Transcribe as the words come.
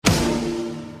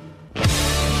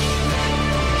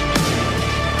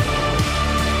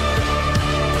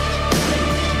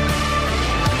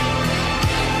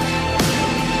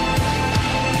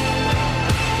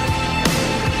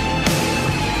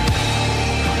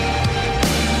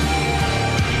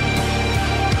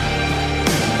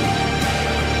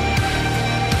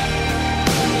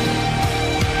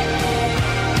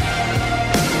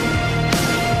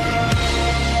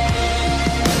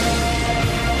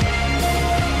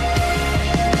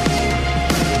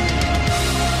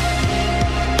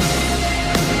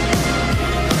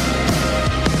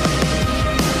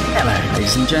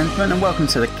gentlemen, and welcome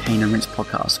to the Cane and Rinse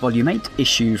podcast, Volume 8,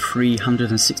 Issue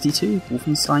 362,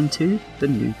 Wolfenstein 2, The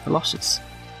New Colossus.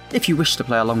 If you wish to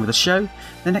play along with the show,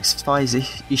 the next 5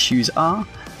 issues are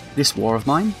This War of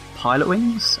Mine, Pilot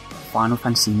Wings, Final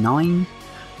Fantasy IX,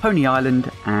 Pony Island,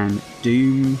 and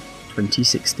Doom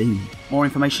 2016. More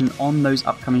information on those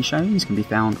upcoming shows can be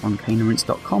found on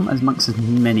caneandrinse.com, as amongst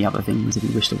many other things if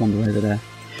you wish to wander over there.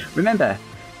 Remember,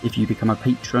 if you become a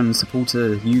patron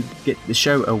supporter, you get the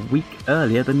show a week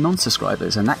earlier than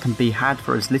non-subscribers, and that can be had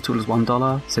for as little as $1,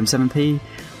 77p,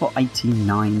 or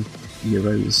 89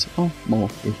 euros, or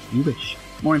more if you wish.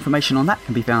 More information on that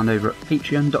can be found over at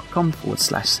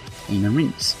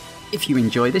patreon.com/caneandrinse. If you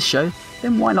enjoy this show,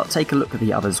 then why not take a look at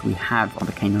the others we have on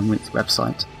the Cane and Rinse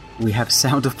website. We have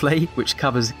Sound of Play, which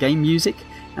covers game music,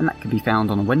 and that can be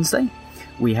found on a Wednesday.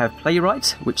 We have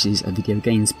Playwright, which is a video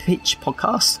games pitch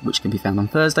podcast, which can be found on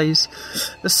Thursdays.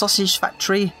 The Sausage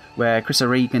Factory, where Chris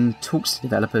O'Regan talks to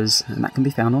developers, and that can be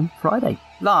found on Friday.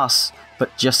 Last,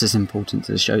 but just as important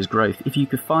to the show's growth, if you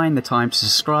could find the time to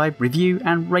subscribe, review,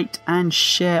 and rate and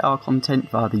share our content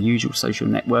via the usual social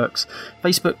networks,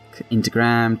 Facebook,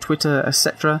 Instagram, Twitter,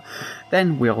 etc.,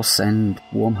 then we'll send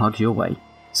warm hugs your way.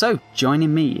 So,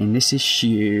 joining me in this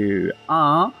issue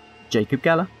are Jacob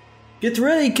Geller. Get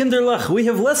ready, Kinderlach. We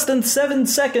have less than 7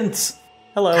 seconds.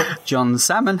 Hello. John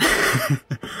Salmon.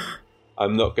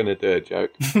 I'm not going to do a joke.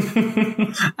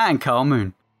 And Carl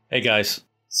Moon. Hey, guys.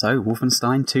 So,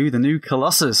 Wolfenstein 2, The New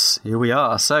Colossus. Here we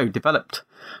are. So, developed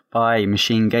by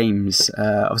Machine Games.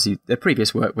 Obviously, their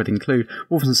previous work would include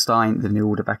Wolfenstein, The New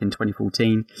Order back in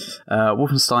 2014,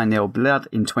 Wolfenstein, The Old Blood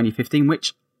in 2015,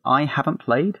 which I haven't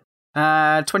played.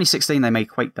 2016 they made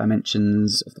Quake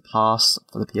Dimensions of the Past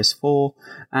for the PS4,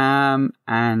 and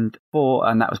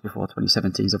that was before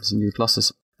 2017's obviously New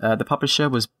Colossus. The publisher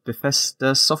was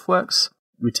Bethesda Softworks,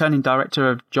 returning director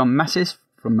of John Mattis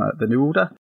from The New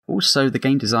Order, also the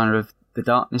game designer of The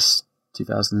Darkness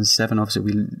 2007. Obviously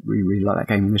we really like that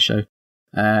game on the show,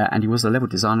 and he was the level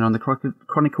designer on the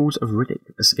Chronicles of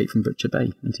Riddick: Escape from Butcher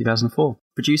Bay in 2004.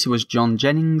 Producer was John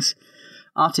Jennings,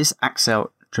 artist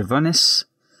Axel Trevonis.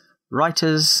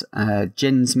 Writers,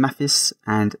 Jens Mathis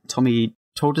and Tommy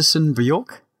Torderson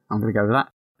Bjork. I'm going to go with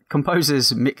that.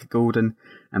 Composers, Mick Gordon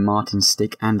and Martin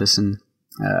Stig Anderson.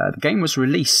 The game was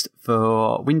released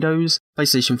for Windows,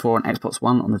 PlayStation 4 and Xbox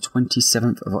One on the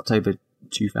 27th of October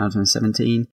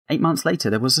 2017. 8 months later,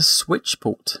 there was a Switch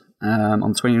port on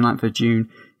the 29th of June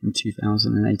in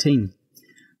 2018.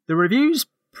 The reviews,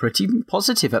 pretty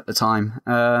positive at the time.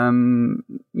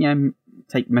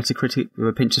 Take Metacritic with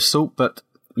a pinch of salt, but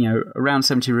around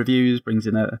 70 reviews brings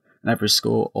in an average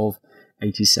score of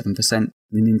 87%.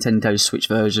 The Nintendo Switch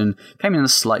version came in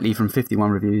slightly from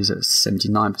 51 reviews at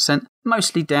 79%,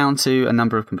 mostly down to a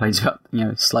number of complaints about,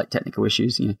 slight technical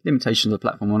issues, limitations of the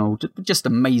platform and all. Just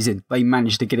amazing they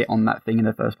managed to get it on that thing in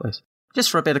the first place. Just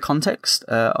for a bit of context,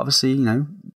 obviously,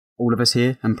 all of us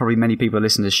here, and probably many people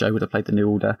listening to the show would have played The New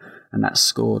Order, and that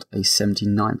scored a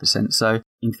 79%. So,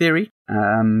 in theory,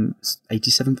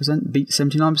 87% beat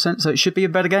 79%, so it should be a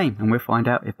better game, and we'll find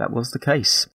out if that was the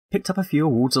case. Picked up a few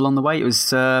awards along the way. It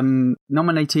was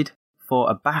nominated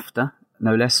for a BAFTA,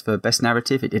 no less, for Best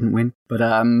Narrative. It didn't win, but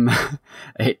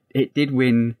it did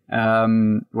win.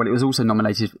 It was also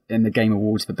nominated in the Game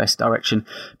Awards for Best Direction,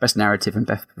 Best Narrative, and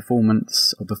Best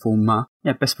Performance, or Performer.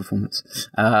 Yeah, Best Performance.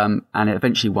 And it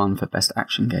eventually won for Best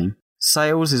Action Game.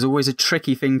 Sales is always a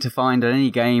tricky thing to find in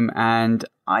any game, and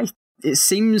it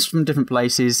seems from different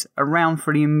places around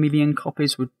 3 million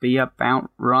copies would be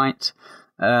about right.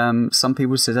 Some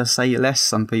people would say less,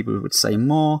 some people would say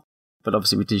more. But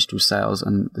obviously with digital sales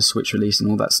and the Switch release and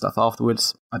all that stuff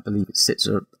afterwards, I believe it sits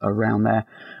around there,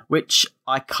 which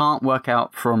I can't work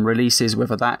out from releases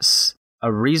whether that's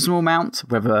a reasonable amount,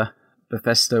 whether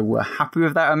Bethesda were happy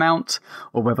with that amount,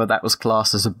 or whether that was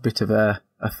classed as a bit of a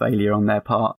failure on their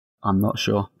part. I'm not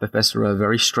sure. Bethesda are a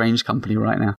very strange company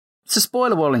right now. So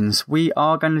spoiler warnings, we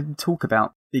are going to talk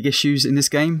about big issues in this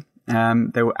game.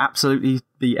 There will absolutely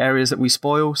be areas that we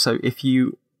spoil, so if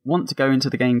you want to go into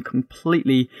the game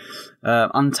completely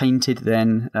untainted,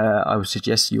 then I would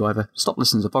suggest you either stop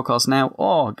listening to the podcast now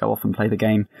or go off and play the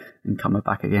game and come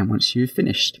back again once you've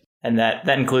finished. And that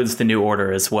includes The New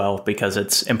Order as well, because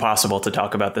it's impossible to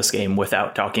talk about this game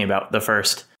without talking about the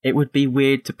first. It would be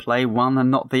weird to play one and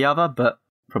not the other, but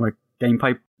from a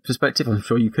gameplay perspective, I'm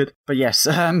sure you could. But yes,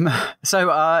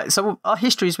 so our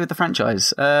histories with the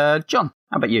franchise. John,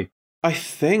 how about you? I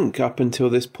think up until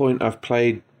this point I've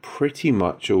played pretty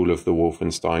much all of the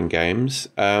Wolfenstein games.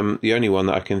 The only one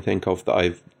that I can think of that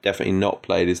I've definitely not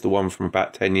played is the one from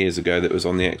about 10 years ago that was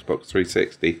on the Xbox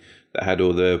 360 that had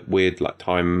all the weird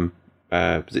time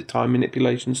was it time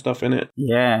manipulation stuff in it?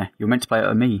 Yeah, you're meant to play it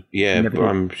with me. Yeah, but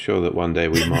I'm sure that one day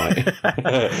we might,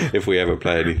 if we ever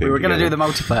play anything. We were going to do the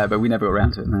multiplayer, but we never got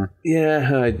around to it. No.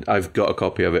 Yeah, I've got a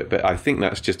copy of it, but I think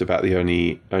that's just about the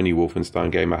only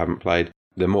Wolfenstein game I haven't played.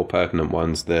 The more pertinent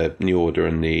ones, the New Order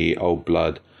and the Old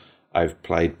Blood, I've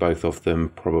played both of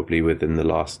them probably within the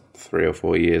last 3 or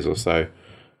 4 years or so.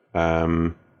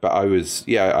 But I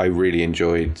really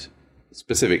enjoyed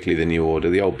specifically the New Order.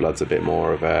 The Old Blood's a bit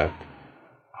more of a,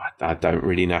 I don't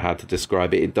really know how to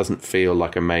describe it. It doesn't feel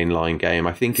like a mainline game.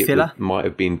 I think it might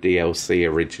have been DLC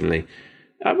originally.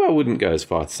 I wouldn't go as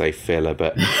far to say filler,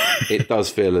 but it does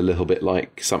feel a little bit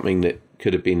like something that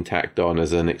could have been tacked on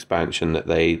as an expansion that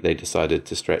they decided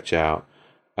to stretch out.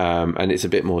 And it's a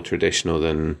bit more traditional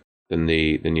than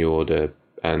the New Order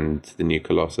and the new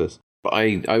Colossus. But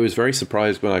I was very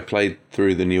surprised when I played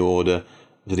through the New Order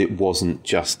that it wasn't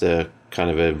just a kind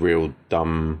of a real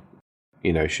dumb,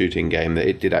 shooting game, that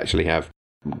it did actually have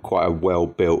quite a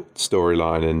well-built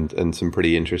storyline and some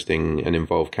pretty interesting and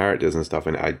involved characters and stuff.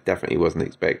 And I definitely wasn't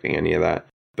expecting any of that.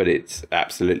 But it's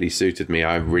absolutely suited me.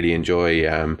 I really enjoy,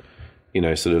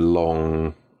 sort of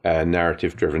long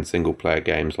narrative-driven single-player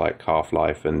games like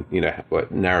Half-Life, and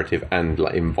narrative and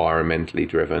like environmentally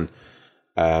driven.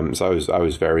 So I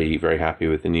was very, very happy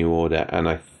with the New Order, and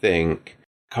I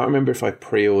can't remember if I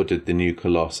pre-ordered the new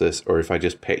Colossus or if I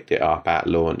just picked it up at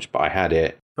launch, but I had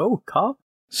it. Oh, Carl.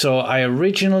 So I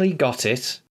originally got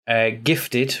it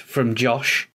gifted from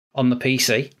Josh on the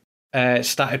PC.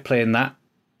 Started playing that.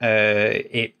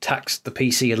 It taxed the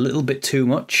PC a little bit too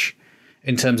much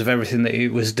in terms of everything that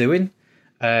it was doing.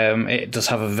 It does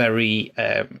have a very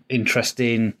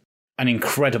interesting and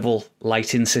incredible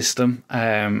lighting system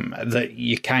that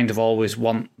you kind of always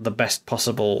want the best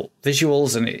possible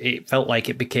visuals, and it felt like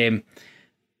it became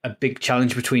a big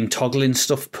challenge between toggling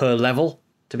stuff per level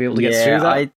to be able to get through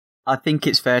that. I think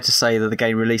it's fair to say that the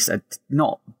game released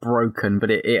not broken,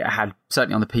 but it had,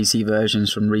 certainly on the PC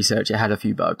versions from research, it had a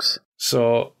few bugs.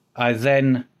 So I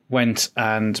then went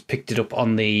and picked it up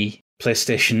on the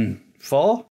PlayStation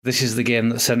 4. This is the game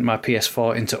that sent my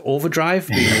PS4 into overdrive,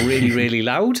 being really, really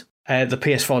loud. The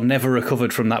PS4 never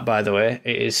recovered from that, by the way.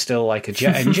 It is still like a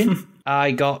jet engine.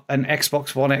 I got an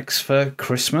Xbox One X for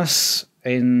Christmas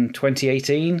in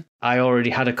 2018. I already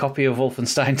had a copy of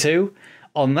Wolfenstein 2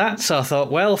 on that, so I thought,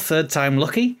 well, third time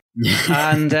lucky.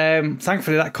 And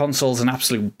thankfully that console's an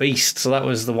absolute beast, so that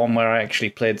was the one where I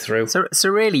actually played through. So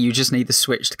really you just need the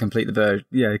Switch to complete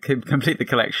complete the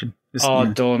collection.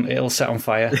 Don't, it'll set on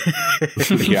fire.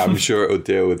 Yeah, I'm sure it'll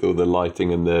deal with all the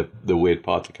lighting and the weird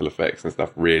particle effects and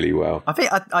stuff really well.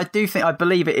 I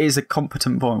believe it is a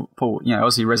competent port.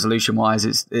 Obviously resolution wise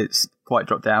it's quite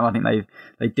dropped down. I think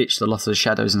they ditched a lot of the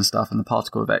shadows and stuff and the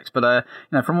particle effects, but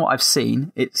from what I've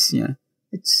seen, it's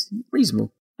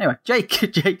reasonable. Anyway,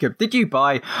 Jacob, did you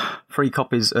buy 3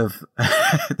 copies of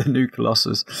the new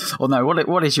Colossus? Or no,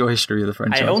 what is your history of the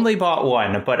franchise? I only bought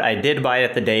one, but I did buy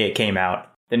it the day it came out.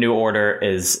 The New Order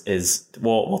is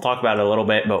we'll talk about it a little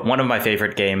bit, but one of my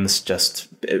favorite games, just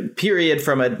period,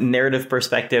 from a narrative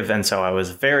perspective, and so I was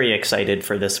very excited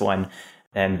for this one.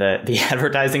 And the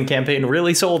advertising campaign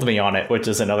really sold me on it, which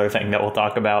is another thing that we'll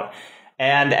talk about.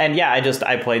 And yeah,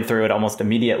 I played through it almost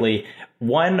immediately.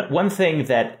 One thing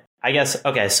that I guess,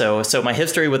 okay, so my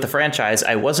history with the franchise,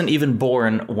 I wasn't even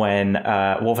born when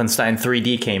Wolfenstein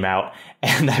 3D came out,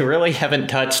 and I really haven't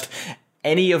touched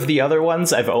any of the other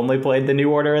ones. I've only played the New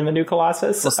Order and the new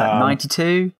Colossus. What's that,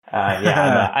 92?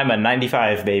 Yeah, I'm a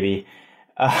 95 baby.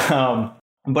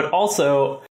 But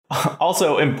also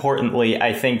importantly,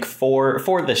 I think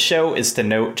for the show is to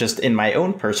note, just in my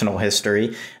own personal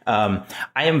history, I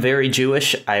am very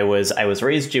Jewish. I was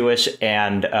raised Jewish,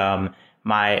 and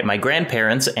my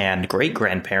grandparents and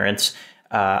great-grandparents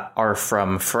are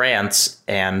from France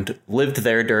and lived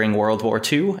there during World War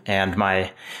II, and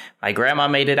my grandma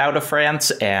made it out of France,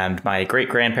 and my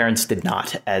great-grandparents did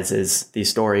not, as is the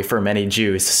story for many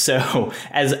Jews. So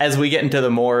as we get into the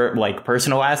more like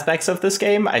personal aspects of this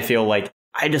game, I feel like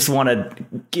I just want to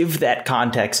give that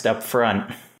context up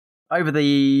front. Over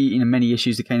the many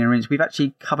issues of Cane and Rinse, we've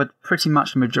actually covered pretty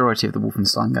much the majority of the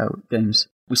Wolfenstein games.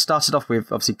 We started off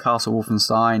with, obviously, Castle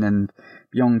Wolfenstein and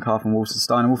Beyond Castle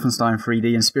Wolfenstein, and Wolfenstein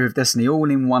 3D and Spirit of Destiny, all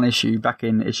in one issue, back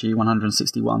in issue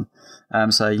 161.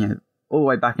 All the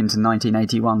way back into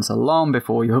 1981, so long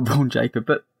before you were born, Jacob,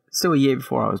 but still a year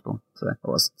before I was born. So it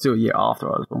was still a year after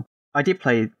I was born. I did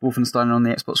play Wolfenstein on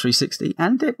the Xbox 360,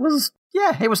 and it was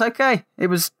okay. It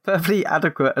was perfectly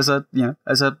adequate as a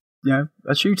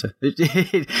shooter.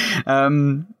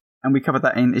 And we covered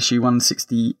that in issue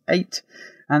 168.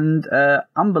 And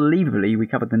unbelievably, we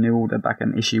covered the New Order back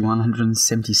in issue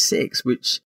 176,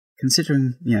 which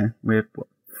considering, we're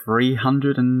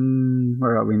 300 and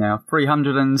where are we now?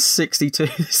 362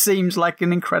 seems like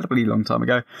an incredibly long time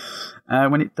ago,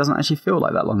 when it doesn't actually feel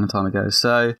like that long a time ago.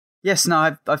 So yes,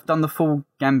 no, I've done the full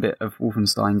gambit of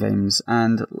Wolfenstein games,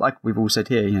 and like we've all said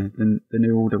here, the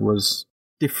New Order was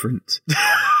different.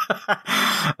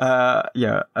 A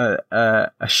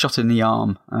shot in the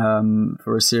arm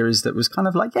for a series that was kind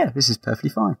of like, this is perfectly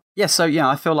fine. So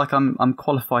I feel like I'm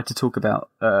qualified to talk about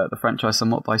the franchise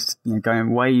somewhat by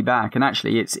going way back, and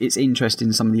actually it's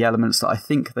interesting, some of the elements that I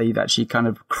think they've actually kind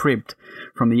of cribbed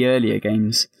from the earlier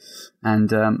games and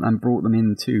brought them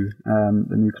into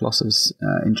the new Colossus.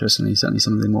 Interestingly, certainly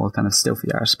some of the more kind of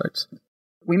stealthier aspects.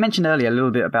 We mentioned earlier a little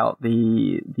bit about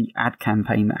the ad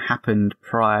campaign that happened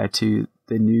prior to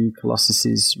the new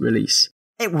Colossus's release.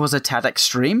 It was a tad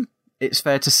extreme, it's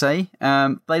fair to say.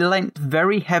 They leant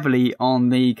very heavily on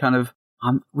the kind of,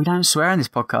 we don't swear in this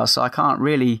podcast, so I can't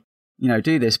really,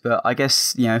 do this, but I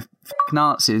guess, f***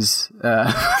 Nazis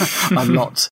a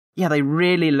lot. Yeah, they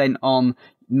really leant on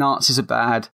Nazis are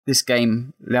bad. This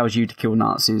game allows you to kill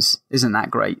Nazis. Isn't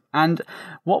that great? And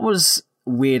what was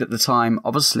weird at the time,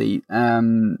 obviously,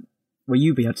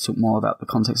 you'll be able to talk more about the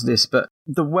context of this, but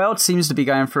the world seems to be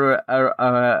going through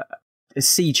a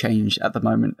sea change at the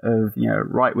moment of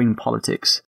right-wing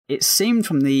politics. It seemed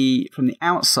from the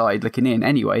outside looking in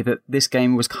anyway that this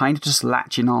game was kind of just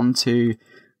latching on to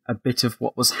a bit of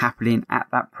what was happening at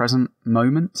that present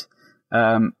moment,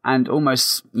 and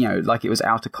almost like it was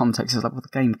out of context. It's like, well, the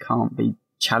game can't be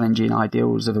challenging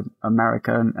ideals of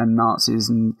America and Nazis,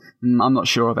 and I'm not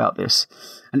sure about this.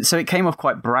 And so it came off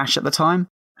quite brash at the time.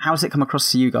 How has it come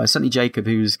across to you guys? Certainly Jacob,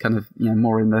 who's kind of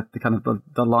more in the kind of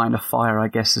the line of fire, I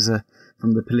guess,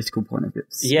 from the political point of view.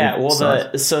 Yeah, well,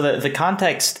 the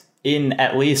context in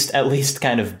at least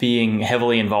kind of being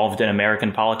heavily involved in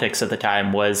American politics at the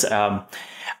time was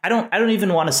I don't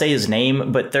even want to say his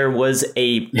name, but there was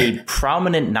a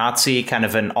prominent Nazi, kind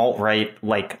of an alt-right,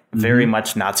 like very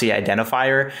much Nazi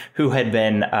identifier, who had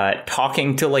been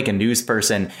talking to like a news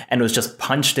person and was just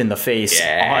punched in the face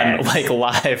on like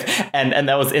live, and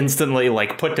that was instantly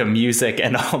like put to music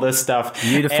and all this stuff.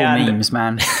 Beautiful memes,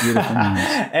 man. Beautiful memes.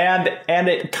 And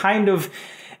it kind of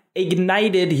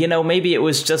ignited, maybe it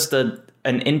was just an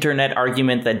internet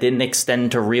argument that didn't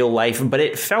extend to real life, but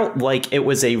it felt like it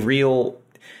was a real,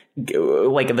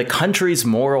 like, the country's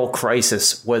moral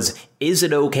crisis was, is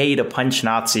it okay to punch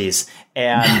Nazis?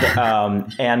 And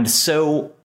and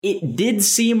so it did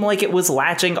seem like it was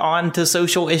latching on to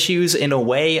social issues in a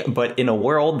way, but in a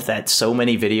world that so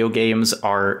many video games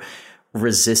are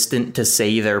resistant to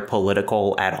say they're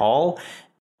political at all.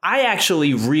 I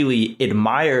actually really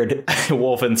admired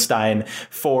Wolfenstein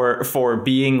for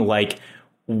being like,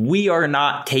 we are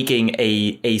not taking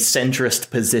a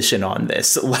centrist position on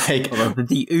this. Like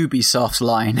the Ubisoft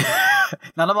line.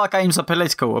 None of our games are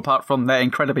political, apart from they're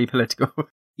incredibly political.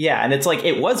 Yeah, and it's like,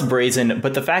 it was brazen,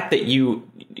 but the fact that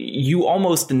you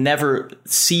almost never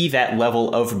see that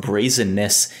level of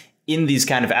brazenness in these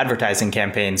kind of advertising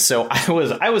campaigns. So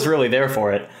I was really there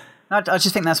for it. I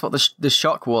just think that's what the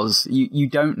shock was. You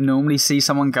don't normally see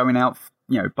someone going out,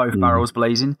 both barrels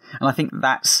blazing. And I think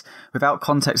that's, without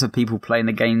context of people playing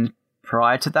the game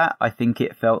prior to that, I think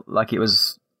it felt like it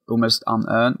was almost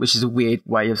unearned, which is a weird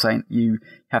way of saying you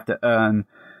have to earn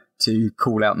to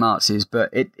call out Nazis. But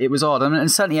it was odd.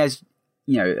 And certainly, as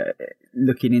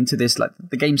looking into this, like,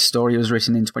 the game's story was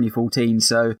written in 2014,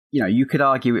 so you could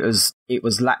argue it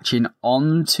was latching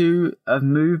on to a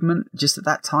movement just at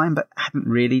that time, but hadn't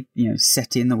really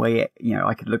set in the way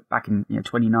I could look back in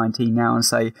 2019 now and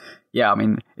say, yeah, I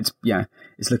mean, it's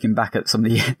looking back at some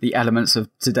of the elements of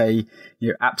today,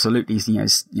 absolutely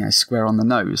square on the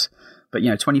nose. But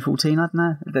 2014, I don't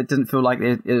know. It didn't feel like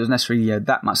it was necessarily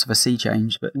that much of a sea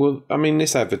change. But well, I mean,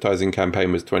 this advertising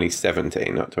campaign was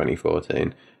 2017, not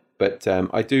 2014. But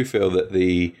I do feel that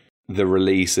the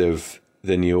release of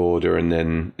the New Order and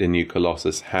then the new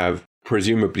Colossus have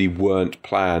presumably weren't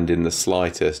planned in the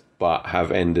slightest, but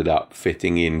have ended up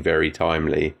fitting in very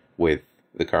timely with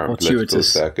the current political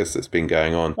circus that's been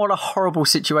going on. What a horrible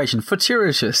situation.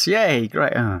 Fortuitous. Yay.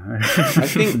 Great. Oh.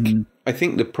 I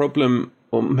think the problem,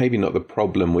 or maybe not the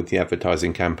problem with the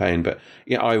advertising campaign, but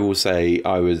I will say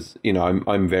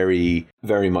I'm very,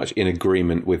 very much in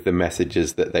agreement with the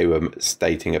messages that they were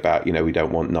stating about, we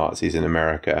don't want Nazis in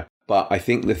America. But I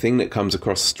think the thing that comes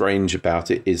across strange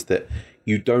about it is that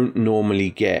you don't normally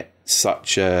get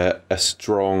such a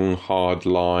strong, hard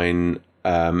line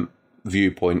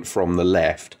viewpoint from the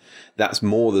left. That's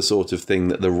more the sort of thing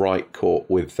that the right caught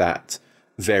with that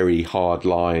very hard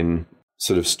line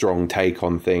sort of strong take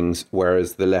on things,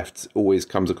 whereas the left always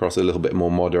comes across a little bit more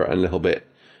moderate and a little bit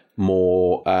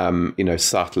more,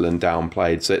 subtle and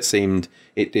downplayed. So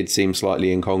it did seem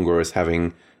slightly incongruous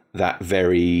having that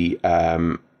very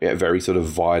sort of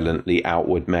violently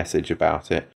outward message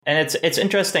about it. And it's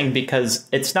interesting because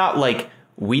it's not like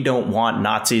we don't want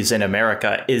Nazis in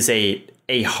America is a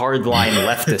hardline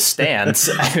leftist stance.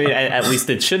 I mean, at least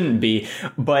it shouldn't be.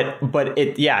 But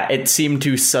it seemed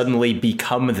to suddenly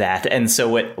become that. And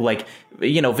so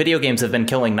video games have been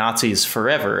killing Nazis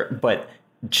forever, but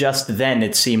just then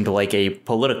it seemed like a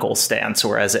political stance,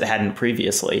 whereas it hadn't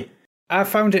previously. I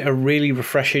found it a really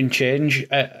refreshing change.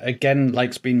 Again,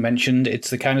 like's been mentioned, it's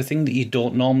the kind of thing that you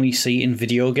don't normally see in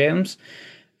video games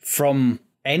from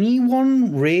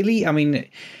anyone, really. I mean,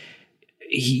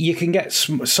 you can get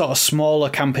sort of smaller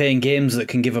campaign games that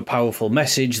can give a powerful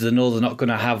message. They know they're not going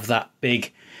to have that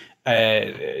big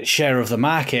share of the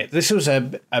market. This was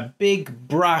a big,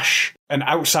 brash, an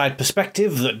outside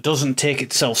perspective that doesn't take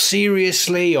itself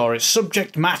seriously or its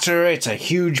subject matter. It's a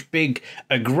huge, big,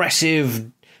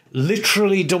 aggressive,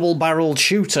 literally double-barreled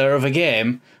shooter of a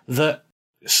game that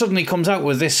suddenly comes out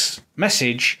with this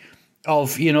message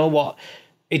of, you know what,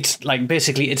 it's like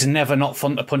basically it's never not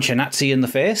fun to punch a Nazi in the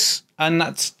face. And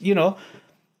that's,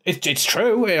 it's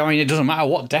true. I mean, it doesn't matter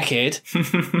what decade.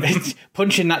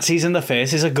 Punching Nazis in the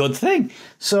face is a good thing.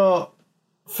 So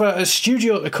for a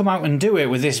studio to come out and do it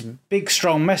with this big,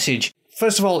 strong message,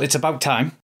 first of all, it's about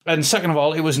time. And second of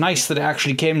all, it was nice that it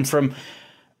actually came from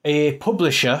a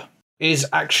publisher is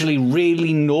actually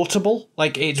really notable.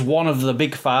 Like, it's one of the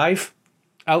big five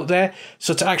out there.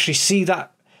 So to actually see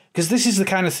that, because this is the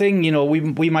kind of thing,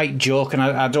 we might joke, and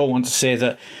I don't want to say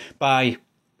that by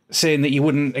saying that you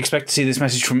wouldn't expect to see this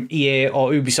message from EA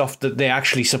or Ubisoft that they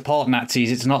actually support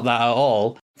Nazis. It's not that at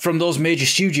all. From those major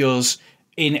studios,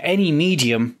 in any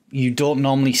medium, you don't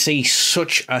normally see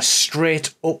such a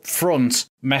straight up front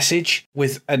message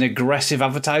with an aggressive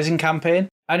advertising campaign.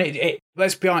 And it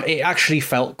let's be honest, it actually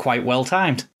felt quite well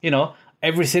timed.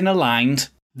 Everything aligned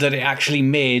that it actually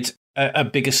made a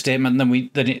bigger statement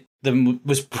than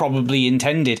was probably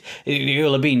intended. It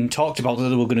will have been talked about that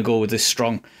they were going to go with this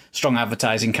strong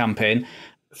advertising campaign.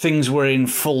 Things were in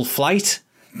full flight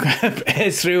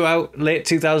throughout late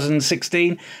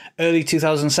 2016, early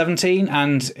 2017,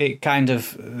 and it kind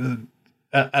of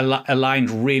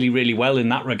aligned really, really well in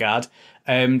that regard.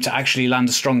 To actually land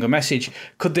a stronger message.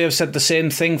 Could they have said the same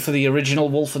thing for the original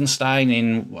Wolfenstein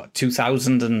in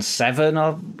 2007?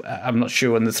 Or I'm not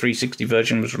sure when the 360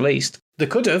 version was released. They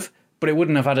could have, but it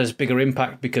wouldn't have had as bigger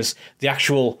impact because the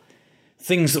actual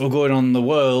things that were going on in the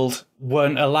world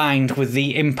weren't aligned with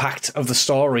the impact of the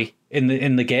story in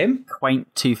the game.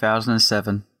 Quaint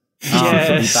 2007.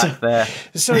 Yeah, back there.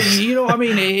 So you know what I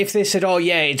mean? If they said, "Oh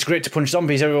yeah, it's great to punch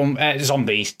zombies,"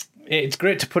 it's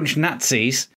great to punch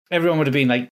Nazis. Everyone would have been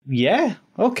like, yeah,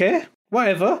 okay,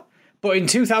 whatever. But in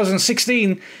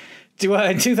 2016, with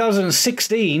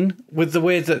the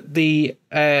way that the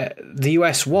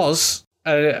US was,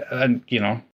 and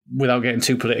without getting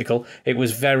too political, it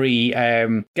was very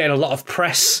getting a lot of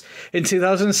press in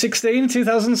 2016,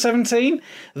 2017.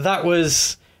 That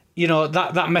was,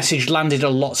 that message landed a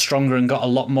lot stronger and got a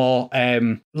lot more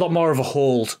of a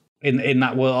hold in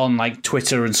that world on like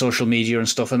Twitter and social media and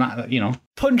stuff, and that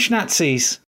punch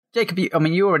Nazis. Jacob,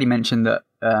 you already mentioned that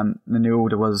the New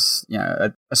Order was,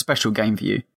 a special game for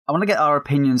you. I want to get our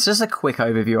opinions, just a quick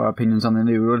overview of our opinions on the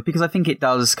New Order, because I think it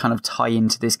does kind of tie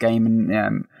into this game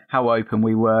and how open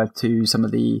we were to some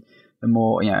of the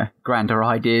more, grander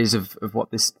ideas of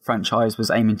what this franchise was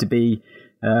aiming to be.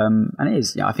 And it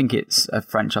is, I think it's a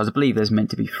franchise. I believe there's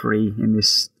meant to be 3 in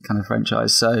this kind of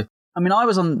franchise. So, I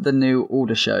was on the New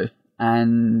Order show,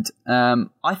 and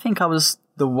I think I was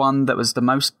the one that was the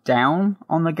most down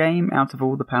on the game out of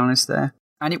all the panelists there.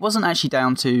 And it wasn't actually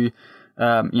down to,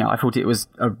 I thought it was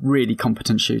a really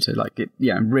competent shooter. Like,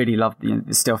 really loved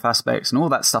the stealth aspects and all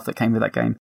that stuff that came with that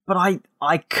game. But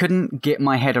I couldn't get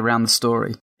my head around the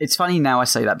story. It's funny now I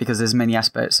say that because there's many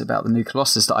aspects about the new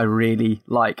Colossus that I really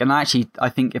like. And I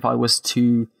think if I was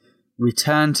to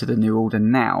return to the New Order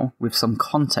now with some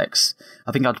context,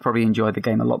 I think I'd probably enjoy the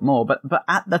game a lot more. But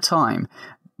at the time,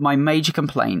 my major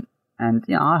complaint, and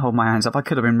I hold my hands up, I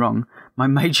could have been wrong. My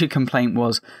major complaint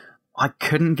was I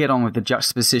couldn't get on with the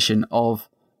juxtaposition of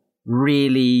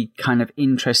really kind of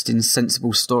interesting,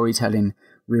 sensible storytelling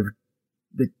with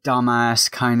the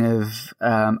dumbass kind of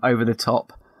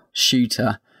over-the-top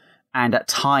shooter. And at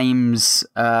times,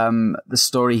 the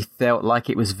story felt like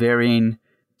it was veering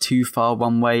too far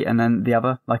one way and then the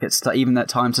other. Like, even at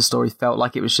times, the story felt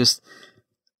like it was just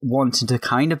wanting to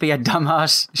kind of be a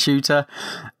dumbass shooter,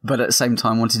 but at the same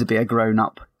time wanted to be a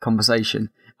grown-up conversation.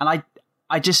 And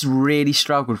I just really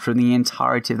struggled through the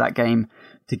entirety of that game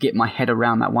to get my head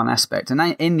around that one aspect.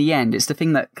 And in the end, it's the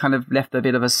thing that kind of left a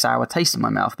bit of a sour taste in my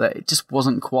mouth, that it just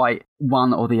wasn't quite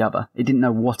one or the other. It didn't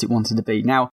know what it wanted to be.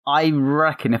 Now, I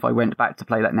reckon if I went back to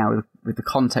play that now with the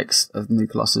context of the new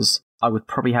Colossus, I would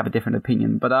probably have a different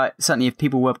opinion. But certainly if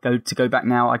people were to go back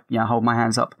now, I hold my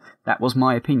hands up. That was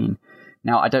my opinion.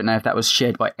 Now, I don't know if that was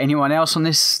shared by anyone else on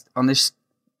this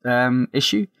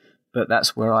issue, but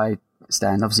that's where I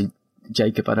stand. Obviously,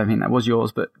 Jacob, I don't think that was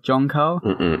yours, but John Carl?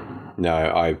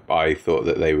 No, I thought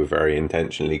that they were very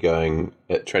intentionally going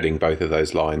at treading both of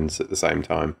those lines at the same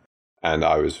time. And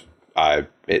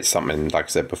it's something, like I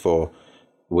said before,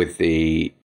 with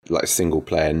the like single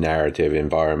player narrative,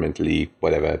 environmentally,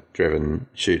 whatever driven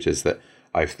shooters, that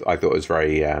I thought was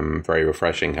very, very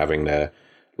refreshing having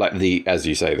as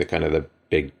you say, the kind of the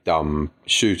big dumb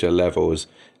shooter levels.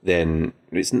 Then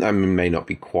may not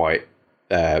be quite,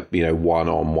 one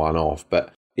on, one off,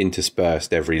 but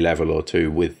interspersed every level or two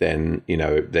with then,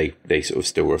 they sort of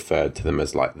still referred to them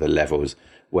as like the levels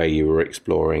where you were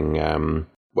exploring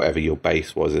whatever your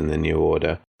base was in the New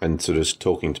Order, and sort of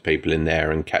talking to people in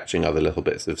there and catching other little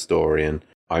bits of story. And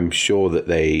I'm sure that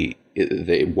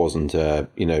it wasn't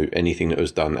anything that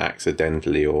was done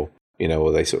accidentally or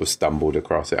they sort of stumbled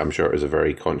across it. I'm sure it was a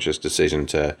very conscious decision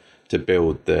to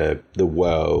build the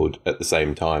world at the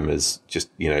same time as just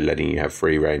letting you have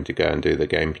free reign to go and do the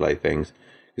gameplay things.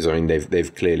 Because I mean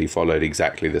they've clearly followed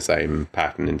exactly the same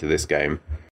pattern into this game.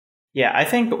 Yeah, I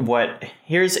think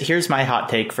here's my hot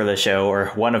take for the show, or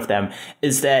one of them,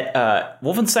 is that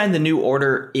Wolfenstein: The New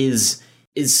Order is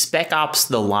Spec Ops: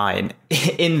 The Line,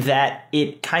 in that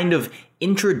it kind of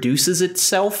introduces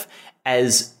itself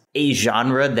as a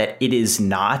genre that it is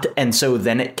not, and so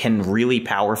then it can really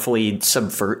powerfully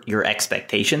subvert your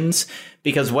expectations,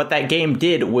 because what that game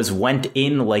did was went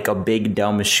in like a big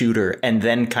dumb shooter and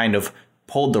then kind of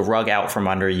pulled the rug out from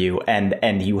under you,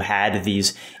 and you had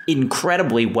these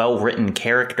incredibly well-written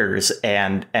characters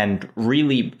and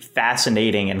really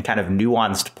fascinating and kind of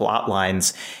nuanced plot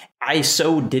lines. I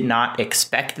so did not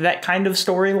expect that kind of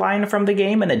storyline from the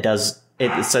game, and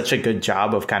it's such a good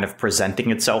job of kind of presenting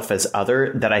itself as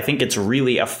other, that I think it's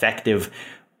really effective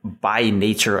by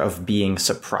nature of being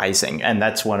surprising. And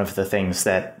that's one of the things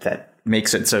that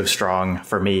makes it so strong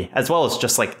for me, as well as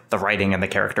just like the writing and the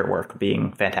character work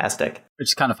being fantastic. Which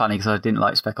is kind of funny because I didn't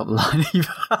like Spec Ops: The Line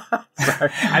either. So,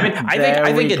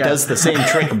 I think it does the same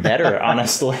trick better,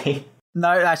 honestly. No,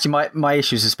 actually, my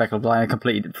issues with Spec Ops: The Line are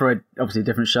completely, for obviously a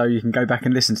different show. You can go back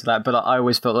and listen to that, but I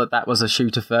always felt that was a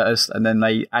shooter first, and then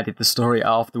they added the story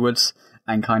afterwards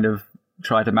and kind of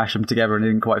tried to mash them together, and it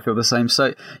didn't quite feel the same.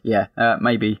 So yeah,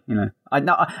 maybe I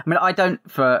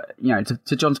don't, for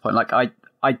to John's point, like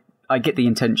I get the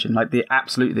intention, like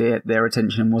their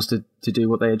intention was to do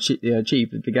what they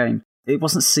achieved with the game. It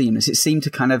wasn't seamless. It seemed to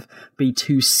kind of be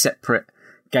two separate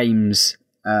games.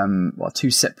 Two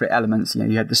separate elements.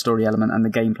 You had the story element and the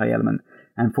gameplay element,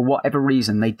 and for whatever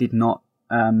reason they did not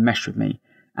mesh with me.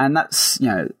 And that's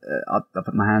I'll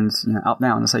put my hands up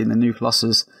now and say the new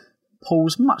Colossus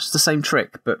pulls much the same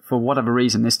trick, but for whatever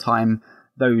reason this time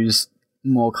those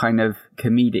more kind of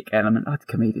comedic element.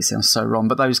 Comedic sounds so wrong,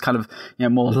 but those kind of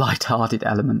more light-hearted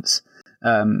elements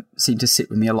seem to sit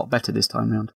with me a lot better this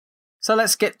time around. So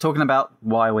let's get talking about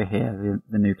why we're here.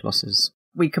 The new Colossus.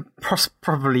 We could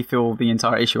probably fill the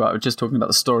entire issue out of just talking about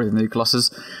the story of the new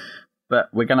Colossus, but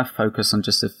we're going to focus on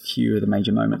just a few of the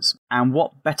major moments. And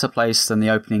what better place than the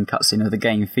opening cutscene of the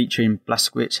game, featuring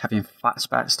Blazkowicz having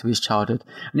flashbacks to his childhood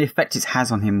and the effect it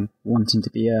has on him wanting to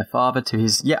be a father to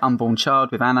his yet unborn child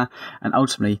with Anna, and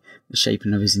ultimately the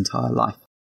shaping of his entire life.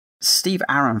 Steve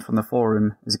Aaron from the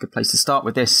forum is a good place to start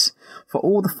with this. For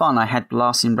all the fun I had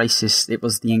blasting racist, it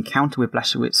was the encounter with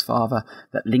Blazkowicz's father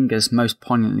that lingers most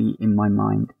poignantly in my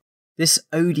mind. This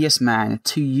odious man,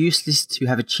 too useless to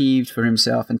have achieved for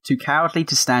himself and too cowardly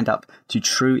to stand up to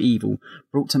true evil,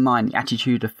 brought to mind the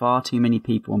attitude of far too many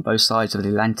people on both sides of the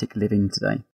Atlantic living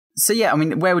today. So yeah, I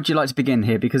mean, where would you like to begin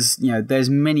here? Because,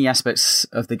 there's many aspects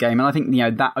of the game, and I think,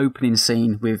 that opening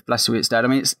scene with Blazkowicz's dad, I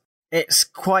mean, it's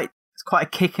quite a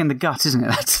kick in the gut, isn't it?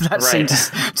 That right.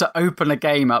 Scene to open a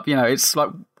game up, it's like,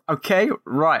 okay,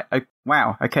 right,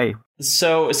 wow, okay.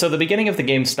 So the beginning of the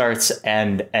game starts,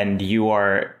 and you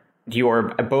are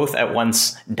both at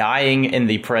once dying in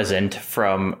the present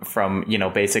from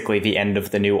basically the end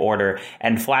of the New Order,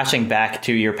 and flashing back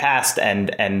to your past,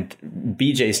 and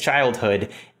BJ's childhood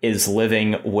is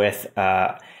living with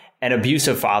an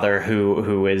abusive father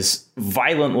who is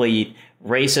violently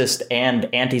racist and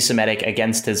anti-Semitic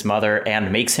against his mother,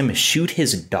 and makes him shoot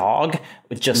his dog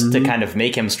just to kind of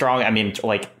make him strong. I mean,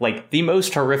 like the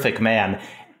most horrific man.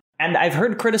 And I've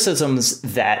heard criticisms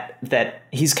that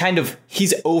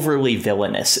he's overly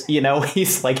villainous. You know,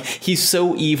 he's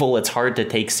so evil it's hard to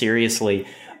take seriously.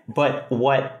 But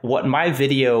what my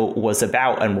video was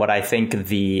about, and what I think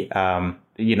the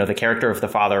character of the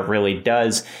father really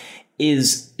does,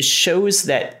 is shows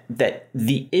that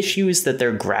the issues that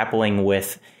they're grappling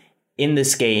with in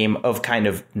this game of kind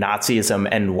of Nazism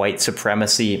and white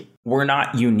supremacy were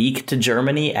not unique to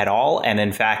Germany at all. And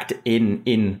in fact,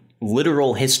 in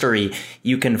literal history,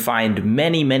 you can find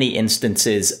many, many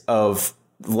instances of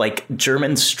like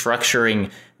Germans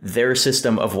structuring their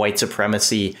system of white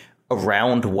supremacy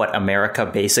around what America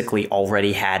basically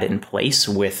already had in place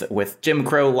with Jim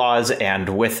Crow laws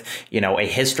and with, a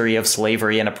history of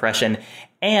slavery and oppression,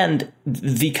 and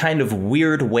the kind of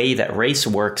weird way that race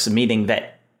works, meaning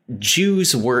that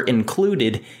Jews were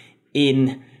included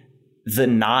in the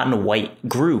non-white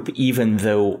group, even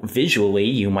though visually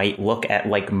you might look at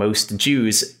like most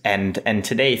Jews and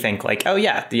today think like, oh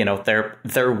yeah,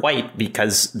 they're white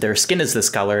because their skin is this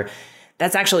color.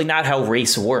 That's actually not how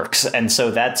race works. And so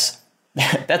that's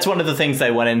one of the things I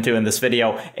went into in this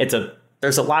video.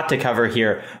 There's a lot to cover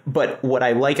here, but what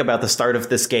I like about the start of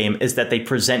this game is that they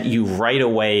present you right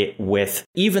away with,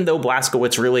 even though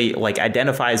Blazkowicz really like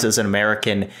identifies as an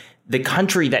American, the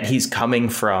country that he's coming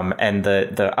from and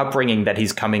the upbringing that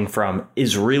he's coming from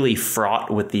is really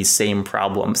fraught with these same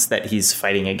problems that he's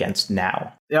fighting against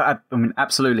now. Yeah, I mean,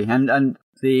 absolutely. And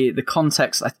the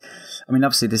context, I mean,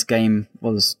 obviously this game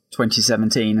was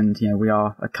 2017 and, we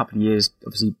are a couple of years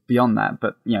obviously beyond that.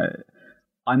 But,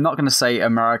 I'm not going to say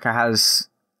America has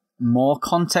more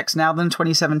context now than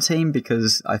 2017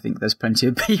 because I think there's plenty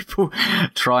of people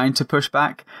trying to push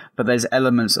back. But there's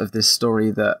elements of this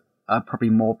story that are probably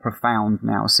more profound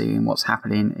now, seeing what's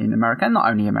happening in America, and not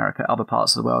only America, other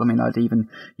parts of the world. I mean, I'd even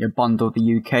bundle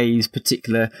the UK's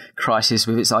particular crisis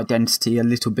with its identity a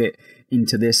little bit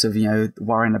into this of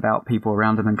worrying about people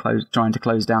around them and trying to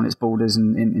close down its borders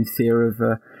and in fear of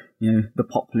the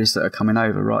populists that are coming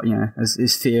over, right?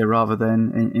 As fear rather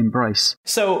than embrace.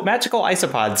 So Magical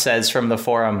Isopod says from the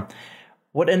forum,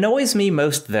 what annoys me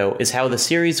most, though, is how the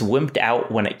series wimped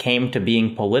out when it came to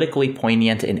being politically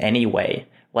poignant in any way.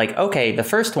 Like, okay, the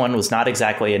first one was not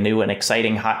exactly a new and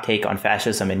exciting hot take on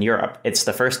fascism in Europe. It's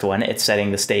the first one. It's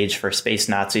setting the stage for space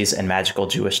Nazis and magical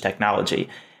Jewish technology.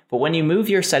 But when you move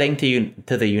your setting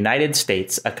to the United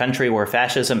States, a country where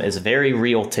fascism is very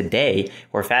real today,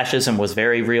 where fascism was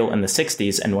very real in the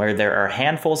 60s, and where there are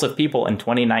handfuls of people in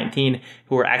 2019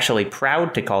 who are actually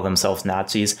proud to call themselves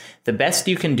Nazis, the best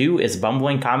you can do is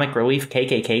bumbling comic relief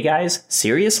KKK guys?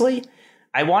 Seriously?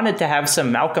 I wanted to have some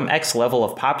Malcolm X level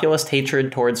of populist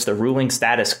hatred towards the ruling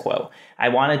status quo. I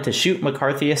wanted to shoot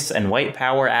McCarthyists and white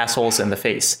power assholes in the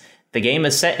face. The game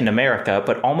is set in America,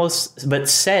 but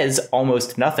says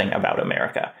almost nothing about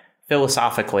America.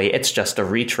 Philosophically, it's just a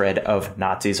retread of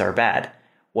Nazis are bad.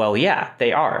 Well, yeah,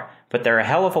 they are, but they're a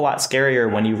hell of a lot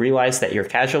scarier when you realize that your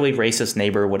casually racist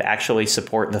neighbor would actually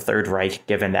support the Third Reich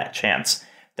given that chance.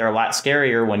 They're a lot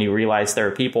scarier when you realize there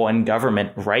are people in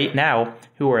government right now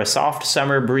who are a soft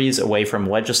summer breeze away from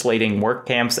legislating work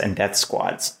camps and death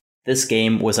squads. This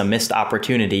game was a missed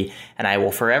opportunity, and I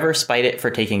will forever spite it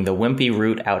for taking the wimpy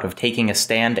route out of taking a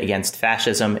stand against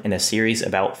fascism in a series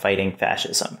about fighting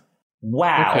fascism.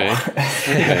 Wow.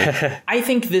 Okay. I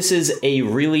think this is a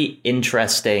really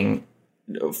interesting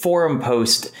forum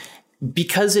post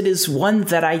because it is one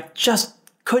that I just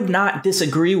could not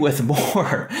disagree with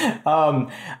more.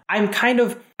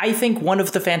 I think one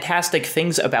of the fantastic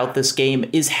things about this game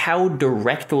is how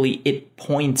directly it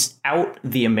points out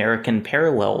the American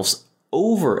parallels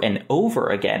over and over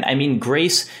again. I mean,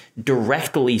 Grace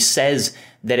directly says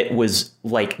that it was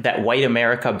like that white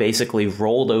America basically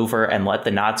rolled over and let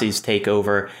the Nazis take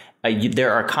over.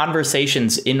 There are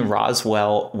conversations in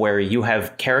Roswell where you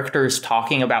have characters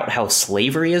talking about how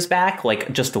slavery is back,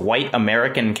 like just white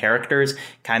American characters,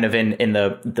 kind of in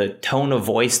the tone of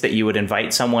voice that you would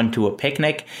invite someone to a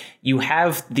picnic. You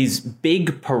have these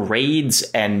big parades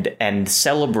and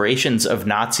celebrations of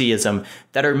Nazism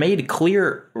that are made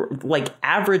clear, like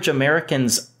average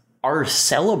Americans are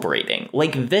celebrating.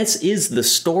 Like, this is the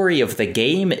story of the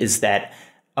game, is that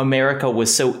America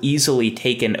was so easily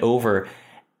taken over.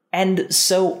 And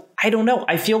so, I don't know,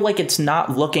 I feel like it's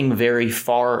not looking very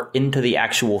far into the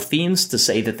actual themes to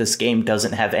say that this game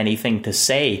doesn't have anything to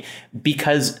say,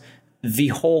 because the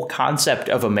whole concept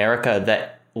of America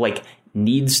that, like,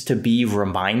 needs to be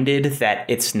reminded that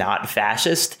it's not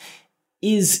fascist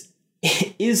is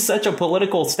such a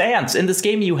political stance. In this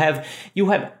game, you have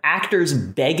actors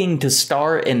begging to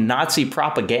star in Nazi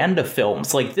propaganda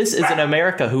films. Like, this is an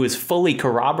America who is fully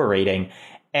corroborating.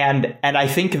 And I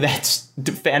think that's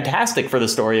fantastic for the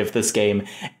story of this game.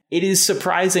 It is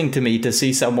surprising to me to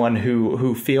see someone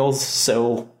who feels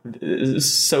so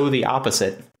the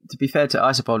opposite. To be fair to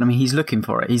Isopod, I mean, he's looking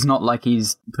for it. He's not like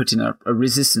he's putting a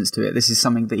resistance to it. This is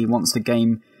something that he wants the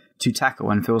game to tackle,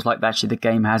 and feels like actually the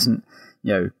game hasn't,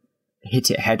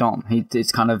 hit it head on.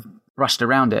 It's kind of brushed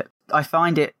around it. I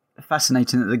find it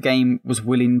fascinating that the game was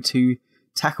willing to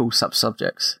tackle such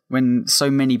subjects when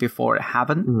so many before it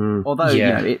haven't. Although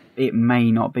it may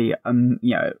not be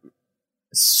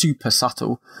super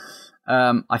subtle.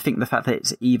 I think the fact that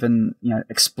it's even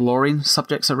exploring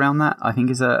subjects around that, I think,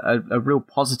 is a real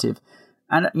positive.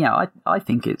 And I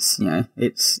think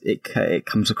it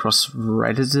comes across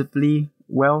relatively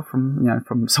well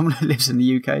from someone who lives in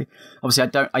the UK.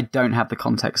 Obviously, I don't have the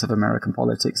context of American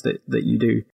politics that you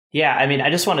do. Yeah, I mean, I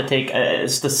just want to take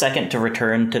just a second to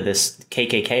return to this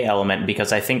KKK element,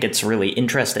 because I think it's really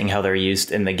interesting how they're used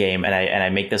in the game, and I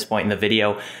make this point in the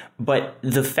video. But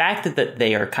the fact that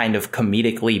they are kind of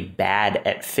comedically bad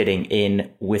at fitting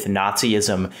in with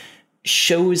Nazism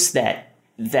shows that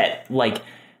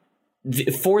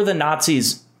for the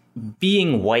Nazis,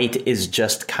 being white is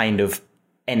just kind of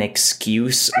an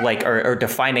excuse, or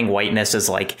defining whiteness as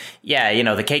the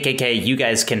KKK, you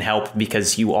guys can help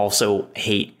because you also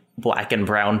hate black and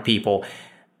brown people.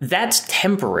 That's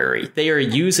temporary. They are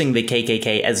using the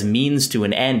KKK as means to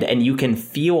an end, and you can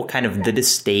feel kind of the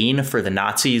disdain for the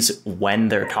Nazis when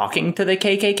they're talking to the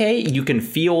KKK. You can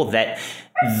feel that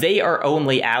they are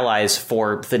only allies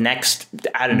for the next,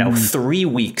 3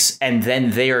 weeks, and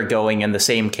then they are going in the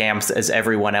same camps as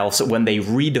everyone else when they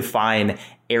redefine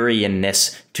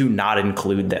Aryanness to not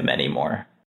include them anymore.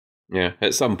 Yeah,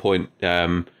 at some point,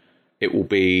 it will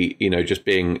be, just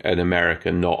being an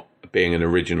American, not being an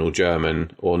original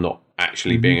German, or not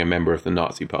actually being a member of the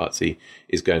Nazi Party,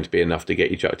 is going to be enough to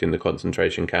get you chucked in the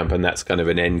concentration camp. And that's kind of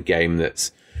an end game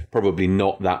that's probably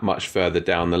not that much further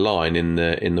down the line in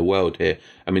the world here.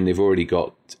 I mean, they've already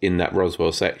got, in that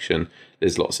Roswell section,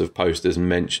 there's lots of posters and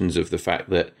mentions of the fact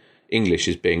that English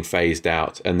is being phased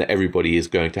out and that everybody is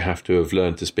going to have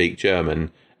learned to speak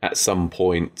German at some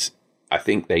point. I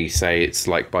think they say it's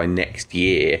by next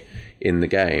year in the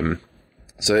game.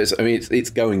 So it's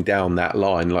going down that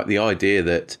line. Like the idea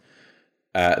that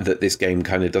this game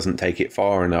kind of doesn't take it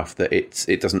far enough, that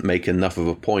it doesn't make enough of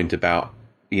a point about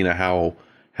how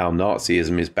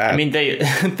Nazism is bad. I mean, they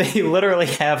literally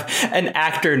have an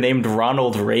actor named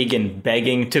Ronald Reagan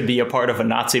begging to be a part of a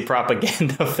Nazi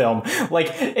propaganda film.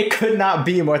 It could not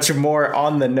be much more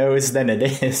on the nose than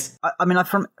it is. I mean,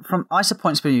 from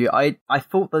Isopoint's point of view, I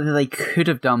thought that they could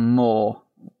have done more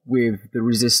with the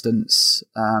resistance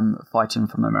fighting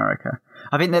from America.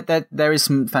 I think that there is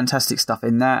some fantastic stuff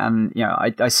in there, and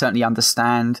I certainly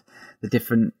understand the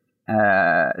different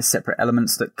separate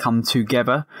elements that come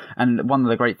together. And one of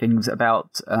the great things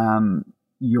about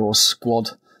your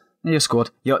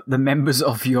the members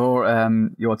of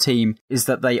your team, is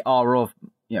that they are of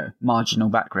marginal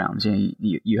backgrounds.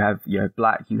 You have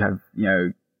black, you have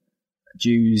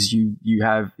Jews, you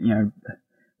have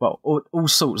all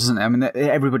sorts, isn't it? I mean,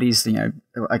 everybody's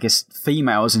I guess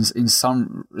females in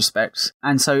some respects,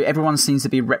 and so everyone seems to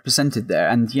be represented there.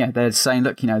 And they're saying,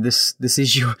 look, this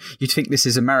is you'd think this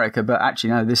is America, but actually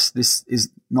no, this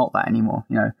is not that anymore.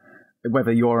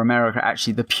 Whether your America,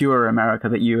 actually the pure America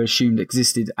that you assumed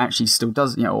existed, actually still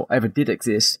does, or ever did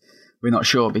exist, we're not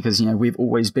sure, because we've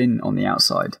always been on the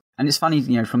outside. And it's funny,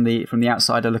 from the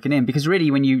outsider looking in, because really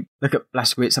when you look at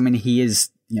Blazkowicz, I mean, he is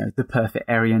the perfect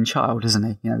Aryan child,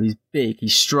 isn't he? He's big,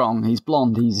 he's strong, he's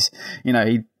blonde, he's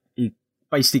he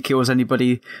basically kills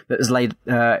anybody that is laid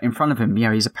in front of him.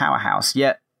 He's a powerhouse.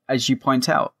 Yet, as you point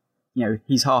out,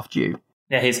 he's half Jew.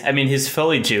 Yeah, he's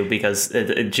fully Jew, because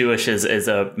Jewish is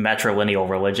a matrilineal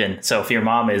religion. So if your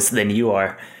mom is, then you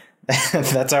are.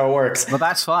 That's how it works. Well,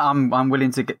 that's fine. I'm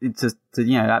willing to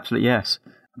absolutely yes.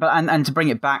 But and to bring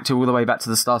it back all the way back to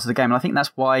the start of the game, and I think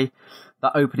that's why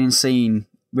that opening scene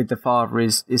with the father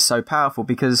is so powerful,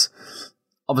 because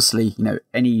obviously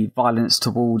any violence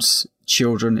towards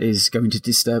children is going to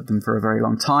disturb them for a very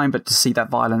long time. But to see that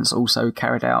violence also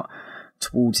carried out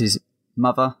towards his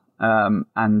mother, and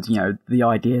the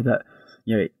idea that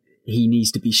he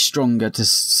needs to be stronger to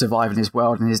survive in this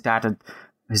world, and his dad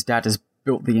has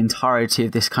built the entirety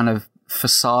of this kind of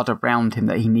facade around him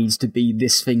that he needs to be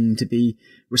this thing to be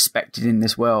respected in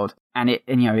this world, and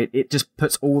it just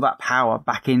puts all that power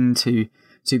back into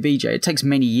BJ. It takes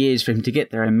many years for him to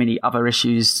get there, and many other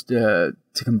issues to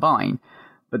combine.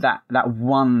 But that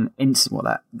one instance,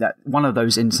 that one of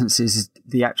those instances, is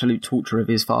the absolute torture of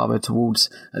his father towards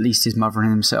at least his mother and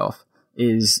himself,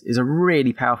 is a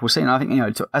really powerful scene. I think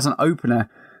as an opener,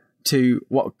 to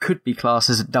what could be classed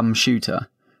as a dumb shooter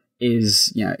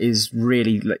is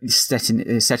really like setting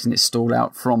its stall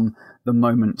out from the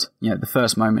moment, the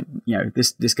first moment.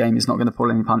 This game is not going to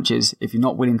pull any punches. If you're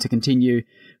not willing to continue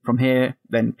from here,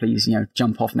 then please,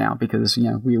 jump off now, because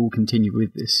we will continue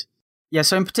with this. Yeah.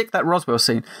 So in particular, that Roswell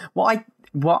scene, what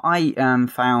I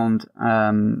found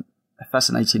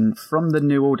fascinating from the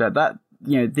New Order, that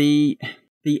the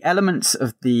elements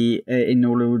of the in New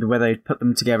Order where they put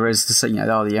them together as to say,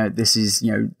 this is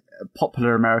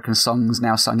popular American songs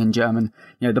now sung in German.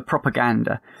 The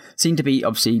propaganda seemed to be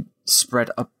obviously spread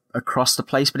up across the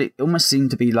place, but it almost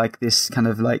seemed to be like this kind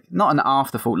of like, not an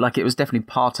afterthought, like it was definitely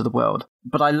part of the world.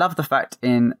 But I love the fact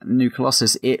in New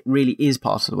Colossus it really is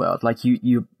part of the world. Like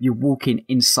you're walking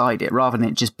inside it rather than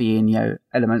it just being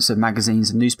elements of magazines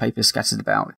and newspapers scattered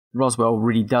about. Roswell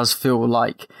really does feel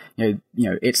like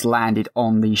it's landed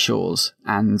on these shores,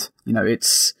 and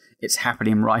it's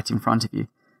happening right in front of you.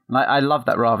 And I love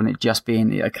that, rather than it just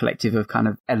being a collective of kind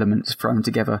of elements thrown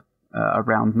together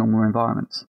around normal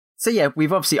environments. So yeah,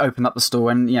 we've obviously opened up the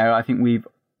store, and I think we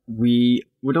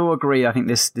would all agree. I think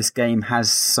this game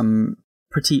has some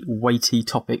pretty weighty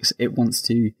topics it wants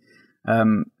to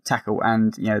tackle,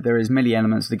 and there is many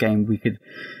elements of the game we could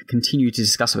continue to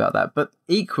discuss about that. But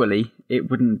equally,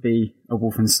 it wouldn't be a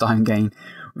Wolfenstein game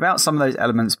without some of those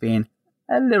elements being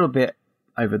a little bit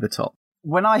over the top.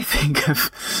 When I think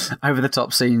of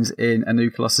over-the-top scenes in A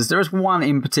New Colossus, there is one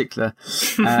in particular,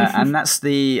 and that's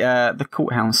the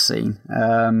courthouse scene.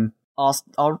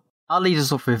 I'll lead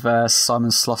us off with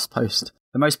Simon Sloth's post.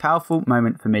 The most powerful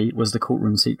moment for me was the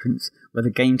courtroom sequence, where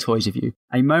the game toys with you.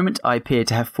 A moment I appear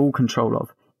to have full control of.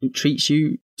 It treats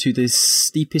you to the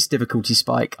steepest difficulty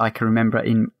spike I can remember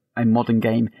in a modern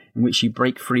game, in which you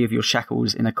break free of your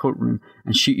shackles in a courtroom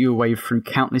and shoot your way through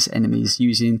countless enemies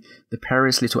using the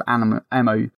perilous little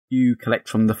ammo you collect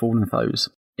from the fallen foes.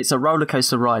 It's a roller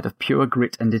coaster ride of pure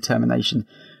grit and determination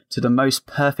to the most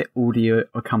perfect audio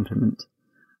accompaniment.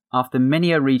 After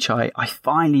many a retry, I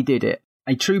finally did it.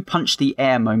 A true punch the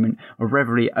air moment of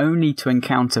reverie, only to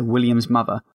encounter William's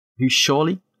mother, who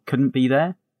surely couldn't be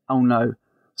there. Oh no.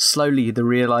 Slowly the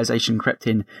realization crept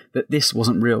in that this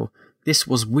wasn't real. This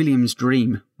was William's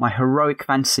dream, my heroic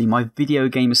fantasy, my video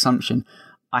game assumption.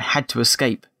 I had to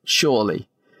escape, surely.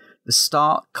 The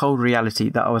stark, cold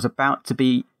reality that I was about to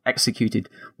be executed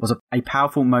was a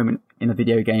powerful moment in a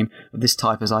video game of this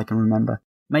type as I can remember.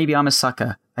 Maybe I'm a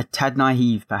sucker, a tad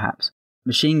naive perhaps.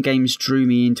 Machine games drew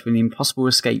me into an impossible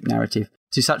escape narrative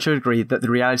to such a degree that the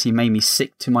reality made me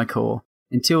sick to my core.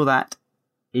 Until that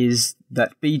is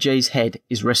that BJ's head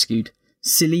is rescued.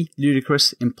 Silly,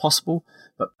 ludicrous, impossible,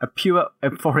 but a pure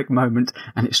euphoric moment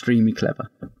and extremely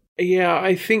clever. Yeah,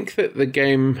 I think that the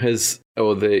game has,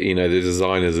 or the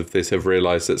designers of this have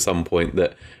realised at some point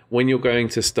that when you're going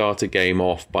to start a game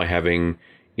off by having,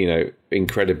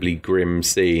 incredibly grim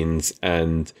scenes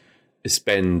and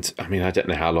spend, I don't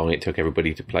know how long it took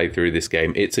everybody to play through this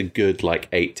game. It's a good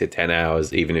 8 to 10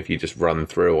 hours, even if you just run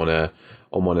through on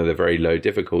one of the very low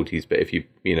difficulties. But if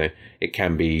it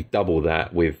can be double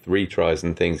that with retries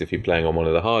and things if you're playing on one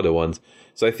of the harder ones.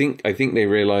 So I think they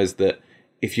realised that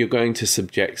if you're going to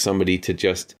subject somebody to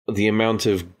just the amount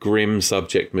of grim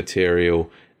subject material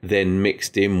then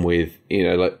mixed in with,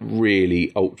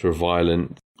 really ultra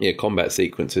violent combat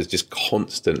sequences just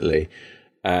constantly,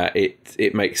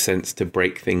 it makes sense to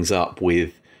break things up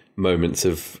with moments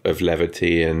of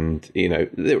levity. And,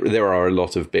 there are a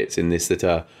lot of bits in this that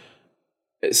are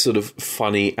sort of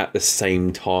funny at the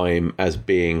same time as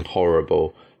being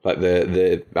horrible. Like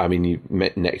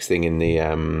next thing in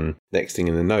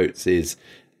the notes is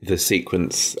the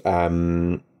sequence at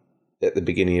the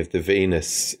beginning of the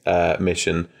Venus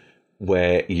mission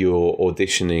where you're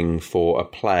auditioning for a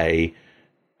play,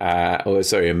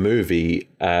 a movie,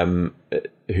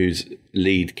 whose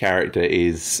lead character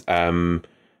is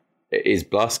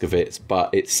Blazkowicz,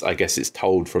 but I guess it's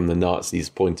told from the Nazis'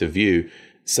 point of view.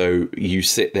 So you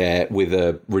sit there with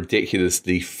a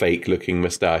ridiculously fake-looking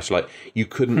moustache. You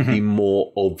couldn't be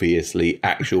more obviously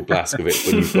actual Blazkowicz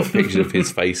when you've got pictures of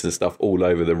his face and stuff all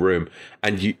over the room.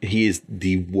 And he is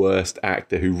the worst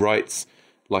actor, who writes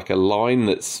a line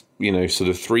that's, sort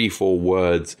of 3-4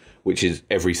 words, which is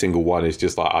every single one is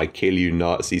just I kill you,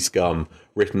 Nazi scum,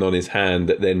 written on his hand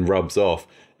that then rubs off.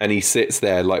 And he sits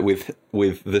there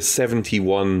with the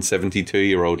 71,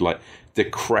 72-year-old,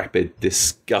 decrepit,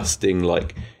 disgusting,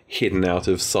 hidden out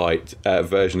of sight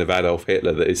version of Adolf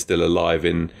Hitler that is still alive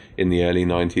in the early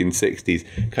 1960s,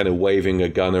 kind of waving a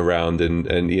gun around,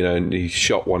 and he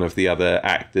shot one of the other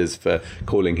actors for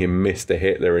calling him Mr.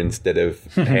 Hitler instead of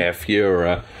Herr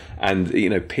Führer, and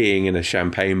peeing in a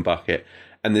champagne bucket.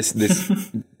 And this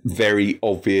very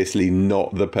obviously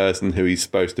not the person who he's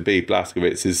supposed to be.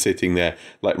 Blazkowicz is sitting there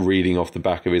like reading off the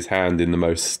back of his hand in the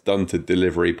most stunted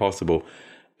delivery possible.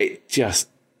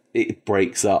 It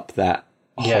breaks up that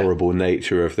horrible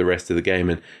nature of the rest of the game.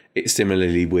 And it's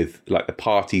similarly with like the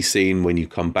party scene when you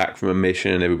come back from a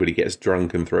mission and everybody gets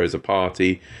drunk and throws a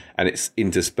party, and it's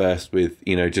interspersed with,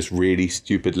 you know, just really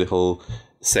stupid little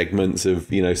segments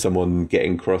of, you know, someone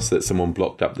getting cross that someone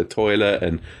blocked up the toilet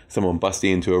and someone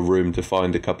busting into a room to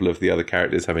find a couple of the other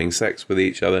characters having sex with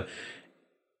each other.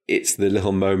 It's the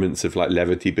little moments of like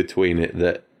levity between it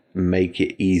that make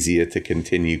it easier to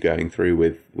continue going through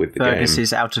with the game.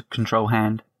 Fergus's out of control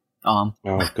hand arm.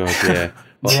 Oh god, yeah.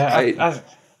 Well,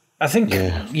 I think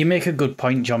you make a good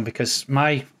point, John, because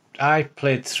I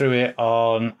played through it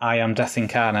on I Am Death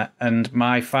Incarnate, and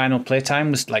my final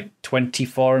playtime was like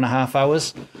 24 and a half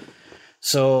hours.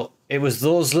 So it was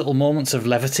those little moments of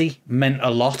levity meant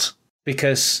a lot,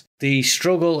 because the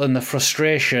struggle and the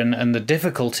frustration and the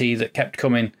difficulty that kept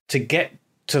coming to get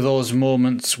to those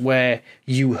moments where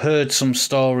you heard some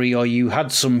story or you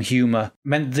had some humour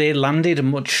meant they landed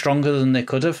much stronger than they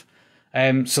could have.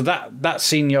 So that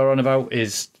scene you're on about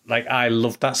is, like, I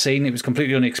loved that scene. It was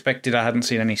completely unexpected. I hadn't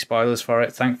seen any spoilers for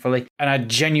it, thankfully. And I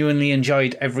genuinely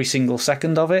enjoyed every single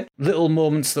second of it. Little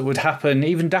moments that would happen,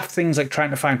 even daft things like trying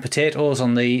to find potatoes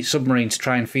on the submarine to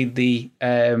try and feed the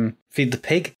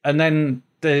pig. And then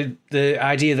the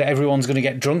idea that everyone's going to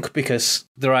get drunk because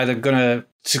they're either going to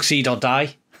succeed or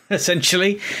die,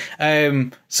 essentially.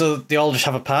 So they all just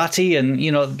have a party. And,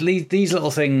 you know, these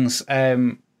little things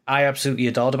I absolutely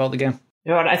adored about the game.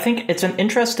 You know, and I think it's an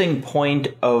interesting point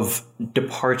of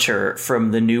departure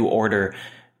from the New Order,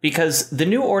 because the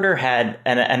New Order had,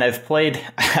 and I've played,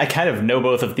 I kind of know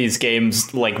both of these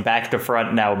games like back to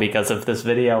front now because of this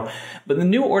video, but the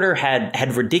New Order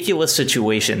had ridiculous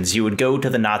situations. You would go to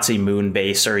the Nazi moon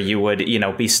base, or you would, you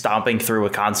know, be stomping through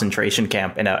a concentration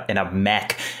camp in a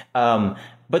mech.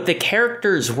 But the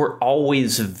characters were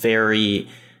always very,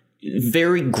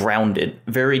 very grounded,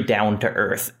 very down to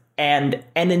earth. And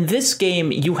in this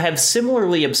game, you have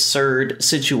similarly absurd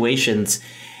situations,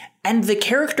 and the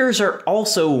characters are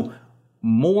also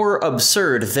more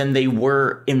absurd than they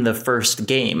were in the first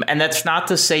game. And that's not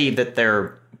to say that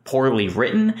they're poorly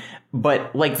written,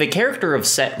 but like the character of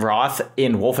Set Roth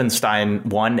in Wolfenstein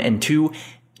 1 and 2,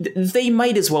 they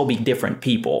might as well be different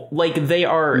people. Like they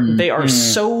are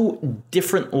so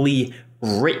differently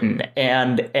written,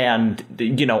 and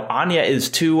you know, Anya is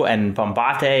too, and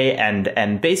Bombate,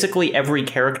 and basically every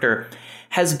character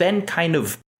has been kind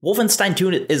of... Wolfenstein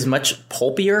 2 is much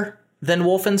pulpier than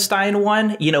Wolfenstein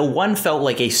 1. You know, 1 felt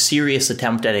like a serious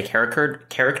attempt at a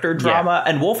character drama,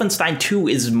 and Wolfenstein 2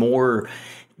 is more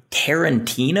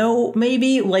Tarantino,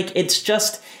 maybe. Like, it's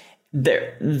just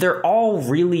they're all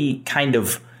really kind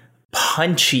of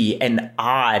punchy and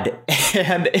odd,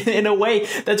 and in a way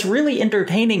that's really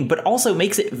entertaining, but also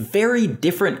makes it very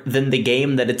different than the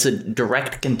game that it's a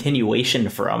direct continuation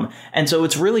from. And so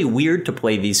it's really weird to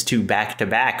play these two back to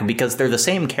back, because they're the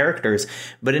same characters,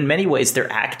 but in many ways they're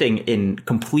acting in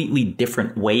completely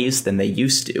different ways than they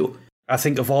used to. I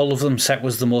think of all of them, Set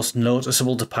was the most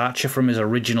noticeable departure from his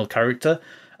original character.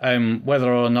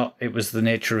 Whether or not it was the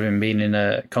nature of him being in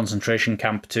a concentration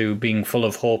camp to being full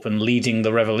of hope and leading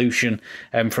the revolution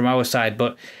from our side.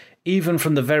 But even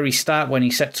from the very start, when he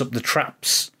sets up the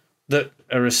traps that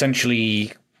are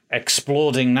essentially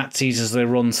exploding Nazis as they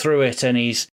run through it, and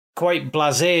he's quite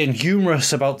blasé and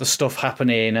humorous about the stuff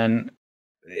happening, and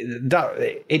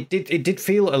that it did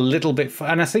feel a little bit...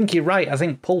 And I think you're right. I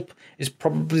think pulp is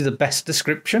probably the best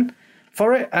description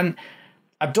for it. And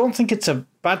I don't think it's a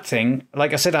bad thing.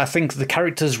 Like I said, I think the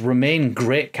characters remain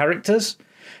great characters,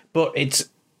 but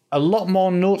it's a lot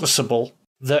more noticeable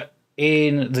that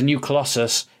in the new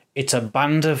Colossus, it's a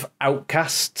band of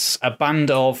outcasts, a band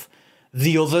of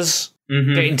the others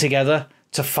getting together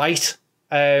to fight.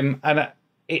 And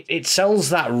it sells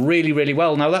that really, really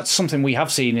well. Now, that's something we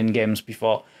have seen in games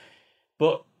before,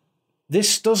 but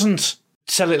this doesn't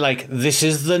sell it like, this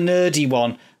is the nerdy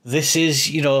one. This is,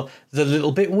 you know, the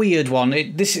little bit weird one.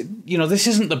 This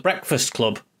isn't the Breakfast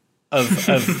Club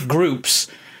of groups.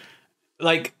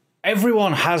 Like,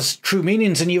 everyone has true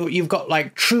meanings, and you've got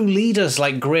like true leaders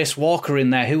like Grace Walker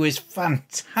in there, who is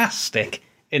fantastic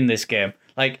in this game.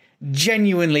 Like,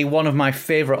 genuinely one of my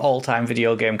favourite all-time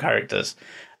video game characters.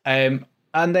 And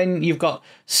then you've got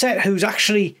Set, who's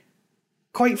actually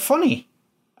quite funny.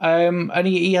 And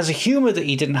he has a humour that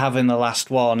he didn't have in the last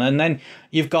one. And then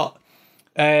you've got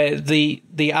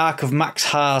the arc of Max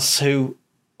Haas, who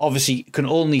obviously can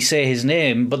only say his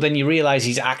name, but then you realise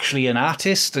he's actually an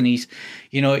artist, and he's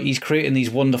creating these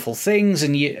wonderful things.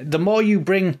 And the more you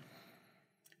bring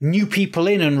new people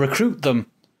in and recruit them,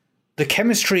 the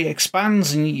chemistry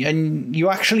expands and you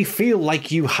actually feel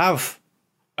like you have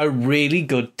a really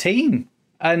good team.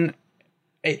 And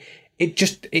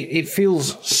it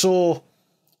feels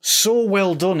so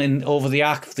well done over the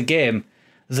arc of the game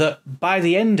that by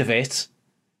the end of it,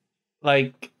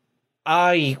 like,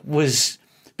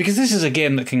 because this is a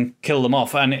game that can kill them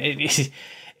off, and it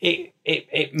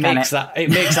makes that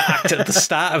act at the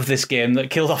start of this game that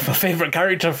killed off my favourite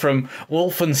character from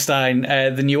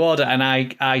Wolfenstein, The New Order, and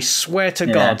I swear to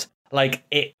God,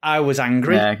 I was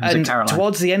angry. Yeah, and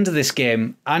towards the end of this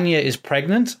game, Anya is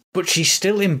pregnant, but she's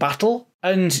still in battle.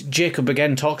 And Jacob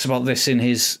again talks about this in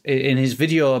his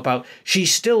video about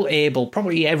she's still able,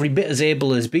 probably every bit as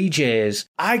able as BJ is.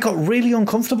 I got really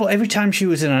uncomfortable every time she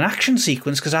was in an action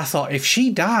sequence because I thought, if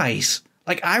she dies,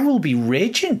 like, I will be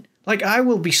raging. Like, I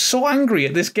will be so angry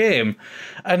at this game.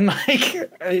 And,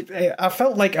 like, I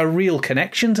felt like a real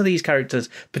connection to these characters,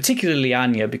 particularly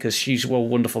Anya, because she's a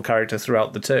wonderful character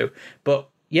throughout the two. But,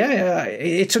 yeah,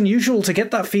 it's unusual to get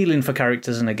that feeling for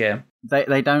characters in a game.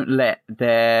 They don't let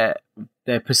their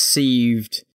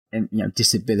perceived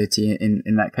disability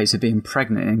in that case of being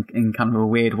pregnant in kind of a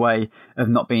weird way of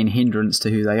not being a hindrance to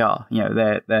who they are.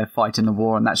 They're fighting the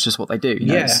war and that's just what they do.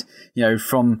 It's,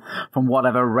 from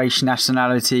whatever race,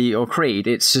 nationality or creed,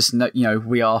 it's just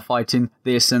we are fighting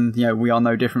this and we are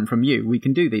no different from you. We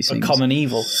can do these things. A common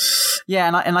evil. Yeah,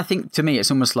 and I think to me it's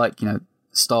almost like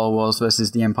Star Wars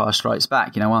versus The Empire Strikes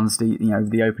Back. One's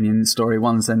the opening story,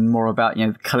 one's then more about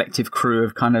the collective crew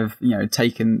of kind of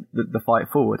taking the fight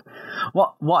forward.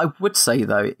 What I would say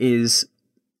though is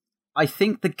I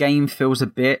think the game feels a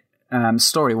bit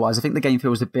story wise. I think the game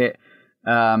feels a bit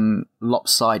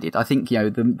lopsided. I think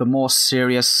the more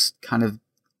serious kind of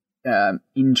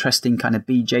interesting kind of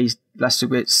BJ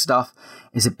Blazkowicz stuff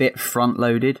is a bit front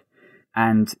loaded,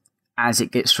 and as he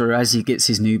gets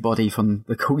his new body from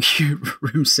the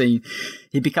courtroom scene,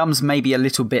 he becomes maybe a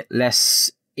little bit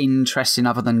less interesting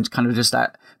other than kind of just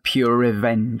that pure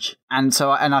revenge. And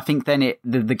I think then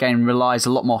the game relies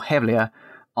a lot more heavier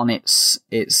on its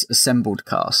assembled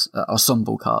cast,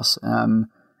 ensemble cast. And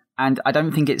I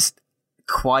don't think it's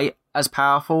quite as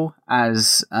powerful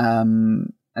as the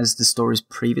stories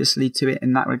previously to it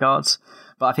in that regards.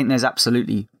 But I think there's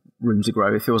absolutely room to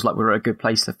grow. It feels like we're at a good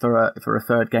place for a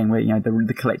third game where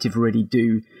the collective really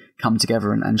do come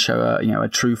together and show a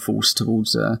true force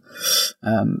towards the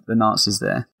Nazis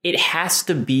there. It has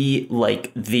to be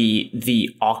like the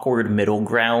awkward middle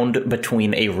ground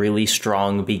between a really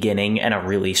strong beginning and a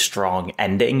really strong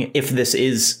ending. If this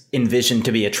is envisioned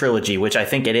to be a trilogy, which I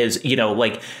think it is,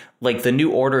 like the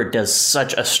New Order does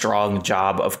such a strong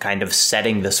job of kind of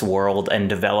setting this world and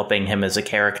developing him as a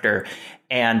character.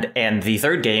 And the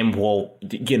third game will,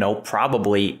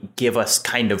 probably give us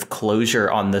kind of closure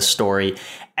on this story.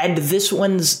 And this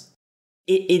one's,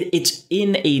 it's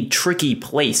in a tricky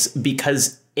place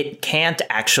because it can't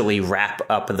actually wrap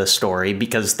up the story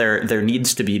because there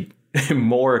needs to be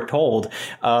more told.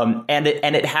 And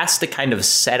it has to kind of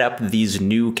set up these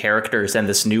new characters and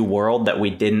this new world that we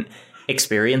didn't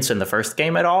experience in the first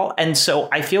game at all. And so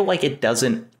I feel like it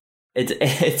doesn't.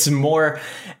 It's more,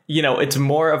 it's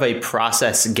more of a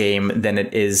process game than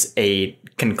it is a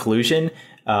conclusion.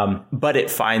 But it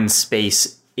finds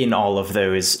space in all of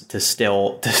those to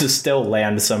still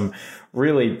land some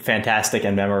really fantastic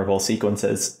and memorable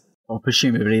sequences. Well,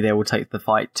 presumably they will take the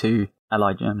fight to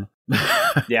Allied Germany.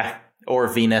 Yeah. Or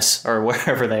Venus, or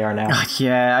wherever they are now.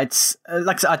 Yeah, it's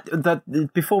like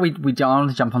before we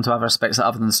jump onto other aspects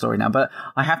other than the story now, but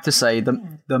I have to say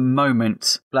the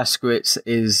moment Blazkowicz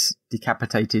is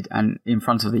decapitated and in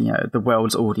front of the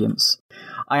world's audience,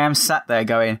 I am sat there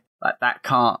going like that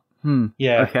can't.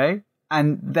 Yeah. Okay.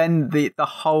 And then the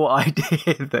whole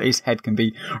idea that his head can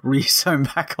be re-sewn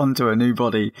back onto a new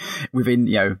body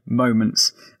within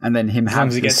moments, and then him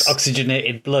having he gets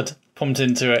oxygenated blood pumped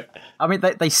into it. I mean,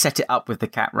 they set it up with the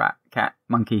cat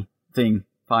monkey thing.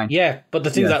 Fine. Yeah, but they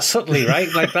do that subtly, right?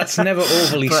 Like that's never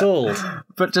overly sold.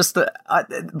 But just that.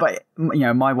 But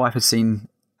my wife has seen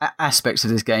aspects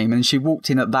of this game, and she walked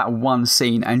in at that one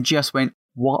scene and just went,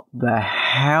 "What the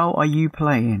hell are you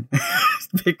playing?"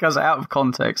 Because out of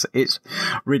context, it's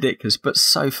ridiculous, but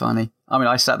so funny. I mean,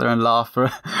 I sat there and laughed for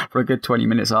a good 20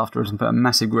 minutes afterwards and put a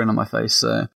massive grin on my face.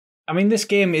 So. I mean, this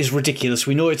game is ridiculous.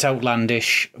 We know it's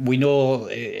outlandish. We know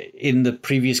in the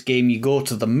previous game you go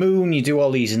to the moon, you do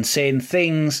all these insane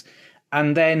things,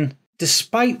 and then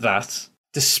despite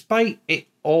it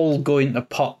all going to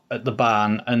pot at the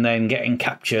barn and then getting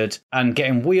captured and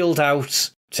getting wheeled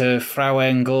out to Frau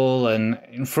Engel and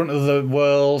in front of the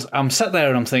world, I'm sat there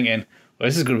and I'm thinking, well,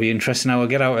 this is going to be interesting how I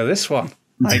get out of this one.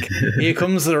 Like, here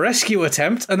comes the rescue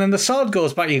attempt, and then the sword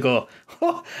goes back, you go,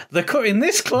 oh, they're cutting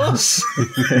this close.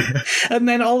 And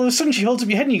then all of a sudden she holds up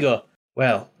your head and you go,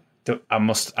 well, I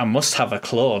must have a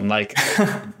clone. Like,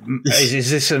 is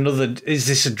this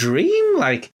a dream?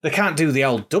 Like, they can't do the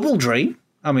old double dream.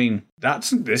 I mean,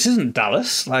 this isn't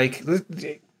Dallas.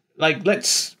 It's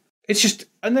just,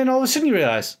 and then all of a sudden you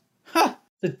realise,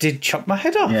 they did chop my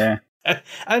head off. Yeah.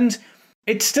 And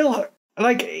it's still,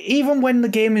 like, even when the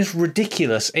game is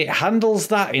ridiculous, it handles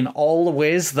that in all the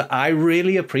ways that I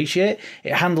really appreciate.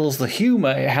 It handles the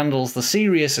humour, it handles the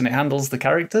serious, and it handles the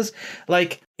characters.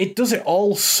 Like, it does it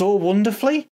all so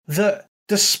wonderfully that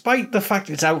despite the fact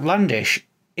it's outlandish,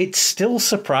 it still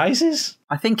surprises.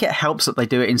 I think it helps that they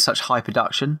do it in such high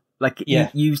production. Like, you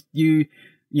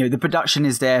know, the production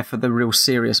is there for the real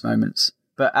serious moments,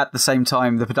 but at the same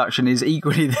time, the production is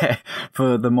equally there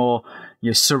for the more,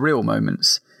 surreal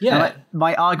moments. Yeah. And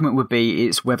my argument would be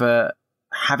it's whether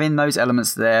having those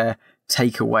elements there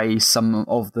take away some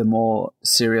of the more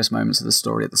serious moments of the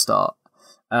story at the start.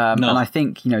 And I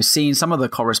think, seeing some of the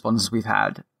correspondence we've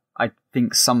had, I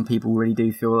think some people really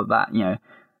do feel that,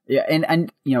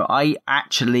 I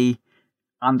actually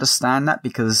understand that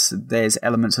because there's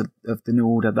elements of the New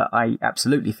Order that I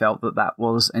absolutely felt that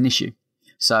was an issue.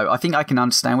 So I think I can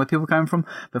understand where people are coming from,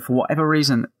 but for whatever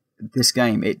reason, this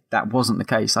game, that wasn't the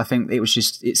case. I think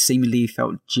it seemingly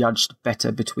felt judged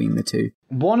better between the two.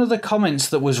 One of the comments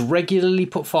that was regularly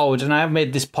put forward, and I have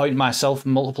made this point myself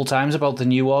multiple times about the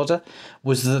New Order,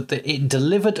 was that it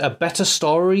delivered a better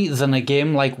story than a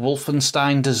game like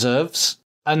Wolfenstein deserves.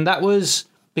 And that was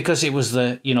because it was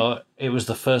the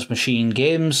First Machine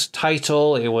Games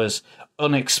title. It was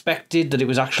unexpected that it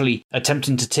was actually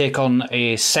attempting to take on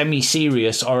a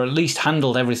semi-serious, or at least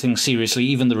handled everything seriously.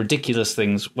 Even the ridiculous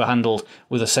things were handled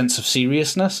with a sense of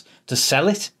seriousness to sell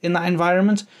it in that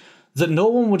environment that no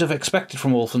one would have expected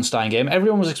from a Wolfenstein game.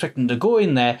 Everyone was expecting to go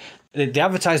in there, they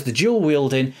advertised the dual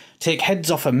wielding, take heads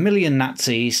off 1 million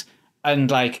Nazis, and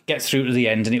get through to the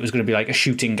end, and it was going to be like a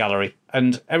shooting gallery.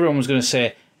 And everyone was going to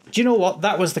say, do you know what?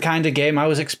 That was the kind of game I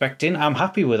was expecting. I'm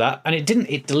happy with that. And it didn't.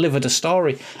 It delivered a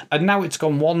story. And now it's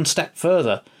gone one step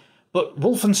further. But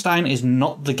Wolfenstein is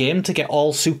not the game to get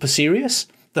all super serious.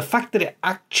 The fact that it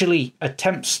actually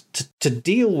attempts to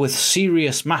deal with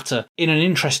serious matter in an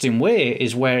interesting way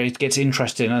is where it gets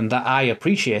interesting, and that I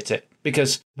appreciate it.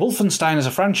 Because Wolfenstein as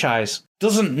a franchise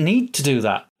doesn't need to do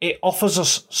that. It offers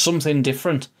us something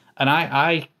different. And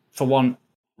I for one,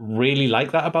 really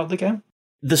like that about the game.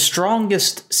 The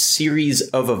strongest series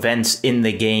of events in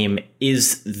the game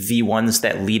is the ones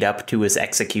that lead up to his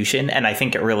execution. And I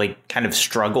think it really kind of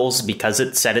struggles because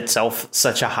it set itself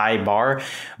such a high bar.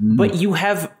 But you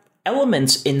have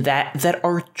elements in that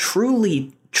are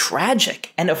truly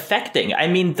tragic and affecting. I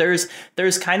mean, there's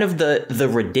kind of the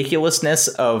ridiculousness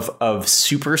of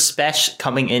Super Spesh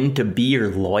coming in to be your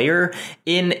lawyer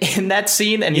in that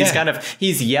scene, and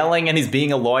he's yelling and he's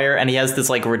being a lawyer, and he has this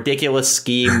ridiculous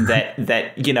scheme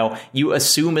that you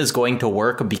assume is going to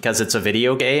work because it's a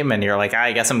video game, and you're like,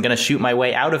 I guess I'm gonna shoot my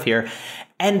way out of here,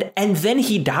 and then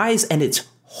he dies, and it's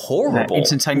horrible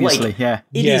instantaneously.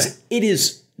 It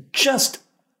is just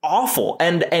awful,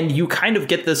 and you kind of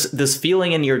get this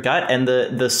feeling in your gut, and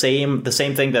the same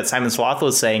thing that Simon Sloth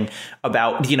was saying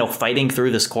about fighting through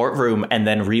this courtroom and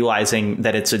then realizing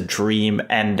that it's a dream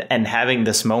and having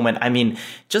this moment. I mean,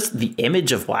 just the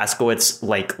image of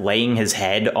Blazkowicz laying his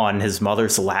head on his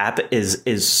mother's lap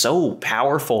is so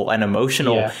powerful and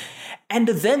emotional. Yeah. And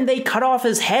then they cut off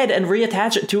his head and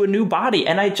reattach it to a new body.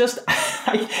 And I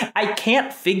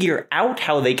can't figure out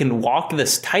how they can walk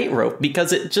this tightrope,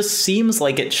 because it just seems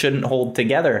like it shouldn't hold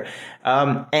together.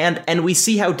 And we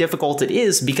see how difficult it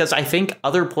is, because I think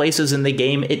other places in the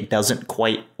game it doesn't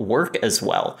quite work as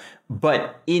well.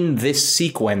 But in this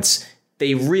sequence,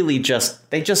 they really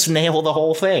just nail the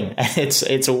whole thing.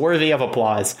 It's worthy of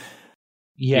applause.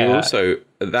 Yeah. You also,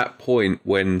 at that point,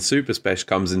 when Super Spesh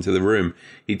comes into the room,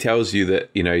 he tells you that,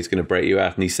 he's going to break you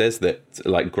out. And he says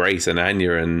that, Grace and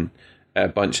Anya and a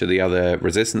bunch of the other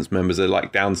Resistance members are,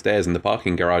 downstairs in the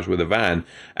parking garage with a van.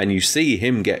 And you see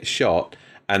him get shot.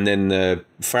 And then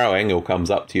Frau Engel comes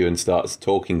up to you and starts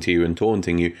talking to you and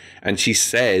taunting you. And she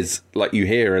says, you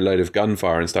hear a load of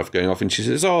gunfire and stuff going off. And she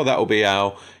says, oh, that'll be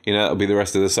that'll be the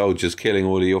rest of the soldiers killing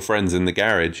all of your friends in the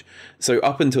garage. So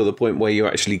up until the point where you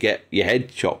actually get your head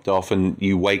chopped off and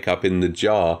you wake up in the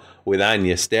jar with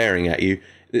Anya staring at you,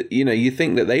 you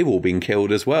think that they've all been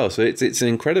killed as well. So it's an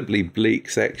incredibly bleak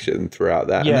section throughout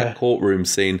that. Yeah. And that courtroom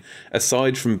scene,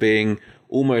 aside from being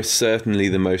almost certainly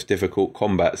the most difficult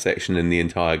combat section in the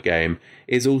entire game,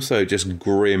 is also just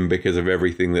grim because of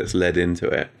everything that's led into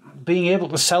it. Being able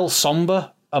to sell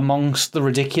somber amongst the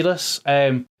ridiculous.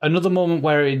 Another moment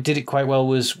where it did it quite well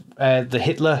was the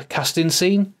Hitler casting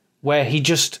scene, where he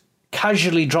just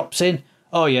casually drops in,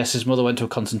 oh yes, his mother went to a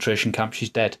concentration camp, she's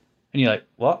dead. And you're like,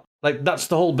 what? Like, that's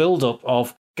the whole build-up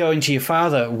of going to your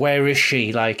father, where is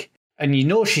she? Like, and you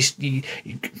know she's,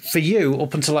 for you,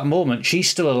 up until that moment, she's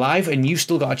still alive, and you've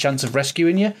still got a chance of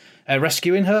rescuing her,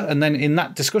 and then in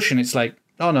that discussion, it's like,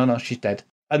 oh no, she's dead.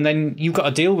 And then you've got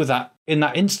to deal with that in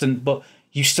that instant, but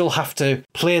you still have to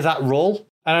play that role.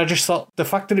 And I just thought the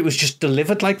fact that it was just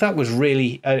delivered like that was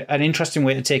really an interesting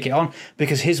way to take it on,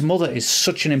 because his mother is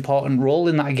such an important role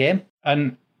in that game.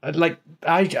 And like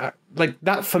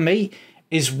that for me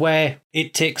is where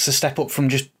it takes a step up from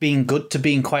just being good to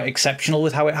being quite exceptional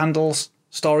with how it handles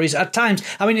stories at times.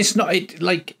 I mean,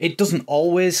 it doesn't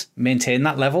always maintain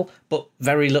that level, but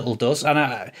very little does.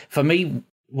 And for me,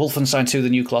 Wolfenstein 2: The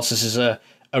New Colossus is a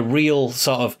real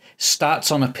sort of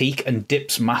starts on a peak and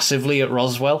dips massively at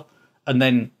Roswell, and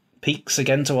then peaks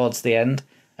again towards the end.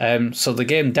 So the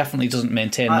game definitely doesn't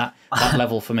maintain that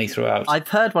level for me throughout. I've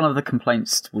heard one of the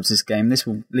complaints towards this game, this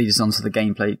will lead us on to the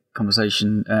gameplay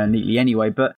conversation neatly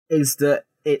anyway, but is that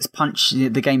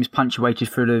the game is punctuated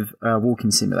full of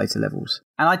walking simulator levels.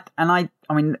 And I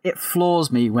mean, it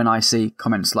floors me when I see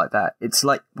comments like that. It's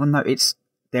like, well, no,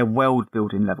 they're world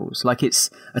building levels. Like, it's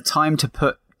a time to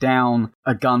put down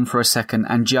a gun for a second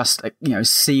and just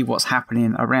see what's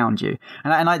happening around you.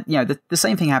 And I the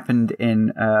same thing happened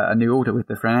in A New Order with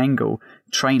the Fernangle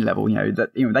train level.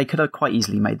 They could have quite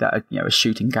easily made that a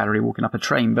shooting gallery walking up a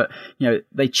train, but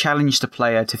they challenged the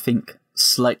player to think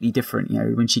slightly different.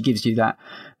 When she gives you that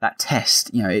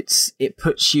test, it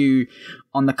puts you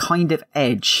on the kind of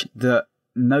edge that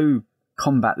no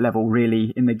combat level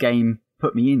really in the game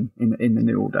put me in The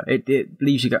New Order. It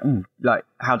leaves you go, like,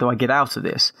 how do I get out of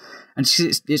this? And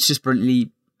it's just brilliantly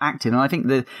acted. And I think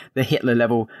the Hitler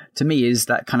level to me is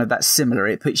that kind of that similar.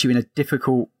 It puts you in a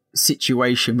difficult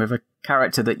situation with a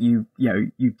character that you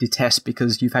detest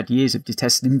because you've had years of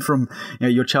detesting him from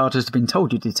your childhood has been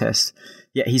told you detest.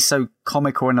 Yet he's so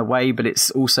comical in a way, but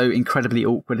it's also incredibly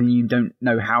awkward, and you don't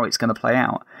know how it's going to play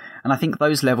out. And I think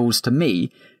those levels to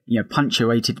me,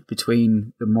 punctuated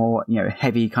between the more,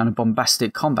 heavy kind of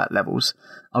bombastic combat levels,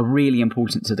 are really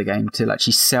important to the game to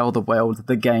actually sell the world,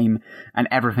 the game, and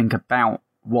everything about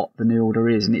what the New Order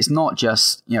is. And it's not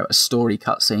just, a story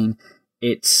cutscene.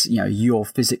 It's, you're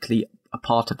physically a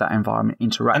part of that environment,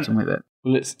 interacting with it.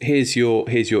 Well, here's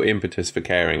your impetus for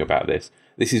caring about this.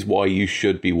 This is why you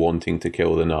should be wanting to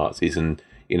kill the Nazis and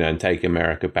take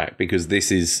America back, because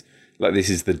this is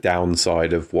the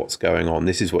downside of what's going on.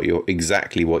 This is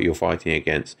exactly what you're fighting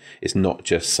against. It's not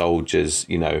just soldiers,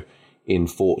 in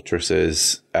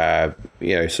fortresses,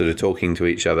 sort of talking to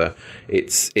each other.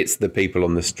 It's the people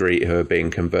on the street who are being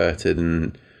converted,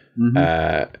 and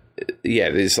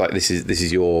it's like this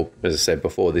is your, as I said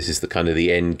before, this is the kind of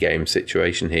the end game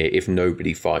situation here. If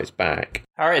nobody fights back.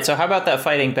 All right, so how about that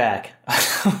fighting back?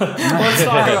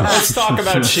 let's talk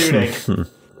about shooting.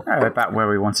 About where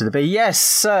we wanted to be. Yes,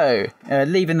 so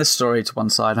leaving the story to one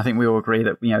side, I think we all agree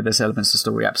that there's elements of the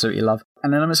story we absolutely love,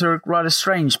 and elements are rather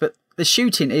strange, but the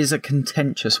shooting is a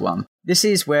contentious one. This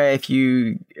is where, if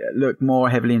you look more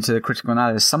heavily into the critical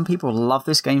analysis, some people love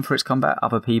this game for its combat,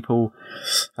 other people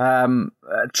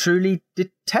truly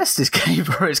detest this game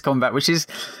for its combat, which is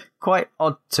quite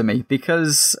odd to me,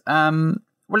 because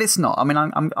it's not. I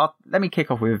mean, let me kick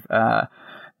off with the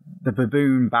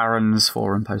Baboon Barons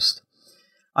forum post.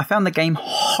 I found the game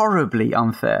horribly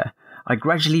unfair. I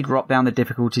gradually dropped down the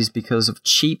difficulties because of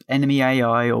cheap enemy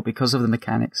AI or because of the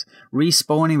mechanics.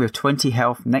 Respawning with 20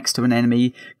 health next to an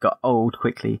enemy got old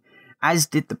quickly, as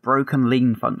did the broken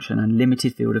lean function and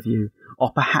limited field of view.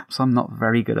 Or perhaps I'm not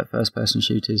very good at first-person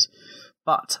shooters.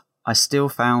 But I still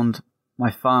found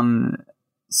my fun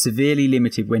severely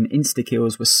limited when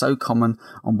insta-kills were so common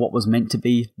on what was meant to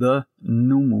be the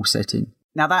normal setting.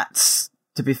 Now that's,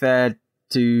 to be fair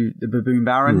to the Baboon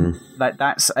Baron,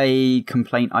 that's a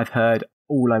complaint I've heard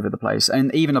all over the place,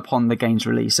 and even upon the game's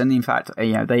release. And in fact,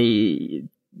 they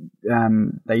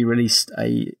released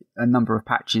a number of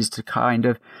patches to kind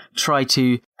of try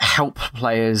to help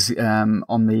players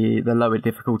on the lower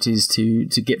difficulties to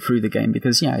get through the game,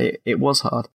 because it was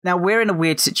hard. Now we're in a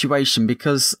weird situation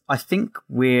because I think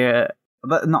we're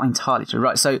not entirely true,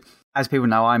 right? So, as people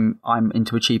know, I'm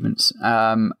into achievements,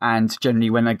 and generally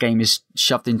when a game is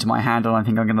shoved into my hand and I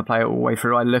think I'm going to play it all the way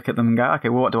through, I look at them and go, okay,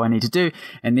 well, what do I need to do?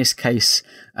 In this case,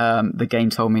 the game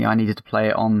told me I needed to play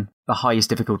it on the highest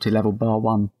difficulty level, bar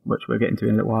 1, which we'll get into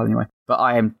in a little while anyway. But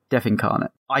I am deaf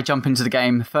incarnate. I jump into the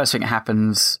game, first thing that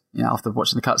happens, after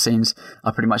watching the cutscenes,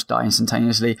 I pretty much die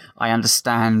instantaneously. I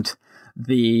understand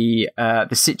the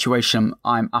situation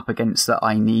I'm up against, that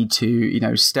I need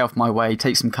to, stealth my way,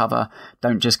 take some cover,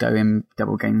 don't just go in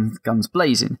double guns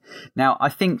blazing. Now, I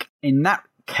think in that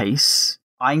case,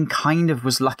 I kind of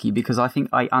was lucky because I think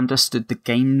I understood the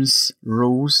game's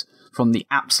rules from the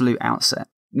absolute outset.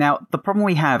 Now, the problem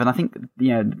we have, and I think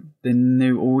the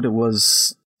New Order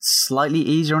was slightly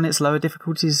easier on its lower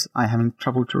difficulties, I'm having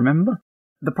trouble to remember.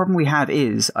 The problem we have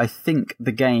is, I think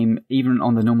the game, even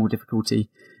on the normal difficulty,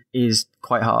 is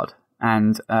quite hard.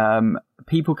 And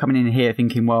people coming in here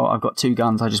thinking, well, I've got 2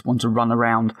 guns, I just want to run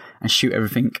around and shoot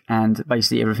everything, and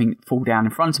basically everything fall down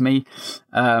in front of me.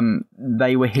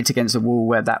 They were hit against a wall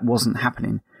where that wasn't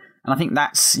happening. And I think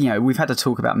that's, we've had to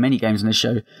talk about many games on this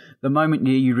show. The moment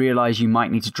you realise you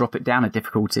might need to drop it down a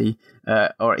difficulty,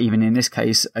 or even in this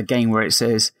case, a game where it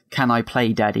says, can I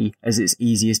play Daddy as its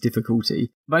easiest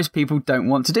difficulty? Most people don't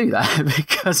want to do that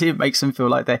because it makes them feel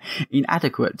like they're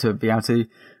inadequate to be able to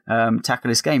tackle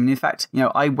this game. And in fact,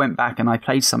 I went back and I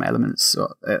played some elements,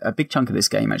 a big chunk of this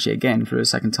game actually, again, for a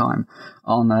second time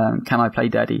on Can I Play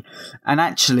Daddy? And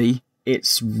actually,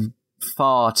 it's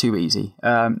far too easy.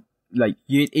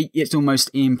 It's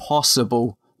almost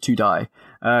impossible to die.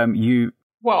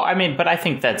 Well, I mean, but I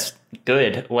think that's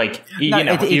good.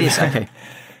 It is okay.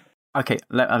 Okay,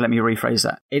 let me rephrase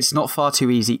that. It's not far too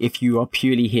easy if you are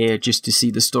purely here just to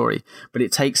see the story, but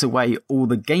it takes away all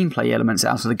the gameplay elements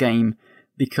out of the game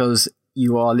because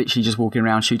you are literally just walking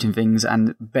around shooting things,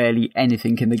 and barely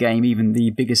anything in the game, even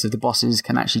the biggest of the bosses,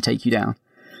 can actually take you down.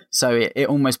 So it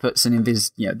almost puts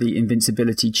the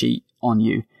invincibility cheat on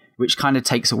you, which kind of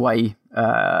takes away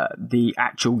the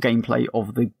actual gameplay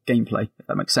of the gameplay, if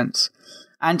that makes sense.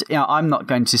 And I'm not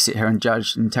going to sit here and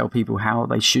judge and tell people how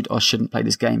they should or shouldn't play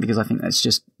this game, because I think that's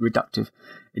just reductive.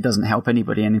 It doesn't help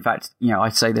anybody. And in fact,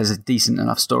 I'd say there's a decent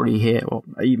enough story here, or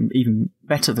even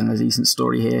better than a decent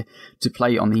story here, to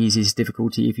play on the easiest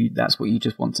difficulty if that's what you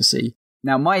just want to see.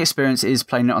 Now, my experience is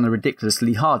playing it on a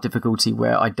ridiculously hard difficulty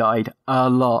where I died a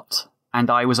lot, and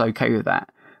I was okay with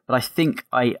that. But I think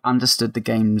I understood the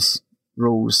game's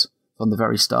rules from the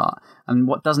very start. And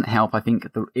what doesn't help, I think,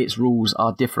 its rules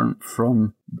are different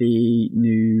from the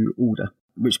New Order,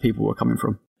 which people were coming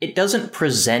from. It doesn't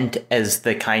present as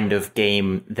the kind of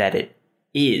game that it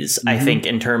is, I think,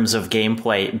 in terms of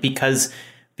gameplay, because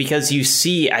you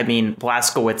see, I mean,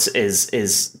 Blazkowicz is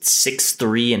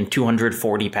 6'3" and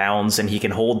 240 pounds, and he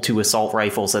can hold 2 assault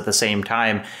rifles at the same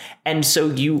time. And so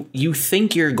you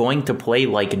think you're going to play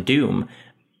like Doom,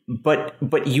 but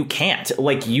you can't.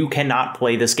 You cannot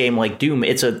play this game like Doom.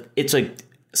 It's a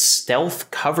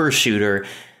stealth cover shooter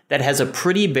that has a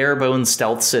pretty bare bones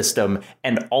stealth system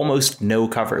and almost no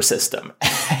cover system.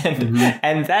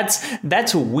 And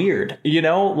that's weird, you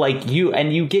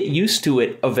get used to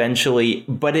it eventually,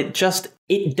 but it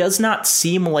does not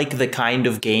seem like the kind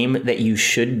of game that you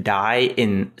should die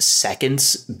in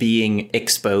seconds being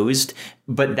exposed,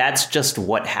 but that's just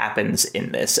what happens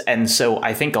in this. And so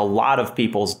I think a lot of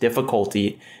people's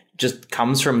difficulty just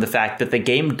comes from the fact that the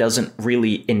game doesn't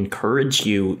really encourage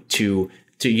you to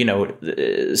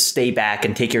stay back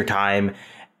and take your time,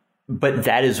 but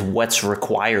that is what's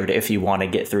required if you want to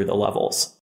get through the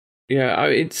levels. Yeah,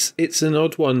 it's an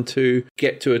odd one to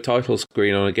get to a title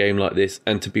screen on a game like this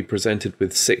and to be presented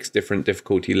with 6 different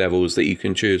difficulty levels that you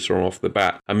can choose from off the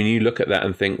bat. I mean, you look at that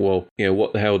and think, well,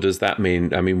 what the hell does that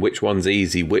mean? I mean, which one's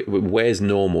easy? Where's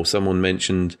normal? Someone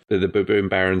mentioned that the Baboon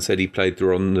Baron said he played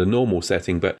through on the normal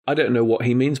setting, but I don't know what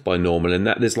he means by normal, and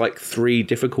that there's 3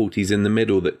 difficulties in the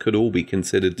middle that could all be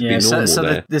considered to be normal.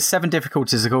 So the 7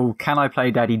 difficulties are called Can I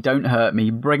Play Daddy, Don't Hurt Me,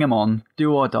 Bring 'Em On,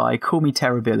 Do or Die, Call Me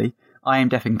Terrorbilly, I Am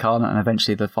Deaf Incarnate, and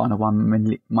eventually the final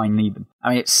one, Mine Lieben.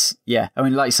 I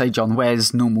mean, like you say, John,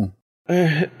 where's normal?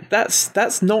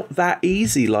 That's not that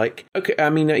easy. Okay, I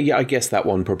mean, I guess that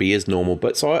one probably is normal.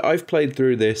 But so I've played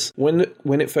through this when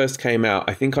it first came out.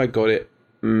 I think I got it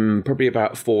probably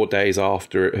about 4 days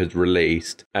after it had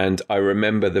released, and I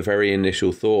remember the very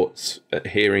initial thoughts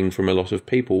hearing from a lot of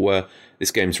people were, "This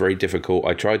game's very difficult.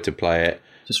 I tried to play it.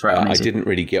 I didn't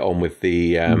really get on with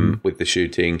the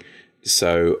shooting."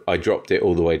 So I dropped it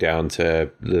all the way down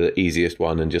to the easiest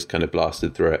one and just kind of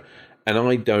blasted through it. And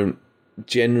I don't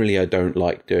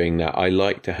like doing that. I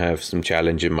like to have some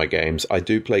challenge in my games. I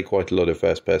do play quite a lot of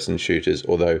first-person shooters,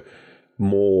 although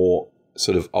more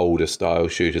sort of older style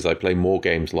shooters. I play more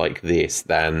games like this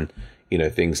than,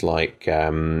 things like sort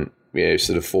of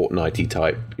Fortnite-y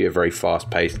type, very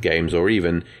fast-paced games, or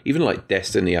even like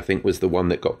Destiny, I think, was the one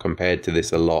that got compared to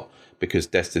this a lot, because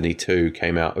Destiny 2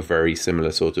 came out a very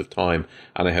similar sort of time,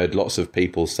 and I heard lots of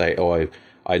people say,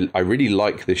 I really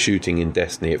like the shooting in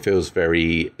Destiny, it feels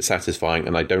very satisfying,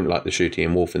 and I don't like the shooting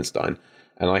in Wolfenstein.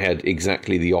 and I had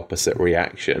exactly the opposite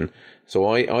reaction. So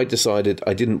I decided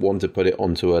I didn't want to put it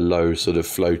onto a low sort of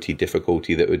floaty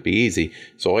difficulty that would be easy.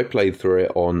 So I played through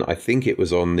it on, I think it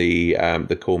was on the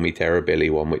Call Me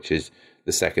Terrorbilly one, which is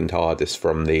the second hardest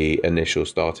from the initial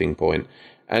starting point.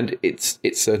 And it's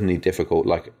certainly difficult.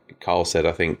 Like Carl said,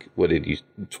 I think, what did you,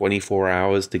 24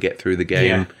 hours to get through the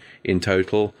game in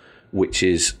total, which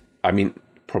is, I mean,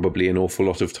 probably an awful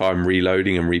lot of time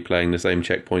reloading and replaying the same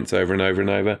checkpoints over and over and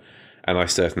over. And I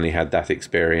certainly had that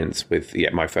experience with,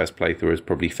 my first playthrough was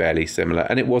probably fairly similar.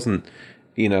 And it wasn't,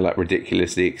 like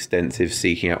ridiculously extensive,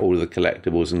 seeking out all of the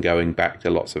collectibles and going back to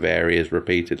lots of areas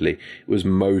repeatedly. It was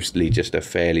mostly just a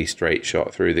fairly straight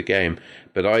shot through the game.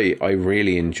 But I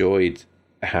really enjoyed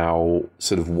how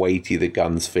sort of weighty the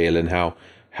guns feel and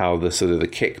how the sort of the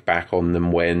kickback on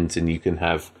them went, and you can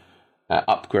have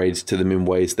upgrades to them in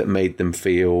ways that made them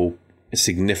feel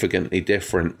significantly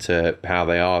different to how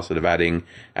they are, sort of adding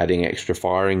extra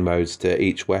firing modes to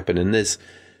each weapon. And there's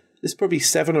probably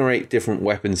 7 or 8 different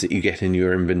weapons that you get in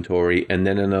your inventory, and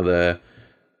then another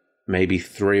maybe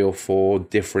 3 or 4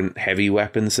 different heavy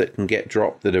weapons that can get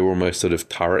dropped that are almost sort of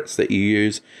turrets that you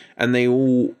use. And they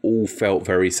all felt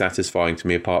very satisfying to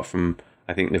me, apart from,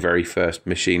 I think, the very first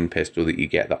machine pistol that you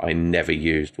get that I never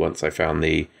used once I found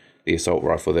the assault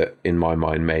rifle that, in my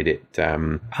mind, made it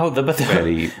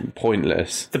fairly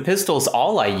pointless. The pistol's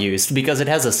all I used because it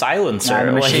has a silencer. No,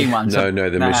 the machine ones. The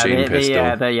machine pistol.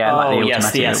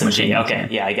 Yes, the SMG. Okay,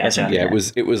 yeah, I gotcha. Yeah,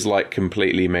 it was like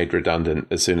completely made redundant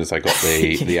as soon as I got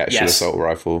the actual assault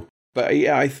rifle. But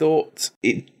yeah, I thought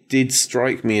it did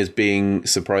strike me as being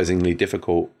surprisingly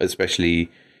difficult, especially,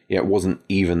 it wasn't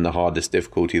even the hardest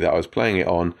difficulty that I was playing it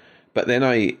on. But then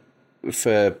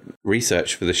for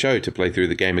research for the show to play through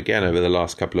the game again over the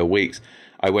last couple of weeks,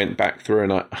 I went back through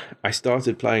and I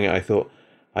started playing it. I thought,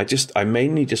 I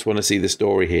mainly just want to see the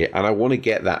story here, and I want to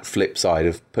get that flip side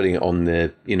of putting it on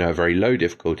the, a very low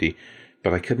difficulty,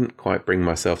 but I couldn't quite bring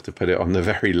myself to put it on the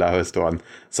very lowest one.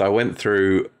 So I went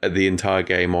through the entire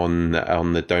game on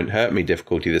the Don't Hurt Me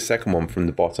difficulty, the second one from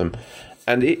the bottom,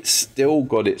 and it still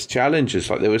got its challenges.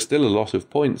 Like, there were still a lot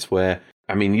of points where,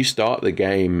 I mean, you start the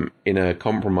game in a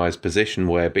compromised position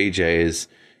where BJ is,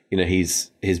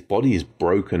 his body is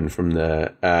broken from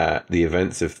the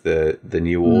events of the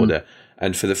New Order,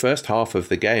 and for the first half of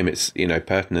the game, it's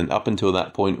pertinent up until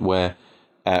that point where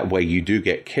you do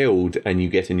get killed and you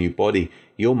get a new body.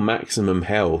 Your maximum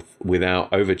health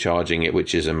without overcharging it,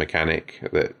 which is a mechanic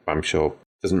that I'm sure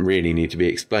doesn't really need to be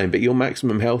explained, but your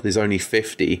maximum health is only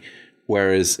 50,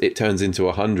 whereas it turns into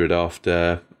 100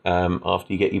 after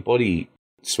you get your body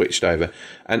switched over.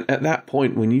 And at that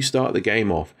point, when you start the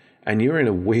game off and you're in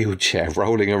a wheelchair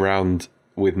rolling around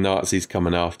with Nazis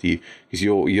coming after you, because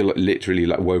you're literally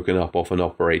like woken up off an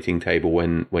operating table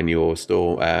when your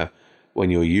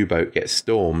U-boat gets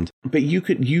stormed, but you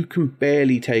can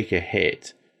barely take a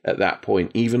hit at that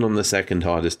point. Even on the second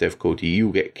hardest difficulty,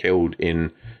 you get killed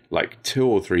in like 2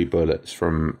 or 3 bullets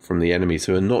from the enemies,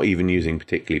 who are not even using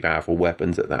particularly powerful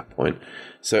weapons at that point.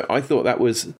 So I thought that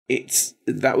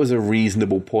was a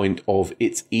reasonable point of,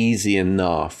 it's easy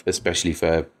enough, especially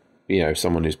for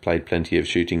someone who's played plenty of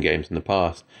shooting games in the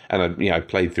past. And I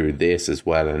played through this as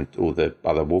well, and all the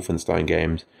other Wolfenstein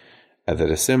games that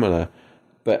are similar.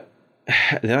 But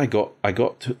then I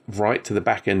got right to the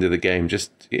back end of the game,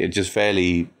 just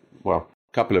fairly well.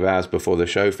 Couple of hours before the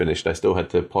show finished, I still had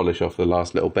to polish off the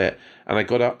last little bit, and I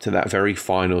got up to that very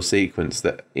final sequence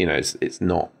that, it's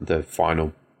not the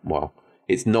final, well,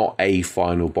 it's not a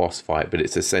final boss fight, but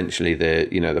it's essentially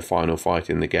the final fight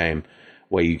in the game,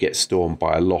 where you get stormed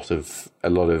by a lot of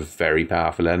very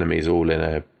powerful enemies all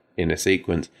in a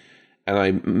sequence. And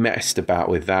I messed about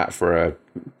with that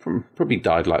probably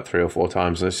died like 3 or 4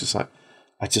 times, and it's just like,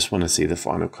 I just want to see the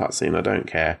final cutscene. I don't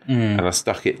care. And I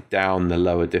stuck it down the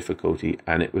lower difficulty,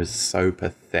 and it was so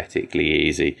pathetically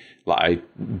easy. Like, I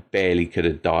barely could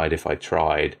have died if I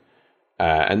tried.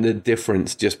 And the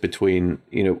difference just between,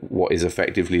 what is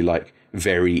effectively like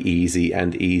very easy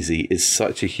and easy is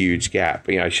such a huge gap.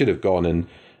 I should have gone and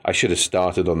I should have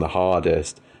started on the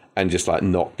hardest and just like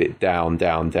knocked it down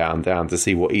to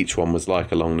see what each one was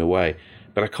like along the way.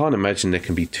 But I can't imagine there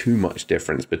can be too much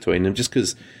difference between them, just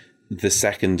because the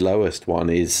second lowest one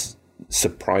is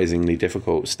surprisingly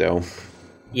difficult still.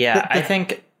 Yeah, I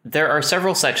think there are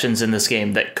several sections in this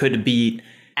game that could be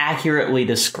accurately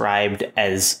described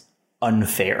as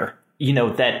unfair.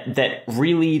 That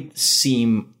really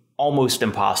seem almost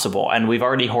impossible. And we've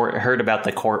already heard about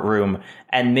the courtroom,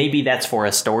 and maybe that's for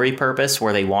a story purpose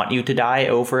where they want you to die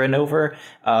over and over.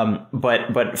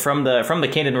 But from the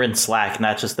Canon Rin Slack,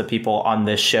 not just the people on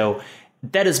this show,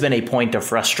 that has been a point of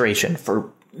frustration for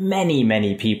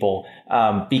many people,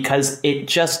 because it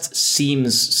just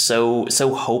seems so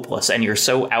hopeless, and you're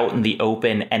so out in the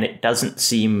open, and it doesn't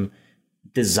seem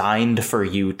designed for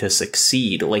you to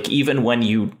succeed. Like, even when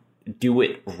you do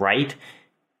it right,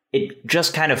 it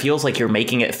just kind of feels like you're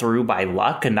making it through by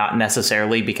luck, and not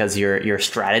necessarily because your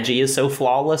strategy is so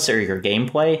flawless or your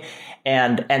gameplay.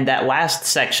 And that last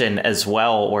section as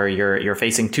well, where you're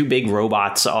facing two big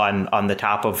robots on the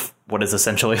top of what is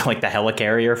essentially like the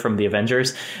helicarrier from the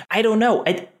Avengers. I don't know.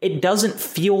 It doesn't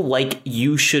feel like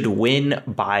you should win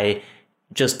by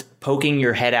just poking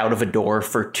your head out of a door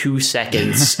for 2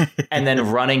 seconds and then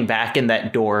running back in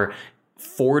that door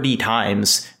 40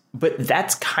 times. But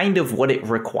that's kind of what it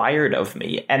required of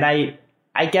me. And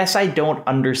I guess I don't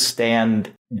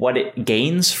understand what it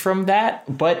gains from that.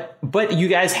 But you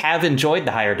guys have enjoyed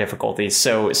the higher difficulties.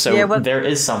 So yeah, well, there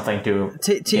is something to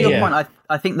your point.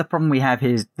 I think the problem we have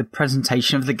here is the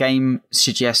presentation of the game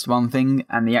suggests one thing,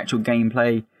 and the actual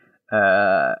gameplay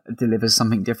delivers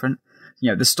something different.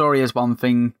 The story is one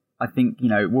thing. I think,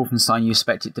 Wolfenstein, you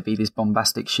expect it to be this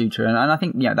bombastic shooter. And I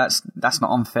think, that's not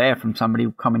unfair from somebody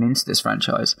coming into this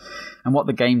franchise. And what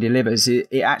the game delivers, it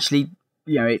actually,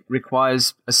 it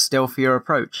requires a stealthier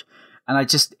approach. And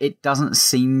it doesn't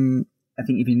seem, I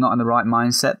think if you're not in the right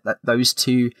mindset, that those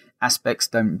two aspects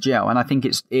don't gel. And I think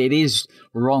it is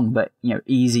wrong that,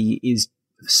 easy is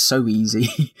so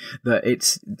easy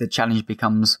that the challenge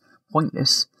becomes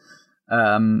pointless.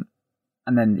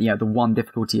 And then, the one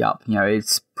difficulty up,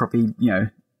 it's probably,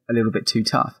 a little bit too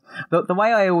tough. The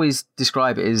way I always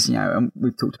describe it is, and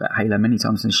we've talked about Halo many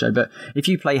times in the show, but if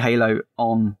you play Halo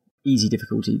on easy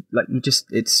difficulty, like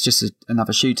it's just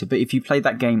another shooter. But if you play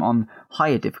that game on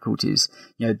higher difficulties,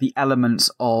 the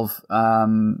elements of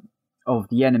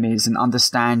the enemies and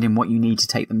understanding what you need to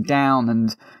take them down,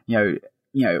 and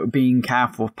being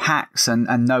careful of packs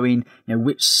and knowing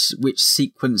which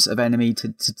sequence of enemy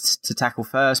to tackle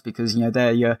first, because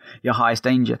they're your highest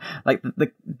danger. Like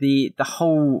the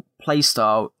whole play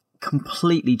style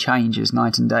completely changes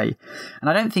night and day, and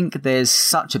I don't think there's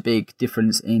such a big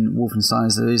difference in Wolfenstein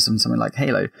as there is in something like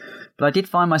Halo. But I did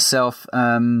find myself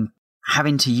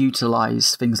having to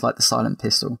utilize things like the silent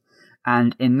pistol,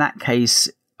 and in that case,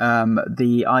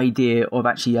 the idea of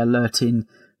actually alerting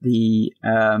the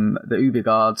Uber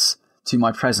guards to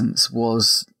my presence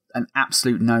was an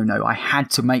absolute no-no. I had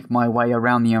to make my way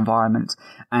around the environment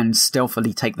and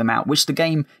stealthily take them out, which the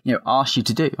game, asks you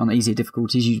to do. On the easier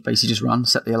difficulties, you basically just run,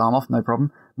 set the alarm off, no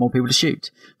problem, more people to shoot.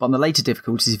 But on the later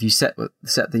difficulties, if you set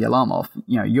the alarm off,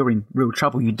 you're in real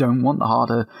trouble. You don't want the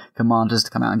harder commanders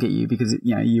to come out and get you, because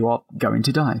you are going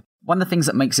to die. One of the things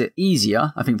that makes it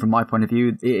easier, I think from my point of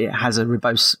view, it has a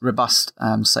robust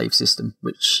save system,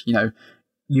 which,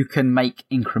 you can make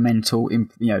incremental,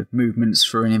 movements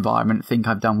through an environment. Think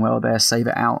I've done well there, save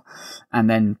it out, and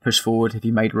then push forward. If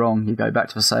you made wrong, you go back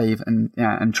to the save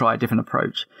and try a different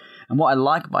approach. And what I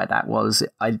like by that was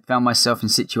I found myself in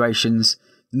situations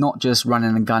not just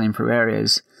running and gunning through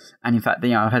areas. And in fact,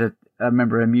 I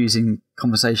remember an amusing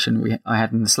conversation I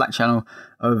had in the Slack channel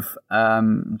of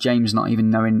James not even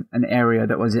knowing an area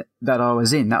that I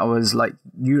was in, that I was like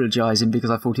eulogizing because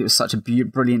I thought it was such a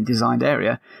brilliant designed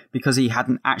area, because he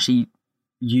hadn't actually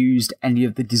used any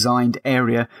of the designed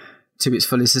area to its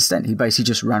fullest extent. He basically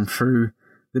just ran through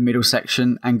the middle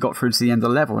section and got through to the end of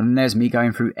the level, and there's me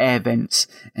going through air vents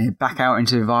and back out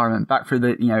into the environment, back through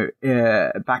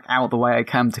the back out the way I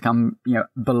come to come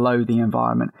below the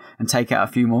environment and take out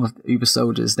a few more Uber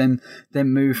soldiers, then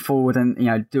move forward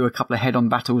and do a couple of head-on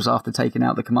battles after taking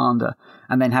out the commander,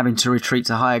 and then having to retreat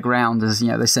to higher ground as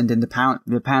they send in the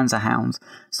Panzer hounds,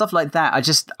 stuff like that.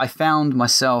 I found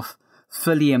myself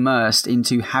fully immersed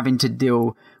into having to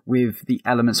deal with the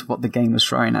elements of what the game was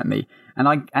throwing at me, and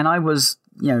I was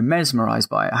mesmerized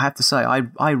by it. I have to say,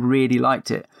 I really liked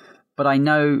it. But I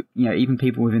know, even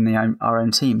people within our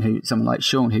own team, someone like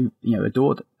Sean, who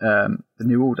adored the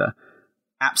New Order,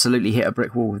 absolutely hit a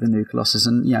brick wall with the new Colossus,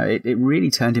 and it really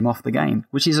turned him off the game,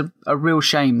 which is a real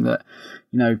shame that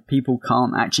people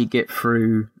can't actually get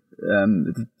through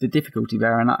the difficulty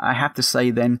there. And I have to say,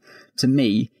 then, to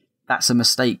me, that's a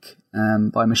mistake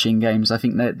by Machine Games. I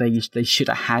think that they should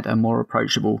have had a more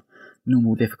approachable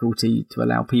normal difficulty to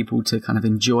allow people to kind of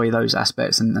enjoy those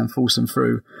aspects and force them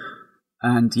through.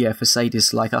 And for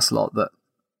sadists like us a lot that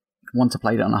want to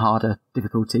play it on a harder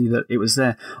difficulty, that it was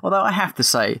there. Although I have to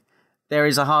say, there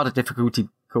is a harder difficulty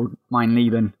called Mein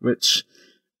Leben, which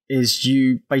is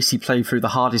you basically play through the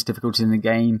hardest difficulty in the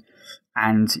game,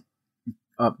 and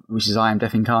which is I Am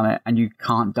Death Incarnate, and you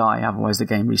can't die, otherwise the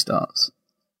game restarts.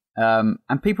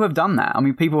 And people have done that. I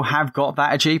mean, people have got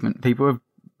that achievement. People have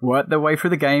worked their way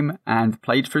through the game and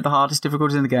played through the hardest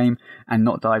difficulties in the game and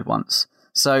not died once.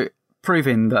 So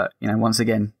proving that, once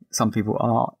again, some people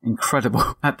are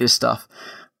incredible at this stuff.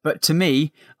 But to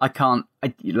me, I cannot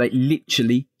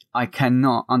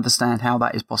understand how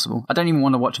that is possible. I don't even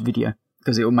want to watch a video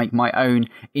because it will make my own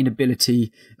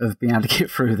inability of being able to get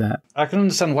through that. I can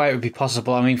understand why it would be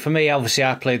possible. I mean, for me, obviously,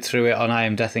 I played through it on I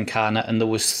Am Death Incarnate, and there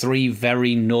was 3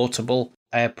 very notable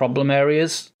problem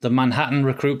areas: the Manhattan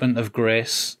recruitment of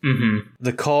Grace,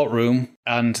 the courtroom,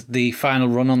 and the final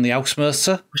run on the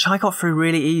Ausmerzer. Which I got through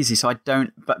really easy, so I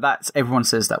don't... But everyone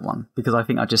says that one, because I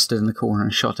think I just stood in the corner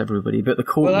and shot everybody. But the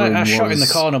courtroom I shot in the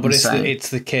corner, but insane. it's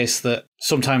the case that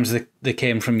sometimes they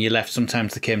came from your left,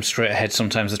 sometimes they came straight ahead,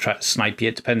 sometimes they try to snipe you.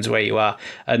 It depends where you are.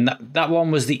 And that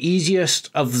one was the easiest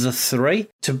of the 3.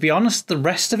 To be honest, the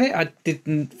rest of it I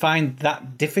didn't find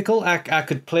that difficult. I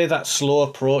could play that slow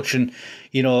approach, and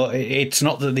it's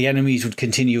not that the enemies would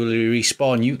continually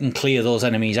respawn. You can clear those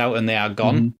enemies out and they are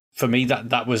gone. Mm-hmm. For me,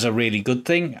 that was a really good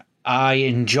thing. I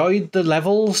enjoyed the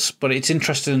levels, but it's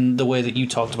interesting the way that you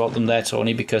talked about them there,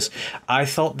 Tony, because I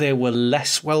thought they were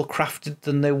less well crafted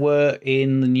than they were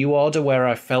in the New Order, where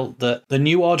I felt that the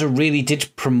New Order really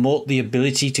did promote the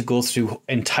ability to go through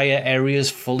entire areas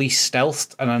fully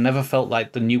stealthed, and I never felt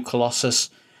like the new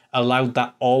Colossus allowed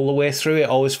that all the way through. It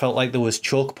always felt like there was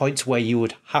choke points where you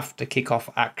would have to kick off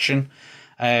action.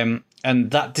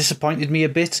 And that disappointed me a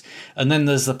bit. And then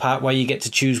there's the part where you get to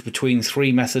choose between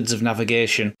 3 methods of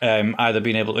navigation, either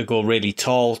being able to go really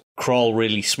tall, crawl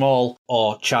really small,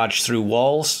 or charge through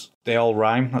walls. They all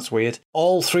rhyme. That's weird.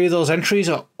 All 3 of those entries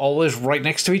are always right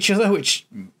next to each other, which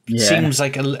seems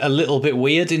like a little bit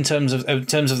weird in terms of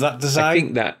that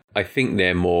design. I think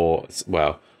they're more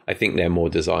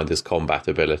designed as combat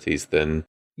abilities than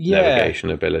navigation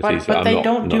abilities. But they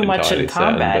don't do much in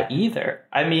combat either.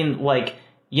 I mean,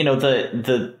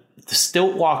 the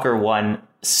Stiltwalker one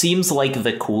seems like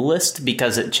the coolest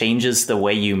because it changes the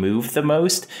way you move the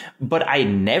most, but I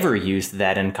never used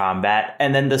that in combat.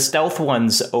 And then the stealth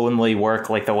ones only work,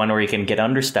 like the one where you can get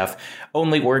under stuff,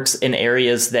 only works in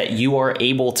areas that you are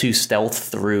able to stealth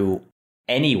through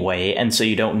anyway, and so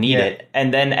you don't need it.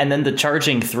 And then the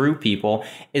charging through people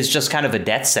is just kind of a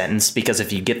death sentence, because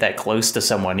if you get that close to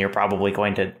someone, you're probably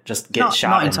going to just get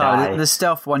shot not and entirely. die. The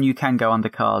stealth one, you can go under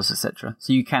cars, etc.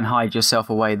 So you can hide yourself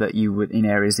away that you would in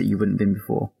areas that you wouldn't have been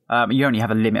before. You only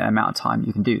have a limited amount of time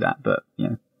you can do that, but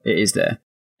it is there.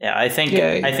 Yeah, I think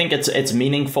it's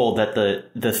meaningful that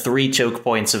the 3 choke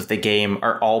points of the game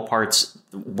are all parts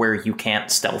where you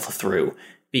can't stealth through.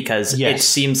 Because it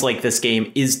seems like this game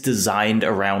is designed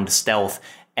around stealth,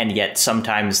 and yet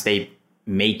sometimes they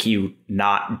make you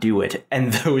not do it.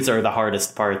 And those are the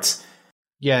hardest parts.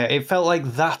 Yeah, it felt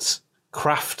like that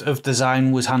craft of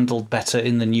design was handled better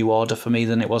in the New Order for me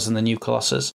than it was in the New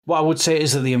Colossus. What I would say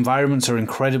is that the environments are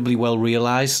incredibly well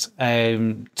realised,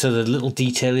 to the little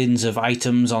detailings of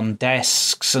items on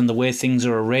desks and the way things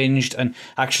are arranged, and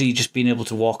actually just being able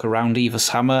to walk around Eva's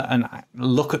Hammer and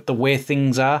look at the way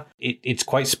things are. It's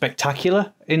quite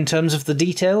spectacular in terms of the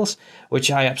details,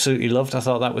 which I absolutely loved. I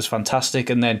thought that was fantastic.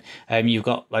 And then you've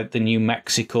got like the New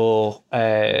Mexico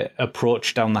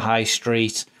approach down the high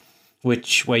street,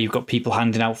 where you've got people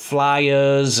handing out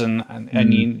flyers, and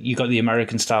you got the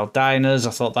American style diners. I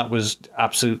thought that was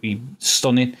absolutely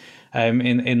stunning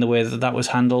in the way that was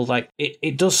handled. Like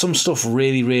it does some stuff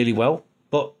really, really well.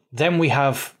 But then we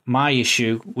have my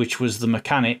issue, which was the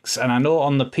mechanics. And I know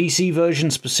on the PC version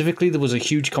specifically, there was a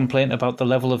huge complaint about the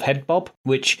level of head bob,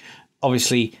 which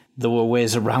obviously there were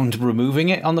ways around removing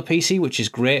it on the PC, which is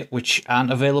great, which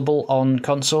aren't available on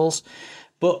consoles.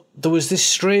 But there was this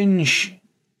strange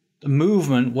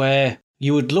movement where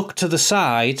you would look to the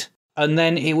side and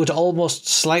then it would almost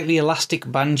slightly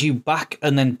elastic band you back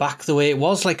and then back the way it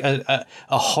was, like a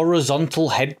horizontal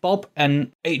head bob.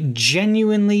 And it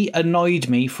genuinely annoyed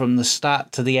me from the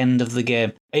start to the end of the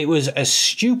game. It was a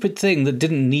stupid thing that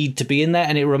didn't need to be in there,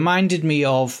 and it reminded me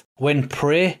of when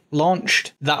Prey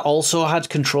launched. That also had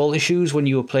control issues when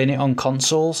you were playing it on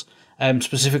consoles.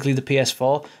 Specifically the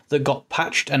PS4, that got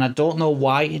patched, and I don't know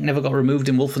why it never got removed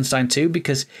in Wolfenstein 2,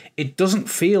 because it doesn't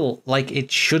feel like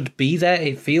it should be there.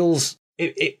 It feels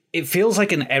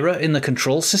like an error in the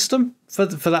control system for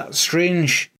that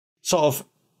strange sort of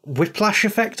whiplash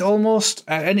effect almost,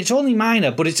 and it's only minor,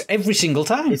 but it's every single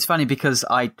time. It's funny because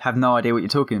I have no idea what you're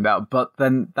talking about, but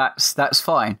then that's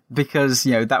fine, because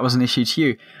that was an issue to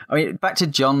you. I mean, back to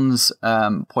John's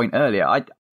point earlier,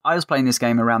 I was playing this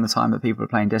game around the time that people were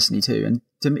playing Destiny 2, and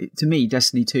to me,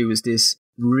 Destiny 2 was this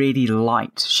really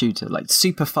light shooter, like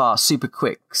super fast, super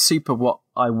quick, super what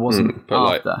I wasn't Put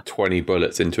after. like 20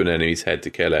 bullets into an enemy's head to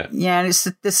kill it. Yeah, and it's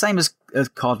the same as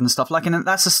COD and stuff. Like, and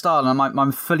that's a style, and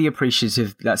I'm fully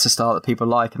appreciative that's a style that people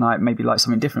like, and I maybe like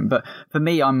something different. But for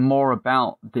me, I'm more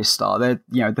about this style.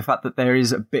 The fact that there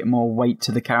is a bit more weight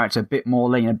to the character, a bit more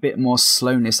lean, a bit more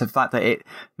slowness. The fact that it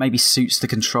maybe suits the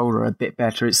controller a bit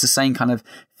better. It's the same kind of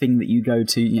thing that you go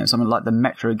to, something like the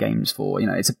Metro games for.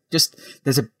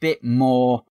 There's a bit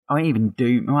more. I mean, even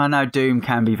Doom. Well, I know Doom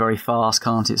can be very fast,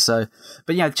 can't it? So,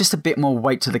 but just a bit more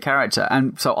weight to the character.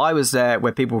 And so I was there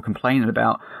where people were complaining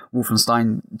about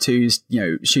Wolfenstein 2's,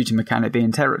 shooting mechanic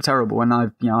being terrible. And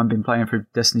I've been playing through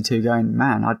Destiny 2 going,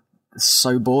 man, I'm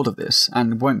so bored of this.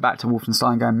 And went back to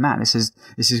Wolfenstein going, man, this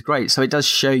is great. So it does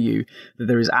show you that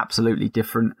there is absolutely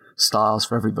different styles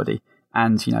for everybody.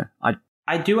 And,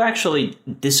 I do actually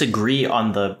disagree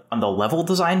on the level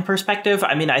design perspective.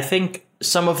 I mean, I think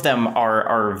some of them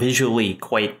are visually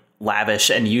quite lavish,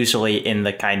 and usually in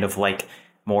the kind of like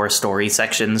more story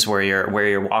sections where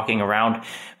you're walking around.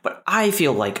 But I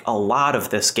feel like a lot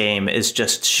of this game is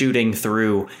just shooting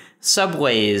through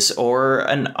subways or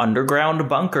an underground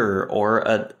bunker or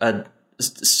a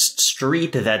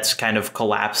street that's kind of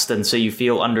collapsed, and so you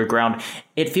feel underground.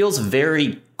 It feels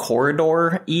very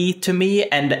corridor-y to me,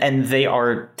 and they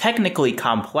are technically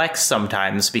complex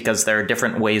sometimes because there are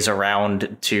different ways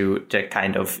around to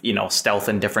kind of stealth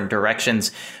in different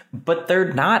directions, but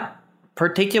they're not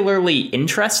particularly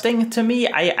interesting to me.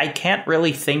 I can't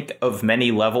really think of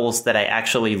many levels that I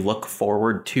actually look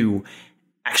forward to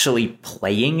actually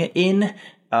playing in,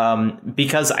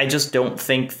 because I just don't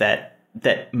think that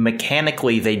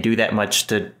mechanically they do that much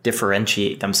to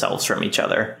differentiate themselves from each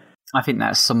other. I think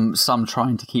that's some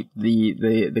trying to keep the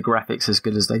graphics as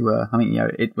good as they were. I mean,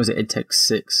 it takes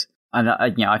 6, and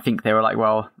I think they were like,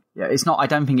 well, it's not. I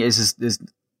don't think it is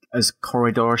as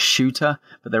corridor shooter,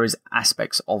 but there is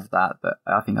aspects of that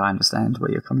I think I understand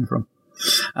where you're coming from.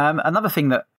 Another thing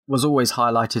that was always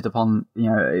highlighted upon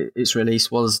its release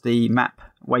was the map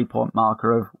waypoint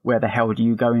marker of where the hell do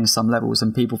you go in some levels,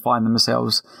 and people find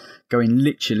themselves going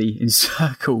literally in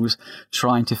circles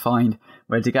trying to find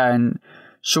where to go. And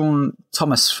Sean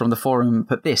Thomas from the forum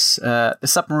put this: the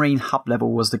submarine hub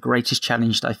level was the greatest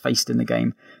challenge I faced in the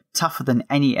game. Tougher than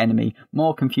any enemy,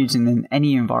 more confusing than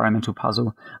any environmental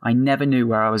puzzle. I never knew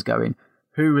where I was going,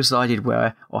 who resided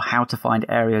where, or how to find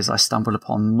areas I stumbled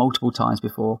upon multiple times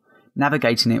before.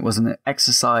 Navigating it was an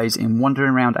exercise in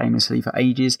wandering around aimlessly for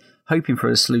ages, hoping for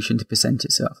a solution to present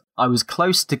itself. I was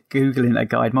close to Googling a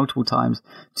guide multiple times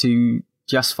to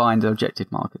just find the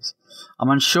objective markers. I'm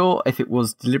unsure if it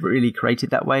was deliberately created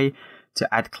that way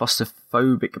to add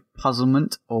claustrophobic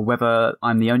puzzlement, or whether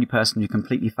I'm the only person who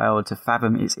completely failed to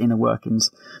fathom its inner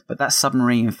workings, but that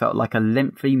submarine felt like a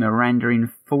lengthy,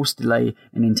 meandering, false delay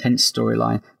and intense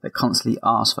storyline that constantly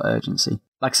asked for urgency.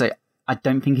 Like I say, I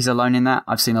don't think he's alone in that.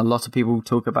 I've seen a lot of people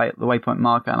talk about the waypoint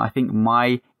marker, and I think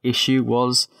my issue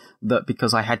was that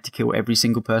because I had to kill every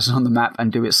single person on the map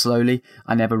and do it slowly,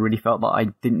 I never really felt that I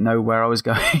didn't know where I was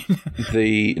going.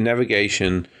 The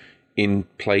navigation in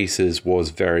places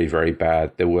was very, very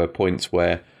bad. There were points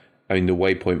where, the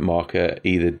waypoint marker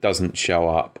either doesn't show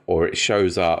up, or it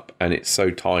shows up and it's so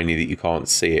tiny that you can't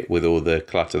see it with all the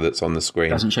clutter that's on the screen.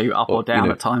 It doesn't show you up or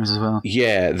down at times as well.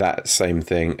 Yeah, that same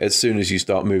thing. As soon as you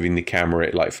start moving the camera,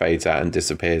 it like fades out and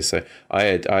disappears. So I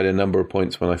had a number of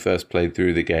points when I first played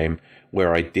through the game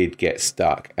where I did get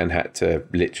stuck and had to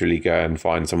literally go and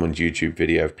find someone's YouTube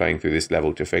video of playing through this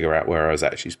level to figure out where I was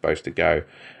actually supposed to go.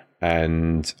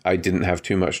 And I didn't have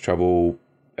too much trouble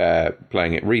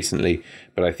playing it recently,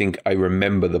 but I think I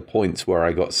remember the points where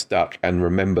I got stuck and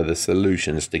remember the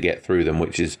solutions to get through them,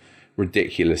 which is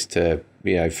ridiculous to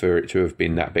for it to have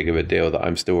been that big of a deal that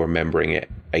I'm still remembering it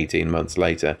 18 months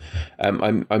later.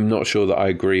 I'm not sure that I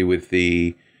agree with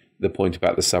the point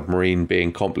about the submarine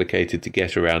being complicated to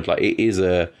get around. Like, it is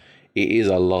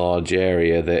a large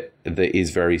area that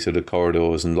is very sort of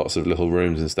corridors and lots of little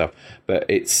rooms and stuff, but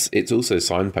it's also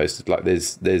signposted. Like,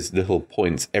 there's little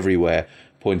points everywhere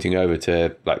pointing over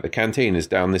to, like, the canteen is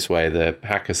down this way, the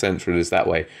hacker central is that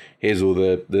way. Here's all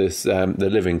the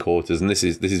living quarters, and this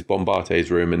is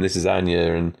Bombarte's room, and this is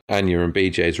Anya and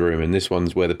BJ's room, and this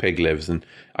one's where the pig lives. And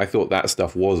I thought that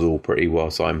stuff was all pretty well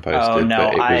signposted. Oh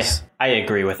no, but I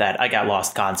agree with that. I got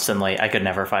lost constantly. I could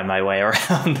never find my way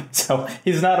around. So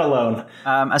he's not alone.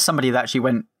 As somebody that actually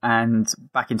went and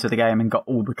back into the game and got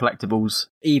all the collectibles,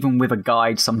 even with a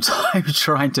guide sometimes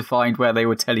trying to find where they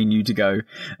were telling you to go.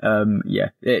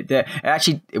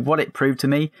 Actually, what it proved to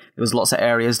me, there was lots of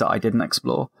areas that I didn't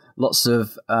explore. lots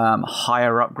of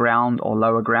higher up ground or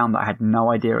lower ground that I had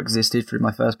no idea existed through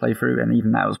my first playthrough, and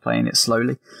even that I was playing it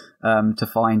slowly to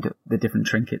find the different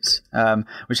trinkets,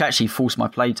 which actually forced my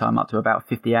playtime up to about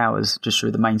 50 hours just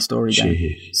through the main story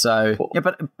game. So, yeah,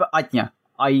 but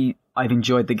I've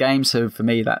enjoyed the game, so for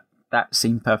me that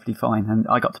seemed perfectly fine, and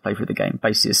I got to play through the game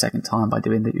basically a second time by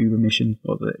doing the Uber mission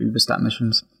or the Uber stat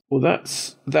missions. Well,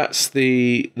 that's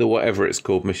the whatever it's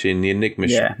called machine, the Enigma,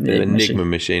 the Enigma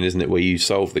machine, isn't it? Where you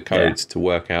solve the codes to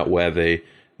work out where the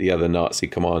other Nazi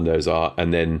commandos are,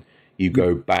 and then you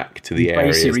go back to the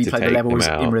areas to take them out. Basically, replay the levels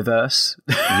in reverse.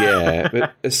 Yeah,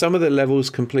 but are some of the levels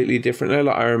completely different?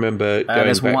 Like I remember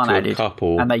going back to a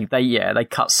couple, and they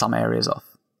cut some areas off.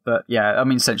 But yeah, I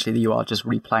mean, essentially you are just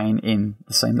replaying in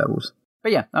the same levels.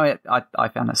 But yeah, I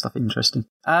found that stuff interesting.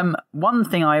 One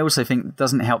thing I also think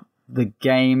doesn't help the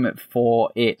game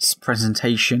for its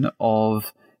presentation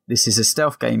of this is a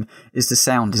stealth game is the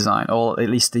sound design, or at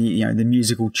least the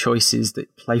musical choices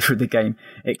that play through the game.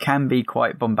 It can be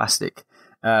quite bombastic.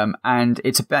 And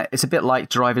it's a bit like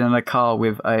driving in a car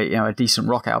with a decent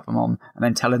rock album on, and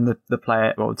then telling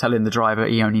the driver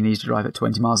he only needs to drive at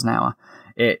 20 miles an hour.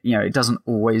 It doesn't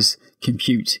always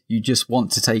compute. You just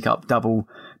want to take up double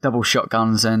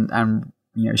shotguns and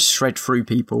shred through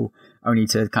people, only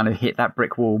to kind of hit that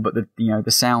brick wall. But the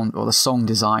sound or the song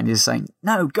design is saying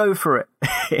no, go for it.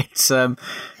 It's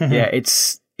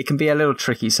it can be a little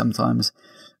tricky sometimes.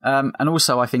 And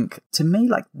also I think to me,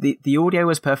 like the audio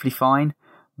was perfectly fine,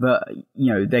 but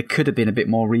there could have been a bit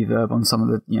more reverb on some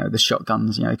of the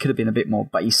shotguns. It could have been a bit more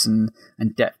bass and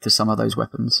depth to some of those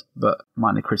weapons, but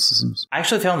minor criticisms. I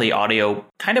actually found the audio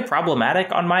kind of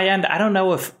problematic on my end. I don't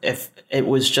know if it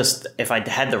was just if I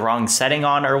had the wrong setting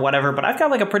on or whatever, but I've got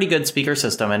like a pretty good speaker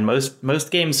system, and most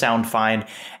games sound fine.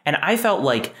 And I felt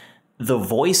like the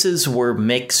voices were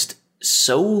mixed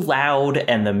so loud,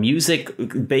 and the music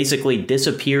basically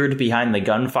disappeared behind the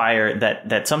gunfire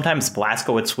that sometimes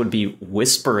Blazkowicz would be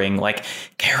whispering like,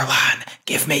 "Caroline,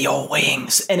 give me your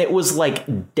wings," and it was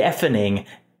like deafening.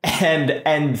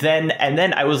 And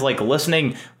then I was like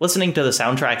listening to the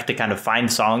soundtrack to kind of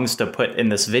find songs to put in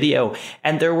this video,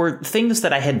 and there were things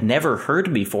that I had never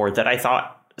heard before that I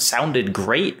thought sounded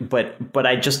great, but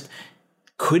I just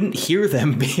couldn't hear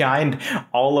them behind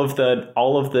all of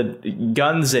the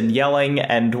guns and yelling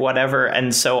and whatever.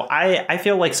 And so I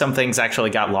feel like some things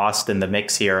actually got lost in the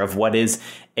mix here of what is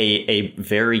a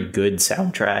very good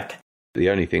soundtrack. The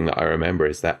only thing that I remember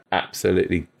is that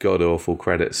absolutely god-awful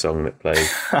credits song that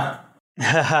plays.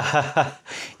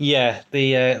 Yeah,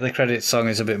 the credits song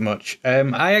is a bit much.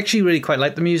 I actually really quite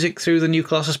like the music through the new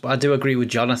Colossus, but I do agree with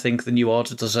John. I think the New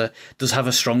Order does have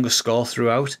a stronger score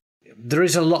throughout. There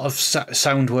is a lot of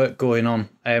sound work going on,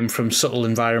 from subtle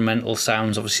environmental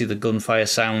sounds, obviously the gunfire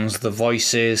sounds, the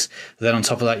voices. Then on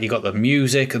top of that, you got the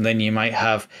music, and then you might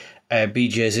have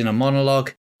BJ's in a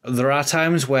monologue. There are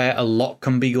times where a lot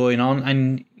can be going on,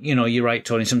 and you're right,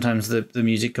 Tony. Sometimes the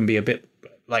music can be a bit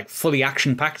like fully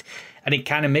action packed, and it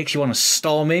kind of makes you want to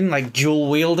storm in like dual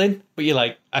wielding, but you're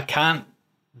like, I can't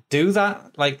do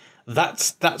that. Like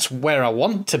that's where I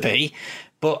want to be.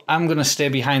 But I'm going to stay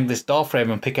behind this door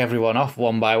frame and pick everyone off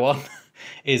one by one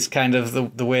is kind of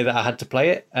the way that I had to play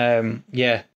it.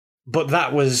 Yeah. But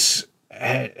that was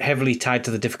heavily tied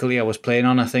to the difficulty I was playing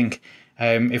on, I think.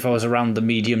 If I was around the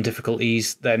medium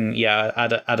difficulties, then, yeah,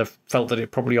 I'd have felt that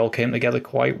it probably all came together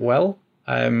quite well.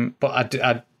 But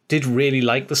I did really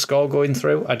like the score going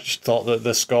through. I just thought that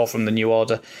the score from the New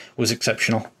Order was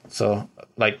exceptional. So,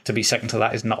 like, to be second to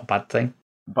that is not a bad thing.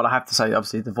 But I have to say,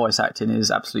 obviously, the voice acting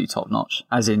is absolutely top notch.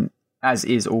 As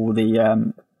is all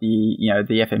the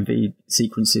FMV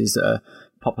sequences that are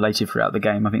populated throughout the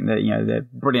game. I think that they're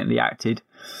brilliantly acted,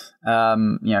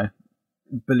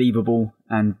 believable,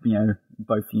 and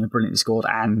both brilliantly scored,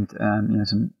 and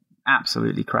some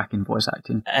absolutely cracking voice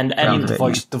acting. And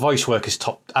the voice work is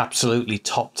absolutely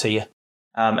top tier.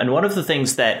 And one of the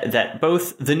things that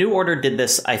both the New Order did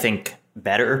this, I think,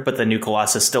 better, but the new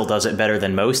Colossus still does it better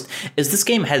than most, is this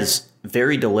game has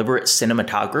very deliberate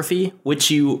cinematography, which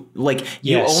you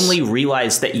only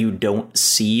realize that you don't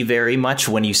see very much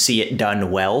when you see it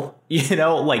done well.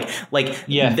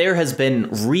 There has been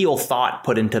real thought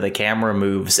put into the camera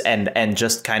moves and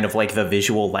just kind of like the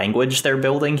visual language they're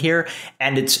building here.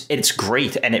 And it's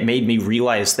great. And it made me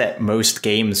realize that most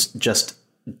games just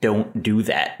don't do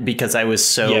that, because I was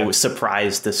so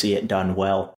surprised to see it done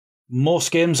well.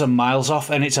 most games are miles off,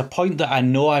 and it's a point that I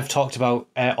know I've talked about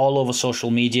all over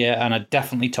social media, and I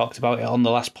definitely talked about it on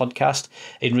the last podcast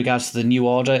in regards to the New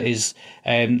Order, is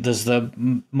there's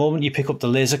the moment you pick up the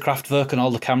Laserkraftwerk and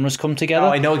all the cameras come together.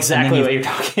 Oh, I know exactly what you're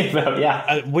talking about,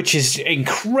 yeah. Which is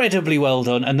incredibly well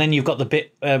done, and then you've got the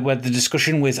bit where the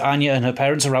discussion with Anya and her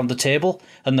parents around the table,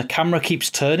 and the camera keeps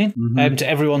turning to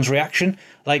everyone's reaction.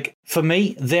 Like, for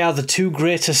me, they are the two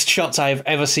greatest shots I have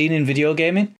ever seen in video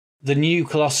gaming. The new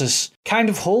Colossus kind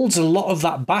of holds a lot of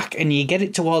that back, and you get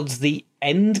it towards the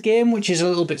end game, which is a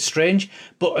little bit strange.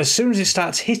 But as soon as it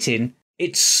starts hitting,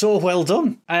 it's so well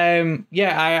done.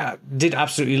 I did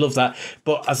absolutely love that.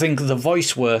 But I think the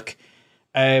voice work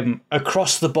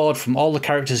across the board from all the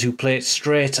characters who play it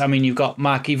straight. I mean, you've got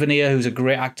Mark Evanier, who's a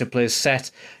great actor, plays Seth.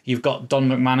 You've got Don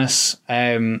McManus,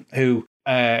 who,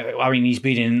 he's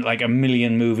been in like a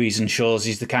million movies and shows.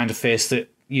 He's the kind of face that,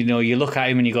 you know, you look at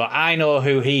him and you go, I know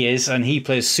who he is, and he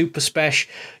plays Super Spesh.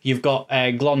 You've got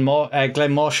Glenn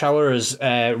Morshower as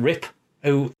Rip,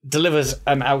 who delivers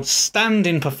an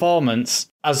outstanding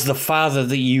performance as the father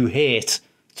that you hate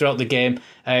throughout the game.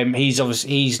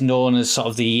 He's known as sort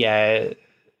of the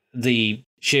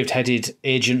shaved-headed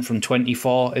agent from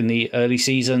 24 in the early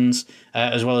seasons,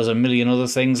 as well as a million other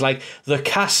things. Like, the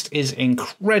cast is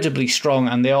incredibly strong,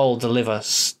 and they all deliver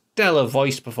stellar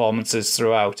voice performances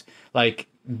throughout. Like,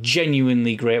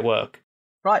 genuinely great work.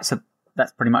 Right, so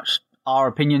that's pretty much our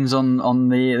opinions on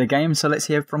the game. So let's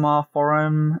hear from our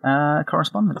forum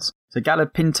correspondents. So Gallo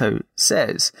Pinto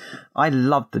says, I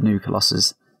loved the new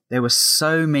Colossus. There were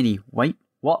so many wait,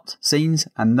 what scenes,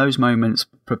 and those moments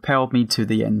propelled me to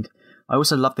the end. I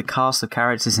also loved the cast of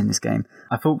characters in this game.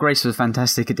 I thought Grace was a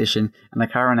fantastic addition, and the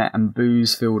clarinet and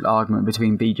booze-filled argument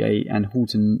between BJ and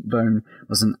Horton Bone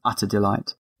was an utter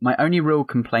delight. My only real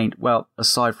complaint, well,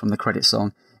 aside from the credit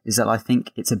song, is that I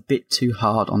think it's a bit too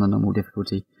hard on the normal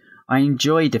difficulty. I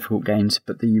enjoy difficult games,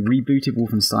 but the rebooted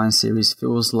Wolfenstein series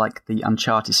feels like the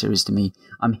Uncharted series to me.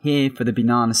 I'm here for the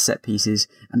banana set pieces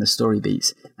and the story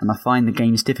beats, and I find the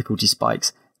game's difficulty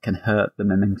spikes can hurt the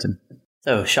momentum.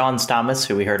 So Sean Thomas,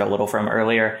 who we heard a little from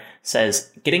earlier,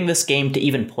 says, getting this game to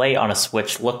even play on a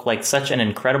Switch looked like such an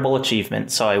incredible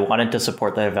achievement, so I wanted to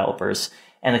support the developers.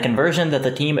 And the conversion that the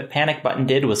team at Panic Button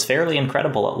did was fairly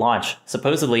incredible at launch.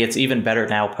 Supposedly it's even better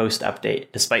now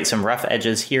post-update. Despite some rough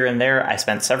edges here and there, I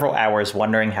spent several hours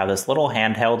wondering how this little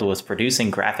handheld was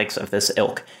producing graphics of this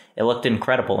ilk. It looked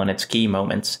incredible in its key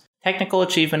moments. Technical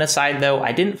achievement aside though,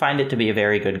 I didn't find it to be a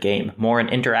very good game, more an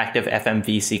interactive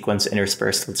FMV sequence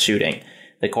interspersed with shooting.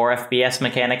 The core FPS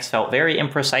mechanics felt very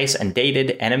imprecise and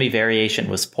dated, enemy variation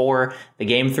was poor, the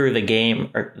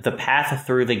path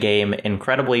through the game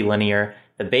incredibly linear,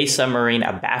 the base submarine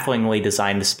a bafflingly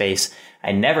designed space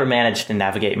I never managed to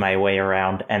navigate my way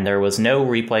around, and there was no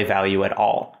replay value at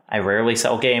all. I rarely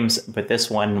sell games, but this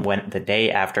one went the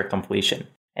day after completion.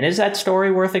 And is that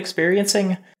story worth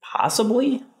experiencing?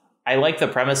 Possibly. I like the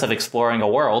premise of exploring a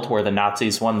world where the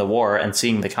Nazis won the war and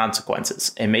seeing the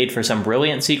consequences. It made for some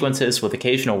brilliant sequences with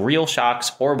occasional real shocks,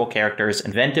 horrible characters,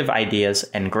 inventive ideas,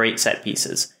 and great set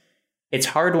pieces. It's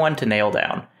a hard one to nail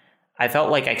down. I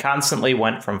felt like I constantly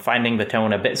went from finding the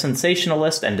tone a bit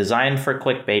sensationalist and designed for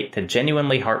clickbait to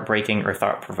genuinely heartbreaking or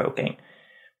thought-provoking.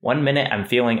 One minute I'm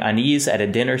feeling unease at a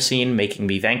dinner scene making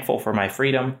me thankful for my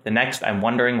freedom, the next I'm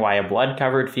wondering why a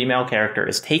blood-covered female character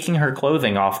is taking her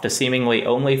clothing off to seemingly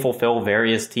only fulfill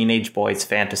various teenage boys'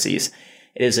 fantasies.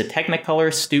 It is a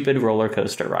technicolor, stupid roller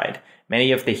coaster ride.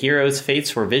 Many of the heroes'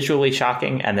 fates were visually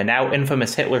shocking, and the now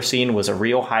infamous Hitler scene was a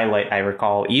real highlight I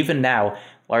recall even now,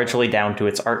 largely down to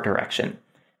its art direction.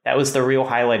 That was the real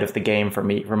highlight of the game for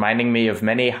me, reminding me of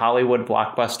many Hollywood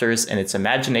blockbusters in its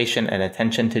imagination and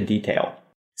attention to detail.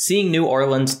 Seeing New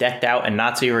Orleans decked out in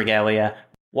Nazi regalia,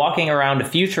 walking around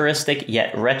futuristic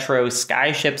yet retro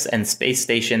skyships and space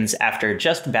stations after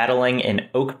just battling in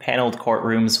oak-paneled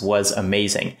courtrooms was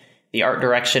amazing. The art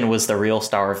direction was the real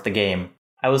star of the game.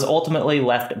 I was ultimately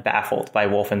left baffled by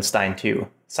Wolfenstein 2.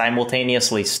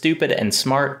 Simultaneously stupid and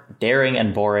smart, daring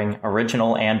and boring,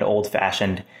 original and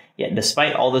old-fashioned, yet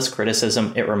despite all this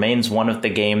criticism, it remains one of the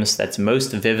games that's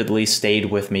most vividly stayed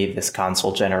with me this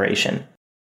console generation.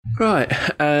 Right,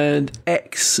 and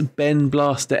Ben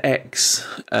Blaster X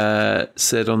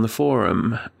said on the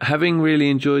forum, having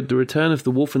really enjoyed the return of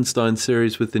the Wolfenstein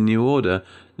series with the New Order,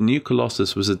 the new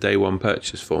Colossus was a day one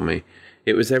purchase for me.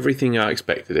 It was everything I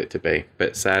expected it to be,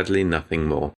 but sadly nothing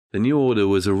more. The New Order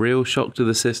was a real shock to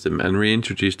the system and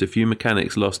reintroduced a few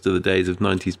mechanics lost to the days of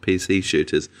 90s PC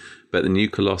shooters, but the new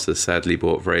Colossus sadly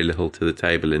brought very little to the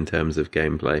table in terms of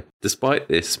gameplay. Despite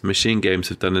this, Machine Games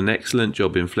have done an excellent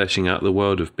job in fleshing out the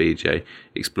world of BJ.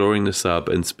 Exploring the sub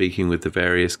and speaking with the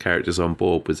various characters on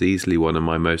board was easily one of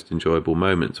my most enjoyable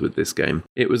moments with this game.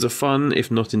 It was a fun,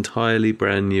 if not entirely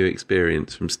brand new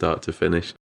experience from start to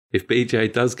finish. If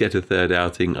BJ does get a third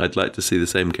outing, I'd like to see the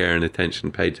same care and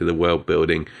attention paid to the world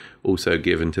building also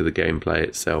given to the gameplay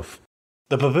itself.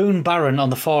 The Baboon Baron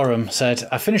on the forum said,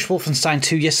 I finished Wolfenstein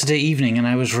 2 yesterday evening and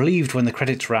I was relieved when the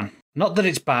credits ran. Not that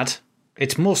it's bad,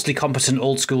 it's mostly competent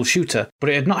old school shooter, but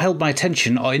it had not held my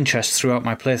attention or interest throughout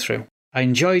my playthrough. I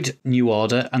enjoyed New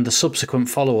Order and the subsequent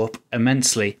follow-up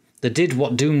immensely. They did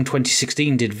what Doom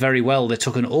 2016 did very well. They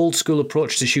took an old school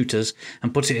approach to shooters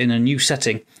and put it in a new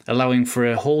setting, allowing for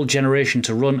a whole generation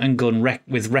to run and gun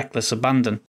with reckless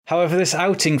abandon. However, this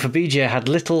outing for BJ had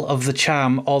little of the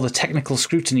charm or the technical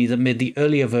scrutiny that made the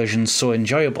earlier versions so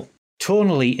enjoyable.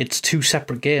 Tonally, it's two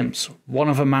separate games. One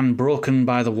of a man broken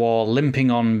by the war, limping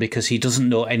on because he doesn't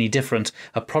know any different,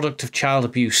 a product of child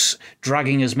abuse,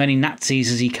 dragging as many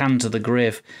Nazis as he can to the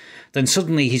grave. Then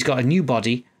suddenly he's got a new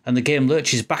body, and the game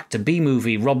lurches back to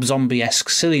B-movie, Rob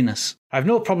Zombie-esque silliness. I've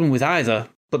no problem with either,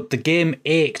 but the game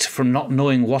ached from not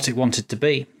knowing what it wanted to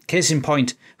be. Case in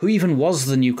point, who even was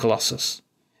the new Colossus?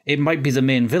 It might be the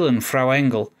main villain, Frau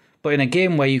Engel, but in a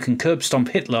game where you can curb stomp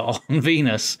Hitler on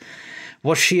Venus,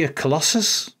 was she a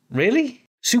Colossus? Really?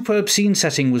 Superb scene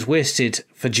setting was wasted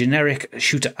for generic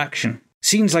shooter action.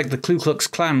 Scenes like the Ku Klux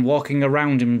Klan walking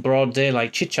around in broad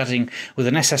daylight chit-chatting with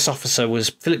an SS officer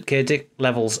was Philip K. Dick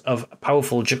levels of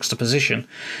powerful juxtaposition,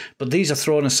 but these are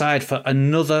thrown aside for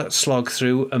another slog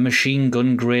through a machine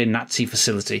gun grey Nazi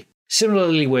facility.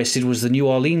 Similarly wasted was the New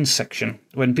Orleans section,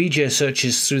 when BJ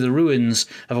searches through the ruins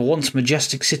of a once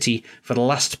majestic city for the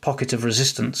last pocket of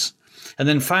resistance, and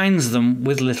then finds them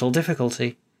with little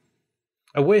difficulty.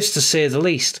 A waste to say the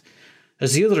least,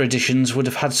 as the other editions would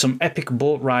have had some epic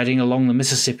boat riding along the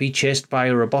Mississippi chased by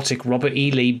a robotic Robert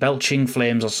E. Lee belching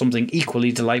flames or something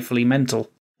equally delightfully mental.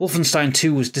 Wolfenstein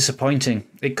 2 was disappointing.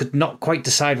 It could not quite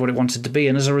decide what it wanted to be,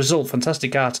 and as a result,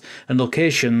 fantastic art and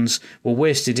locations were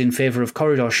wasted in favour of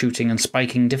corridor shooting and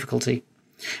spiking difficulty.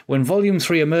 When Volume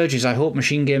 3 emerges, I hope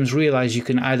Machine Games realise you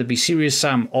can either be Serious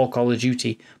Sam or Call of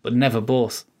Duty, but never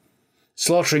both.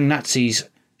 Slaughtering Nazis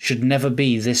should never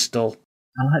be this dull.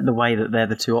 I like the way that they're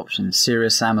the two options.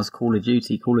 Serious Sam as Call of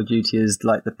Duty. Call of Duty is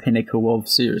like the pinnacle of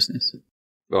seriousness.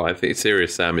 Well, I think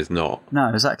Serious Sam is not. No,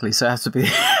 exactly. So it has to be...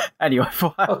 Anyway.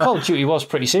 Well, Call of Duty was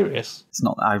pretty serious. It's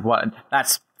not...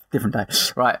 That's different day.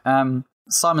 Right.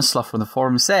 Simon Slough from the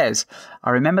forum says,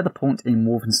 I remember the point in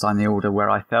Wolfenstein The Order where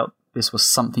I felt this was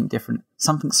something different,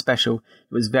 something special.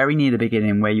 It was very near the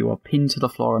beginning where you are pinned to the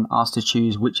floor and asked to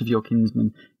choose which of your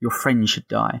kinsmen, your friends, should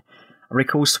die. I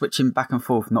recall switching back and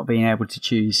forth, not being able to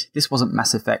choose. This wasn't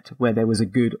Mass Effect, where there was a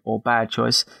good or bad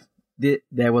choice.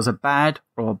 There was a bad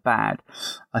or a bad.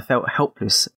 I felt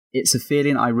helpless. It's a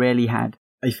feeling I rarely had.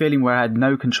 A feeling where I had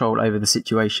no control over the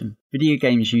situation. Video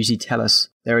games usually tell us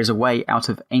there is a way out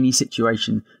of any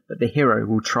situation, but the hero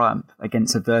will triumph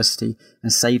against adversity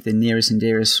and save the nearest and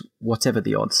dearest, whatever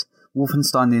the odds.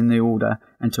 Wolfenstein The New Order,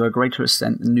 and to a greater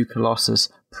extent the new Colossus,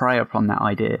 prey upon that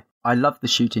idea. I love the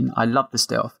shooting, I love the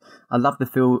stealth, I love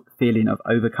the feeling of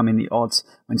overcoming the odds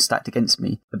when stacked against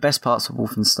me. The best parts of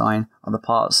Wolfenstein are the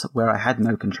parts where I had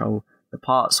no control, the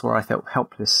parts where I felt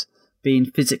helpless. Being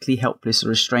physically helpless or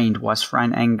restrained whilst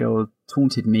Fran Engel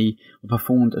taunted me or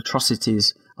performed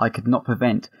atrocities I could not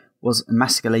prevent was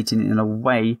emasculating in a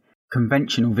way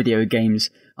conventional video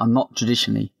games are not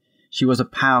traditionally. She was a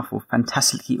powerful,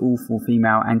 fantastically awful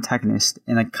female antagonist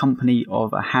in a company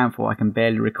of a handful I can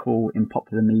barely recall in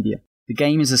popular media. The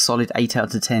game is a solid 8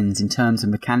 out of 10 in terms of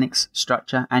mechanics,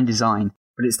 structure and design,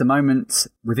 but it's the moments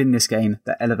within this game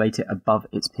that elevate it above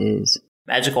its peers.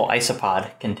 Magical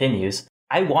Isopod continues,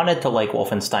 I wanted to like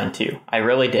Wolfenstein 2. I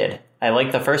really did. I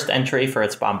liked the first entry for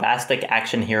its bombastic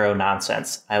action hero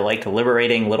nonsense. I liked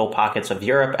liberating little pockets of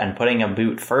Europe and putting a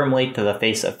boot firmly to the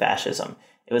face of fascism.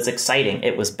 It was exciting,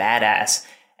 it was badass,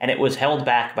 and it was held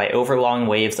back by overlong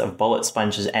waves of bullet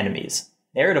sponges enemies.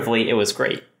 Narratively, it was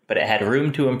great, but it had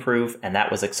room to improve, and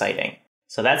that was exciting.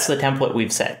 So that's the template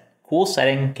we've set. Cool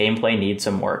setting, gameplay needs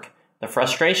some work. The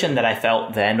frustration that I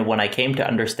felt then when I came to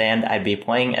understand I'd be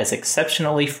playing as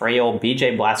exceptionally frail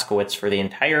BJ Blazkowicz for the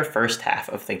entire first half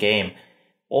of the game.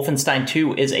 Wolfenstein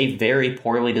 2 is a very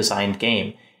poorly designed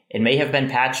game. It may have been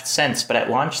patched since, but at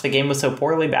launch the game was so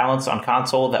poorly balanced on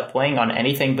console that playing on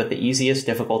anything but the easiest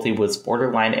difficulty was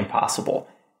borderline impossible.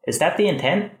 Is that the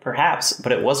intent? Perhaps,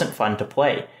 but it wasn't fun to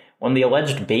play. when the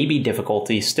alleged baby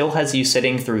difficulty still has you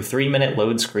sitting through 3-minute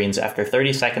load screens after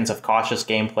 30 seconds of cautious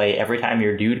gameplay every time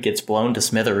your dude gets blown to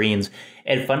smithereens,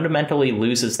 it fundamentally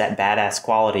loses that badass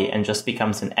quality and just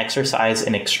becomes an exercise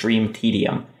in extreme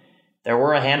tedium. There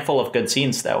were a handful of good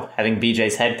scenes, though. Having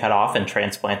BJ's head cut off and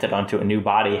transplanted onto a new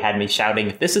body had me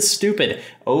shouting, "This is stupid!"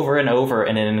 over and over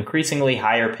in an increasingly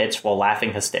higher pitch while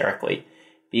laughing hysterically.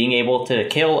 Being able to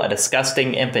kill a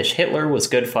disgusting, impish Hitler was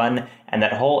good fun, and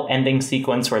that whole ending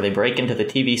sequence where they break into the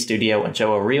TV studio and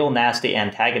show a real nasty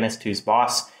antagonist who's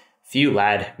boss, phew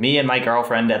lad, me and my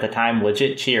girlfriend at the time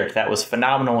legit cheered. That was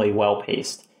phenomenally well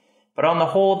paced. But on the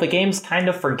whole, the game's kind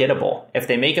of forgettable. If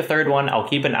they make a third one, I'll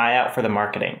keep an eye out for the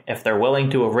marketing. If they're willing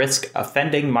to risk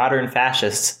offending modern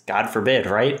fascists, God forbid,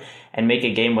 right, and make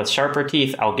a game with sharper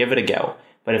teeth, I'll give it a go.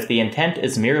 But if the intent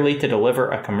is merely to deliver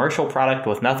a commercial product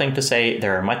with nothing to say,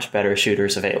 there are much better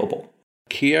shooters available.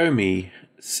 Kiyomi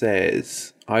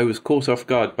says, I was caught off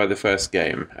guard by the first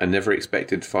game and never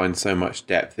expected to find so much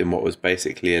depth in what was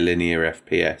basically a linear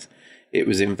FPS. It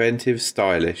was inventive,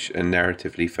 stylish, and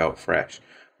narratively felt fresh,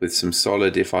 with some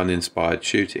solid if uninspired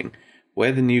shooting.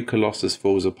 Where the new Colossus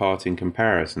falls apart in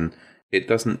comparison, it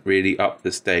doesn't really up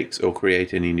the stakes or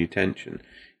create any new tension.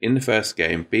 In the first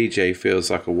game, BJ feels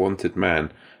like a wanted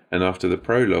man, and after the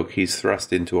prologue he's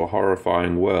thrust into a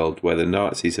horrifying world where the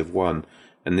Nazis have won,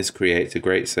 and this creates a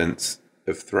great sense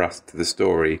of thrust to the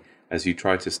story as you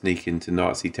try to sneak into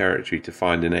Nazi territory to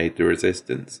find and aid the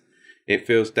resistance. It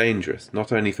feels dangerous,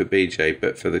 not only for BJ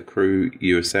but for the crew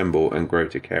you assemble and grow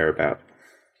to care about.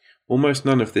 Almost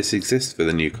none of this exists for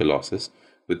the new Colossus,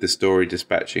 with the story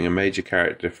dispatching a major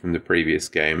character from the previous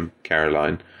game,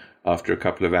 Caroline, after a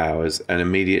couple of hours, and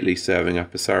immediately serving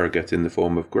up a surrogate in the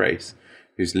form of Grace,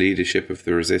 whose leadership of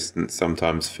the resistance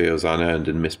sometimes feels unearned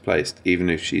and misplaced, even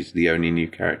if she's the only new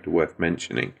character worth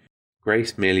mentioning.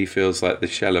 Grace merely feels like the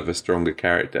shell of a stronger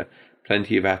character,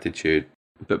 plenty of attitude,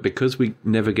 but because we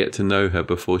never get to know her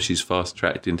before she's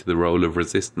fast-tracked into the role of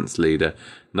resistance leader,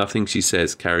 nothing she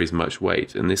says carries much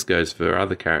weight, and this goes for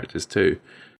other characters too.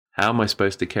 How am I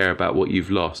supposed to care about what you've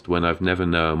lost when I've never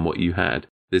known what you had?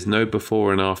 There's no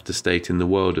before and after state in the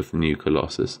world of the new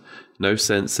Colossus, no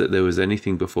sense that there was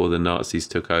anything before the Nazis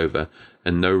took over,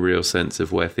 and no real sense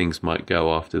of where things might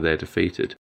go after they're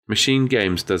defeated. Machine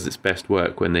Games does its best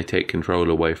work when they take control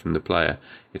away from the player.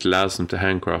 It allows them to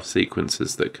handcraft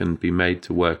sequences that can be made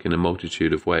to work in a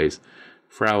multitude of ways.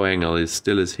 Frau Engel is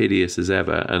still as hideous as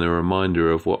ever and a reminder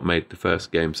of what made the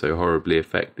first game so horribly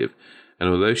effective, and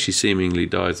although she seemingly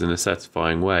dies in a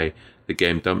satisfying way, the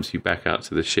game dumps you back out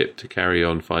to the ship to carry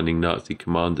on finding Nazi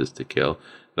commanders to kill,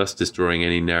 thus destroying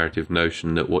any narrative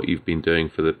notion that what you've been doing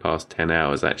for the past 10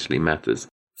 hours actually matters.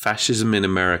 Fascism in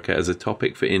America as a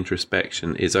topic for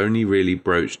introspection is only really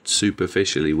broached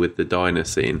superficially with the diner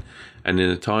scene, and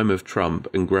in a time of Trump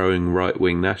and growing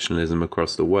right-wing nationalism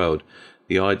across the world,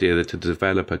 the idea that a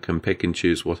developer can pick and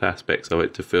choose what aspects of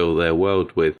it to fill their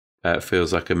world with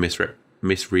feels like a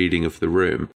misreading of the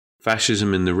room.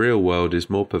 Fascism in the real world is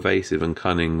more pervasive and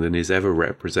cunning than is ever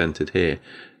represented here,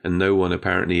 and no one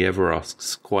apparently ever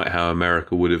asks quite how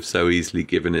America would have so easily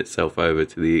given itself over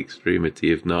to the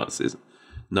extremity of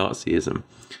Nazism.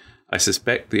 I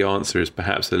suspect the answer is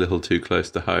perhaps a little too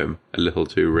close to home, a little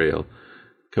too real.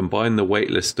 Combine the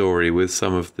weightless story with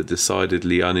some of the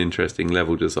decidedly uninteresting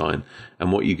level design,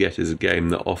 and what you get is a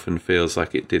game that often feels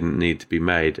like it didn't need to be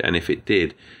made, and if it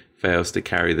did, fails to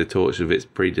carry the torch of its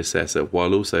predecessor,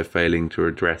 while also failing to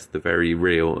address the very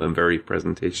real and very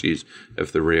present issues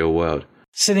of the real world.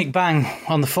 Cynic Bang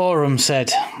on the forum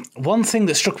said, "One thing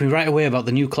that struck me right away about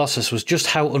the new Colossus was just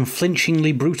how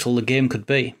unflinchingly brutal the game could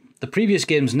be. The previous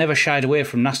games never shied away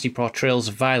from nasty portrayals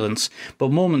of violence,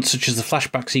 but moments such as the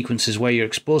flashback sequences where you're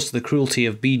exposed to the cruelty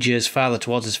of BJ's father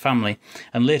towards his family,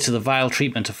 and later the vile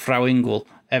treatment of Frau Engel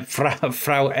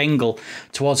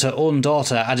towards her own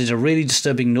daughter added a really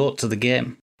disturbing note to the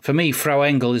game. For me, Frau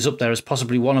Engel is up there as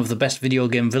possibly one of the best video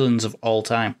game villains of all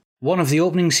time. One of the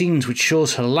opening scenes, which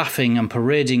shows her laughing and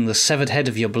parading the severed head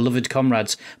of your beloved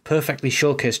comrades, perfectly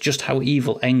showcased just how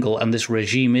evil Engel and this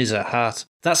regime is at heart.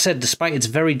 That said, despite its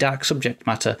very dark subject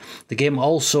matter, the game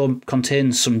also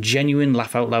contains some genuine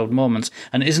laugh-out-loud moments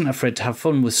and isn't afraid to have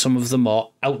fun with some of the more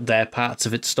out-there parts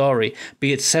of its story,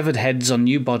 be it severed heads on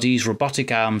new bodies,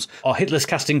 robotic arms, or Hitler's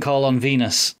casting call on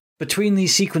Venus. Between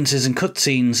these sequences and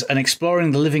cutscenes and exploring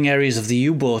the living areas of the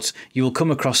U-boat, you will come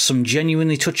across some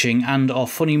genuinely touching and or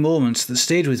funny moments that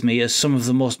stayed with me as some of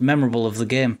the most memorable of the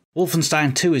game.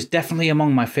 Wolfenstein 2 is definitely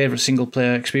among my favourite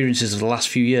single-player experiences of the last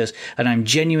few years, and I'm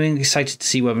genuinely excited to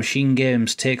see where Machine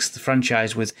Games takes the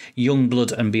franchise with Young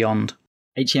Blood and beyond."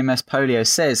 HMS Polio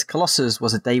says, Colossus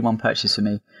was a day one purchase for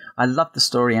me. I loved the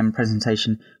story and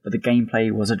presentation, but the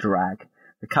gameplay was a drag.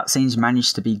 The cutscenes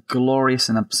managed to be glorious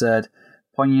and absurd,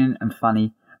 poignant and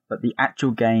funny, but the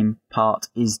actual game part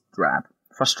is drab.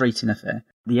 Frustrating affair.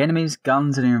 The enemies,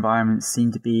 guns and environments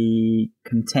seem to be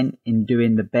content in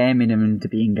doing the bare minimum to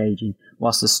be engaging,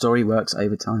 whilst the story works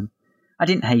over time. I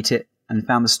didn't hate it and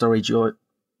found the story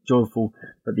joyful,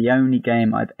 but the only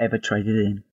game I've ever traded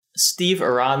in. Steve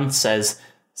Aran says,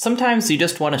 sometimes you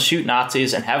just want to shoot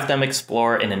Nazis and have them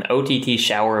explore in an OTT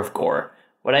shower of gore.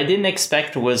 What I didn't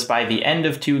expect was by the end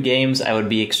of 2 games, I would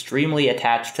be extremely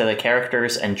attached to the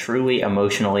characters and truly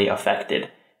emotionally affected.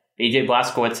 BJ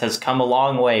Blazkowicz has come a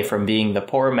long way from being the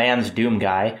poor man's Doom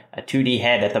guy, a 2D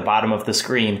head at the bottom of the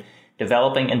screen,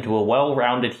 developing into a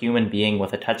well-rounded human being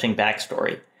with a touching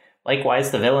backstory. Likewise,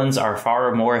 the villains are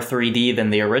far more 3D than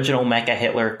the original Mecha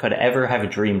Hitler could ever have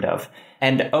dreamed of.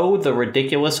 And oh, the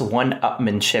ridiculous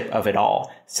one-upmanship of it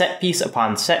all. Set piece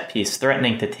upon set piece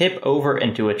threatening to tip over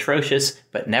into atrocious,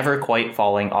 but never quite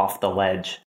falling off the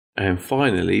ledge. And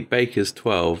finally,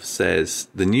 Bakers12 says,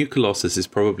 the new Colossus is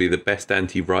probably the best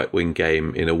anti-right-wing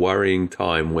game in a worrying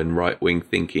time when right-wing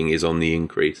thinking is on the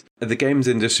increase. The games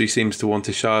industry seems to want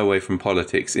to shy away from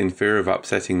politics in fear of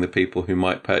upsetting the people who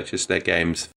might purchase their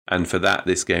games, and for that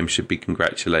this game should be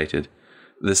congratulated.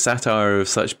 The satire of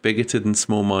such bigoted and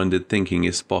small-minded thinking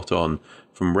is spot on,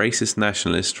 from racist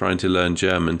nationalists trying to learn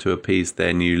German to appease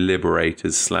their new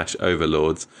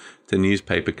liberators/overlords, to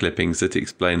newspaper clippings that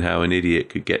explain how an idiot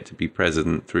could get to be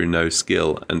president through no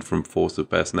skill and from force of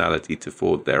personality to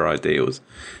forward their ideals,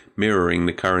 mirroring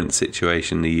the current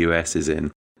situation the US is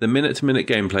in. The minute-to-minute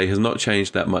gameplay has not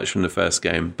changed that much from the first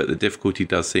game, but the difficulty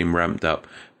does seem ramped up,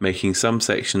 making some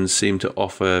sections seem to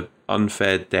offer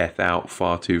unfair death out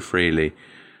far too freely.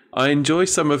 I enjoy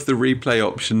some of the replay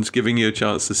options, giving you a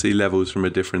chance to see levels from a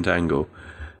different angle.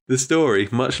 The story,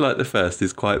 much like the first,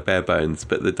 is quite bare bones,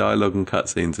 but the dialogue and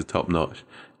cutscenes are top-notch.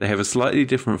 They have a slightly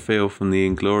different feel from the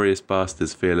Inglourious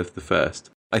Basterds feel of the first.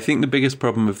 I think the biggest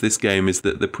problem of this game is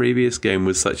that the previous game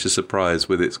was such a surprise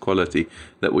with its quality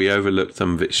that we overlooked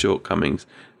some of its shortcomings.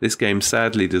 This game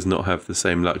sadly does not have the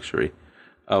same luxury.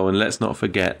 Oh, and let's not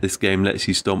forget, this game lets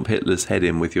you stomp Hitler's head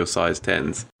in with your size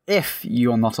 10s. If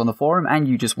you're not on the forum and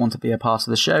you just want to be a part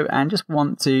of the show and just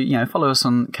want to, follow us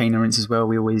on Canerance as well,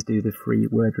 we always do the 3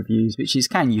 word reviews, which is,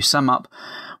 can you sum up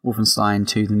Wolfenstein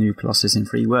 2 The New Colossus in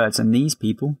 3 words? And these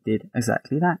people did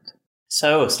exactly that.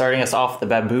 So, starting us off, the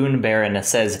Baboon Baron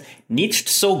says, nicht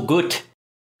so gut.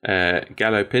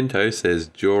 Gallo Pinto says,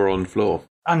 jaw on floor.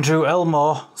 Andrew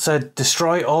Elmore said,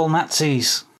 destroy all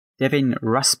Nazis. Devin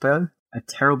Raspo, a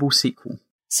terrible sequel.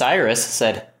 Cyrus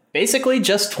said, basically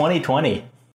just 2020.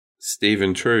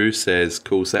 Stephen True says,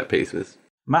 cool set pieces.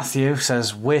 Matthew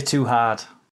says, way too hard.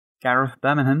 Gareth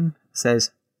Birmingham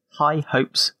says, high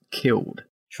hopes killed.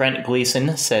 Trent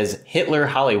Gleason says, Hitler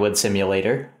Hollywood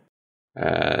Simulator.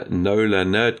 Nola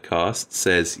Nerdcast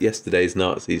says, yesterday's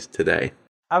Nazis today.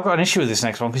 I've got an issue with this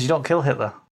next one because you don't kill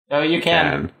Hitler. Oh, you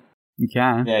can. You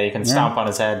can. Yeah, you can stomp on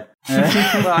his head.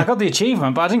 Well, I got the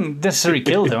achievement, but I didn't necessarily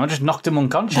kill him. I just knocked him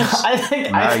unconscious. I think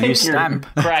you you're stamp.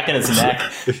 cracking his neck.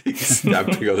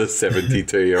 Stamping on a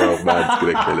 72-year-old man's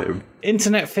going to kill him.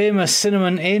 Internet famous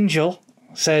Cinnamon Angel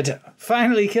said,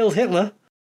 finally killed Hitler.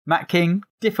 Matt King,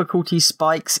 difficulty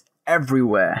spikes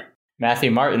everywhere.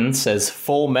 Matthew Martin says,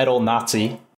 full metal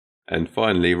Nazi. And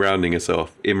finally, rounding us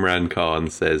off, Imran Khan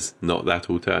says, not that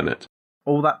alternate.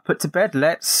 All that put to bed,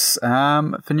 let's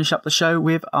finish up the show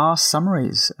with our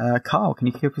summaries. Carl, can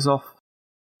you kick us off?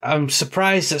 I'm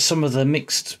surprised at some of the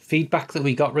mixed feedback that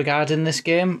we got regarding this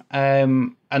game.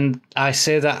 And I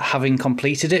say that having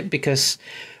completed it, because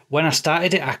when I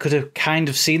started it, I could have kind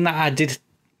of seen that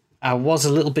I was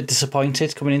a little bit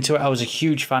disappointed coming into it. I was a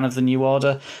huge fan of the New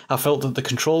Order. I felt that the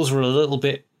controls were a little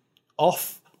bit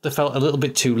off. They felt a little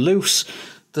bit too loose.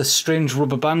 The strange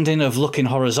rubber banding of looking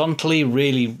horizontally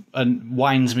really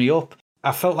winds me up.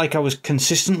 I felt like I was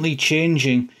consistently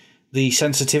changing the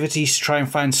sensitivities to try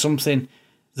and find something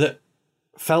that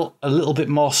felt a little bit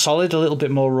more solid, a little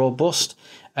bit more robust.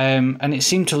 And it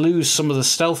seemed to lose some of the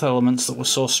stealth elements that were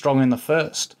so strong in the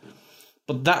first.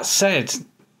 But that said,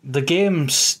 the game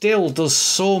still does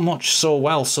so much so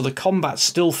well, so the combat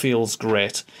still feels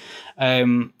great.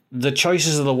 The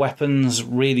choices of the weapons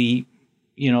really,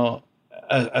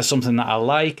 are something that I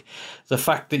like. The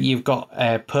fact that you've got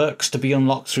perks to be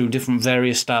unlocked through different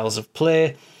various styles of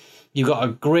play. You've got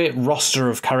a great roster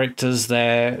of characters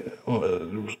there,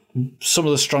 some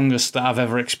of the strongest that I've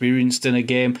ever experienced in a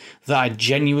game that I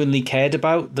genuinely cared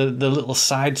about. The little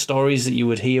side stories that you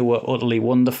would hear were utterly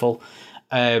wonderful.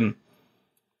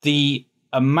 The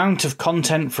amount of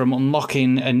content from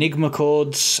unlocking Enigma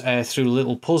codes through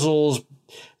little puzzles,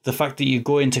 The fact that you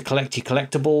go in to collect your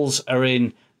collectibles are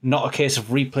in not a case of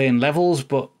replaying levels,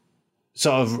 but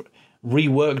sort of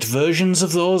reworked versions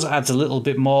of those adds a little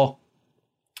bit more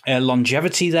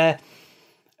longevity there.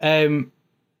 And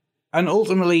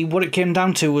ultimately, what it came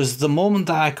down to was the moment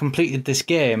that I completed this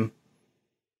game,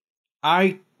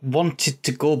 I wanted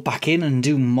to go back in and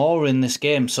do more in this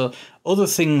game. So other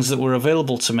things that were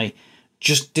available to me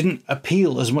just didn't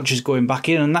appeal as much as going back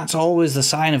in, and that's always the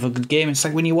sign of a good game. It's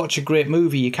like when you watch a great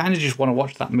movie, you kind of just want to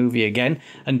watch that movie again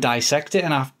and dissect it,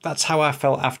 and that's how I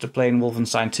felt after playing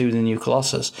Wolfenstein 2: The New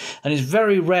Colossus. And it's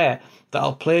very rare that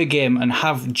I'll play a game and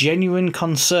have genuine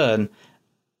concern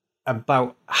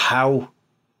about how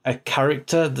a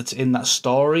character that's in that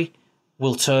story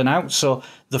will turn out. So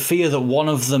the fear that one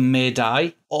of them may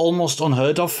die, almost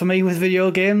unheard of for me with video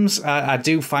games. I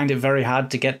do find it very hard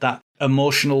to get that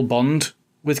emotional bond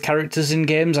with characters in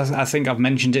games. I think I've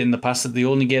mentioned it in the past that the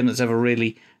only game that's ever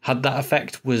really had that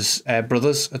effect was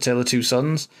Brothers, A Tale of Two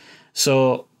Sons.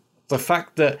 So the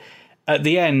fact that at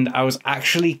the end I was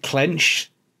actually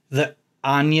clenched that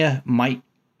Anya might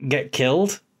get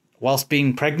killed whilst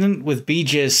being pregnant with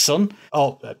BJ's son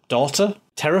or daughter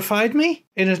terrified me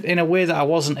in a way that I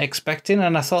wasn't expecting,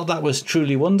 and I thought that was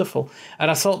truly wonderful. And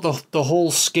I thought the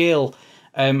whole scale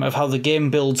of how the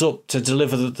game builds up to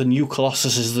deliver that the new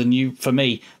Colossus is the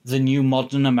new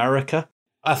modern America,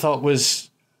 I thought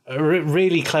was a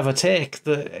really clever take.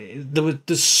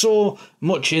 There's so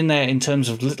much in there in terms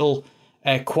of little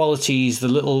qualities, the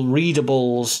little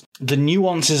readables, the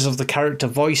nuances of the character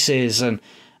voices, and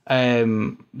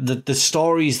the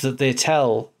stories that they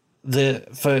tell,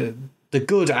 for the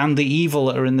good and the evil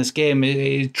that are in this game.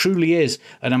 It truly is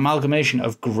an amalgamation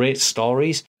of great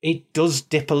stories. It does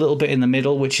dip a little bit in the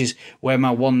middle, which is where my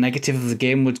one negative of the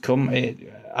game would come.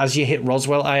 As you hit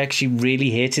Roswell, I actually really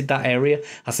hated that area.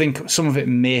 I think some of it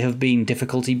may have been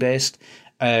difficulty-based,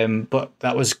 but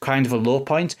that was kind of a low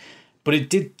point. But it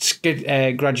did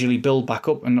gradually build back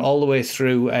up, and all the way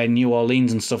through New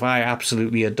Orleans and stuff, I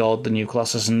absolutely adored the new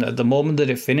Colossus. And at the moment that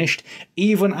it finished,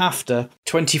 even after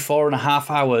 24 and a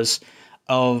half hours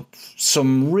of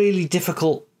some really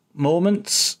difficult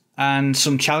moments and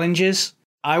some challenges,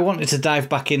 I wanted to dive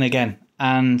back in again.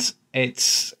 And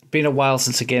it's been a while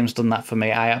since a game's done that for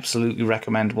me. I absolutely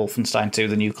recommend Wolfenstein 2: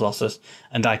 The New Colossus,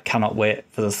 and I cannot wait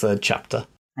for the third chapter.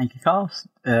 Thank you, Carl.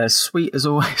 Sweet as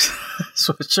always.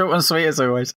 Short and sweet as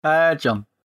always. John.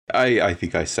 I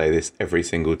think I say this every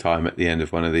single time at the end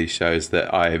of one of these shows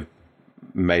that I've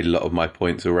made a lot of my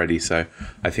points already, so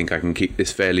I think I can keep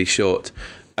this fairly short.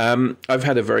 I've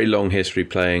had a very long history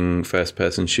playing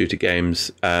first-person shooter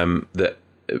games that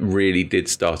really did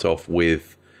start off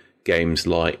with games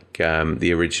like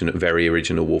the very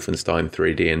original Wolfenstein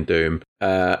 3D and Doom.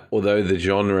 Although the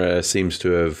genre seems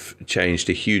to have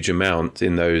changed a huge amount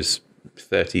in those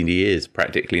 30 years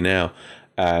practically now,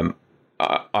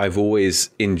 I've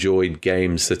always enjoyed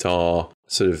games that are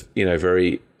sort of,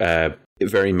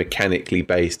 very mechanically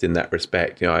based in that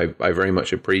respect. I very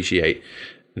much appreciate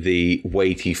the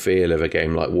weighty feel of a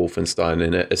game like Wolfenstein,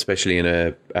 and especially in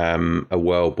a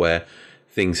world where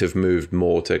things have moved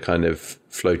more to kind of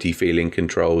floaty feeling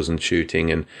controls and shooting,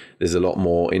 and there's a lot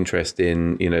more interest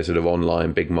in sort of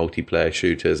online big multiplayer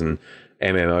shooters and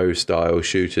MMO style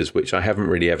shooters, which I haven't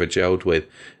really ever gelled with.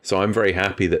 So I'm very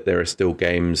happy that there are still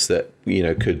games that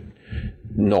could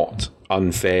not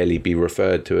unfairly be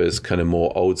referred to as kind of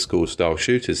more old school style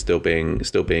shooters still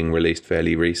being released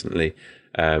fairly recently,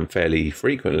 fairly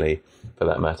frequently for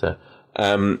that matter.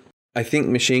 I think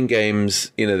machine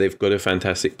games, they've got a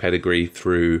fantastic pedigree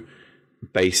through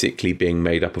basically being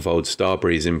made up of old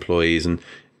Starbreeze employees. And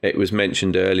it was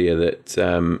mentioned earlier that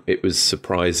it was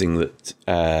surprising that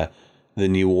the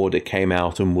New Order came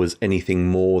out and was anything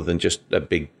more than just a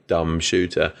big dumb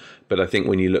shooter. But I think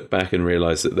when you look back and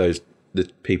realise that the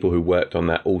people who worked on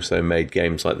that also made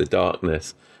games like The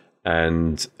Darkness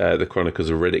and the Chronicles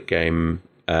of Riddick game,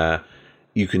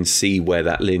 you can see where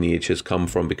that lineage has come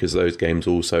from, because those games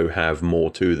also have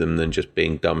more to them than just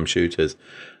being dumb shooters.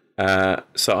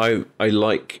 So I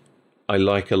like a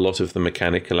lot of the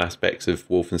mechanical aspects of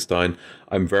Wolfenstein.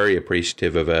 I'm very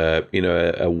appreciative of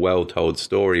a well-told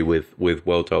story with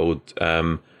well-told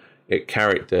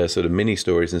character sort of mini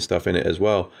stories and stuff in it as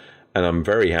well. And I'm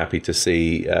very happy to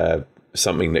see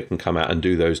something that can come out and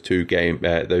do those two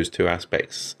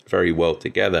aspects very well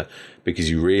together,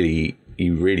 because you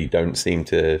really don't seem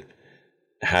to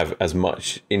have as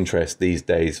much interest these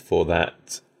days for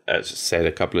that, as said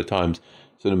a couple of times,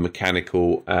 sort of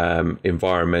mechanical,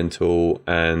 environmental,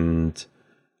 and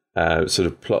sort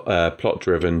of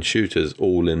plot-driven shooters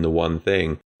all in the one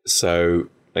thing. So,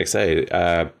 like I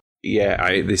say,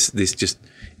 Yeah, this just,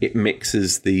 it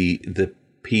mixes the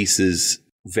pieces,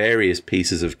 various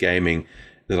pieces of gaming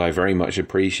that I very much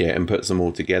appreciate, and puts them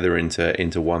all together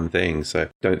into one thing. So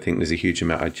don't think there's a huge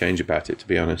amount I'd change about it, to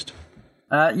be honest.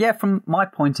 Yeah, from my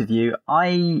point of view,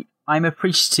 I'm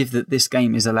appreciative that this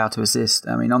game is allowed to exist.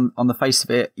 I mean, on the face of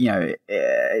it,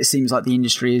 it seems like the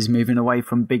industry is moving away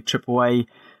from big AAA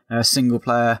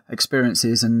single-player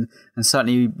experiences, and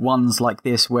certainly ones like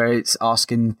this where it's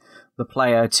asking the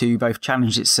player to both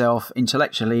challenge itself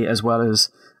intellectually as well as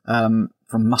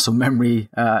from muscle memory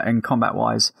and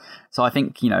combat-wise. So I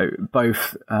think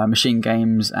both Machine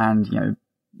Games and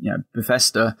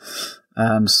Bethesda,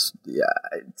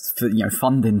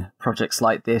 funding projects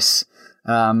like this,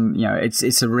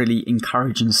 it's a really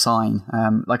encouraging sign.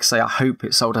 Like I say, I hope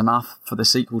it sold enough for the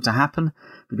sequel to happen,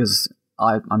 because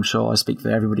I'm sure I speak for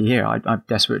everybody here. I'm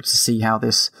desperate to see how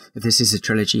if this is a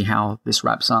trilogy, how this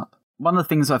wraps up. One of the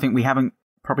things I think we haven't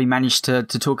probably managed to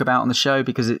talk about on the show,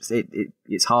 because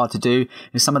it's hard to do,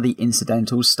 is some of the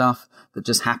incidental stuff that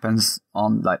just happens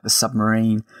on like the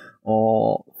submarine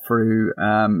or through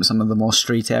some of the more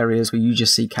street areas where you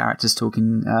just see characters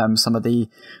talking, some of the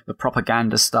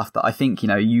propaganda stuff that I think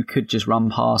you could just run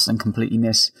past and completely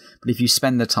miss. But if you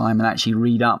spend the time and actually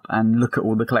read up and look at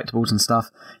all the collectibles and stuff,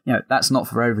 that's not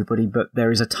for everybody, but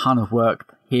there is a ton of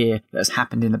work here that's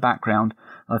happened in the background.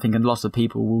 I think a lot of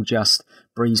people will just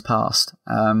breeze past.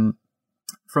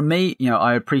 From me,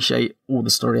 I appreciate all the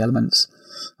story elements.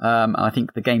 I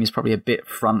think the game is probably a bit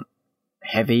front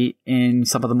heavy in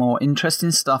some of the more interesting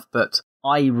stuff, but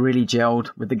I really gelled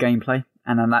with the gameplay.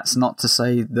 And that's not to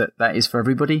say that is for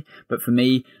everybody, but for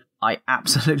me, I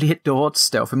absolutely adored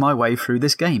stealthing my way through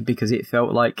this game, because it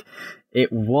felt like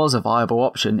it was a viable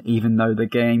option, even though the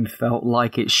game felt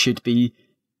like it should be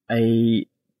a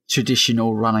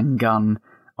traditional run and gun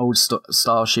old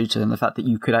style shooter, and the fact that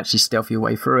you could actually stealth your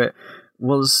way through it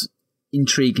was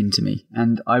intriguing to me,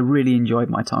 and I really enjoyed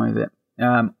my time with it.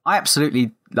 I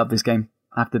absolutely love this game,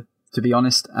 I have to be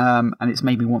honest, and it's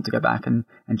made me want to go back and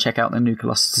check out the new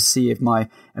Colossus to see if my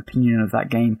opinion of that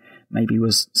game maybe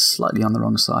was slightly on the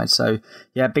wrong side. So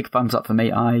yeah, big thumbs up for me.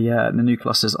 The new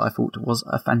Colossus I thought was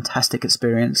a fantastic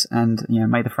experience, and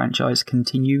may the franchise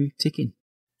continue ticking.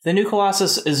 The new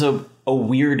Colossus is a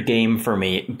weird game for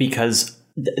me, because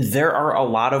there are a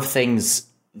lot of things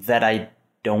that I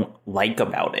don't like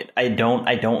about it. I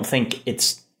don't think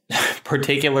it's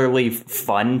particularly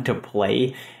fun to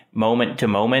play moment to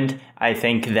moment. I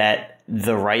think that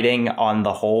the writing on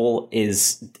the whole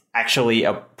is actually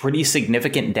a pretty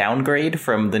significant downgrade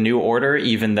from the New Order,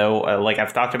 even though, like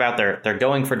I've talked about, they're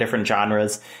going for different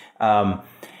genres, and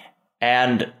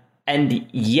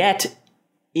yet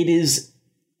it is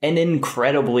an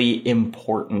incredibly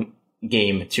important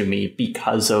game to me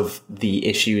because of the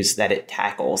issues that it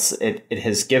tackles. It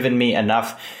has given me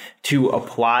enough to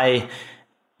apply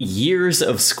years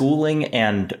of schooling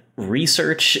and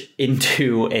research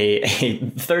into a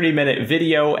 30-minute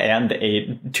video and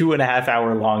a 2.5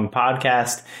 hour long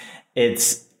podcast.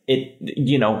 It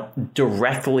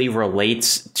directly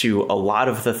relates to a lot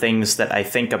of the things that I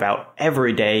think about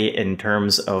every day in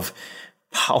terms of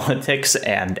politics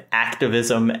and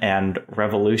activism and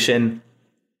revolution.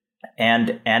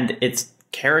 And its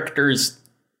characters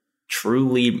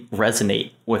truly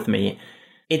resonate with me.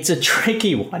 It's a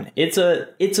tricky one. It's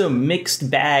a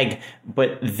mixed bag,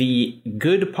 but the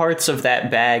good parts of that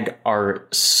bag are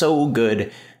so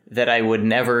good that I would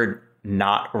never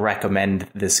not recommend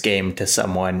this game to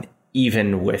someone,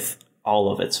 even with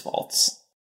all of its faults.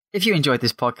 If you enjoyed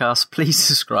this podcast, please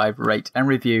subscribe, rate, and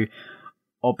review.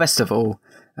 Or best of all,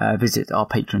 visit our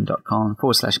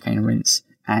patreon.com/CaneandRinse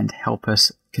and help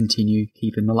us continue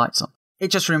keeping the lights on. It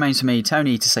just remains for me,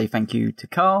 Tony, to say thank you to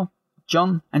Carl,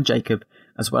 John, and Jacob,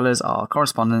 as well as our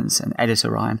correspondents and editor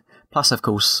Ryan, plus of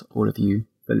course all of you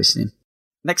for listening.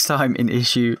 Next time in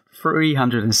issue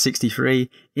 363,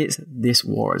 it's This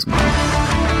War Is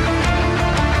Mine.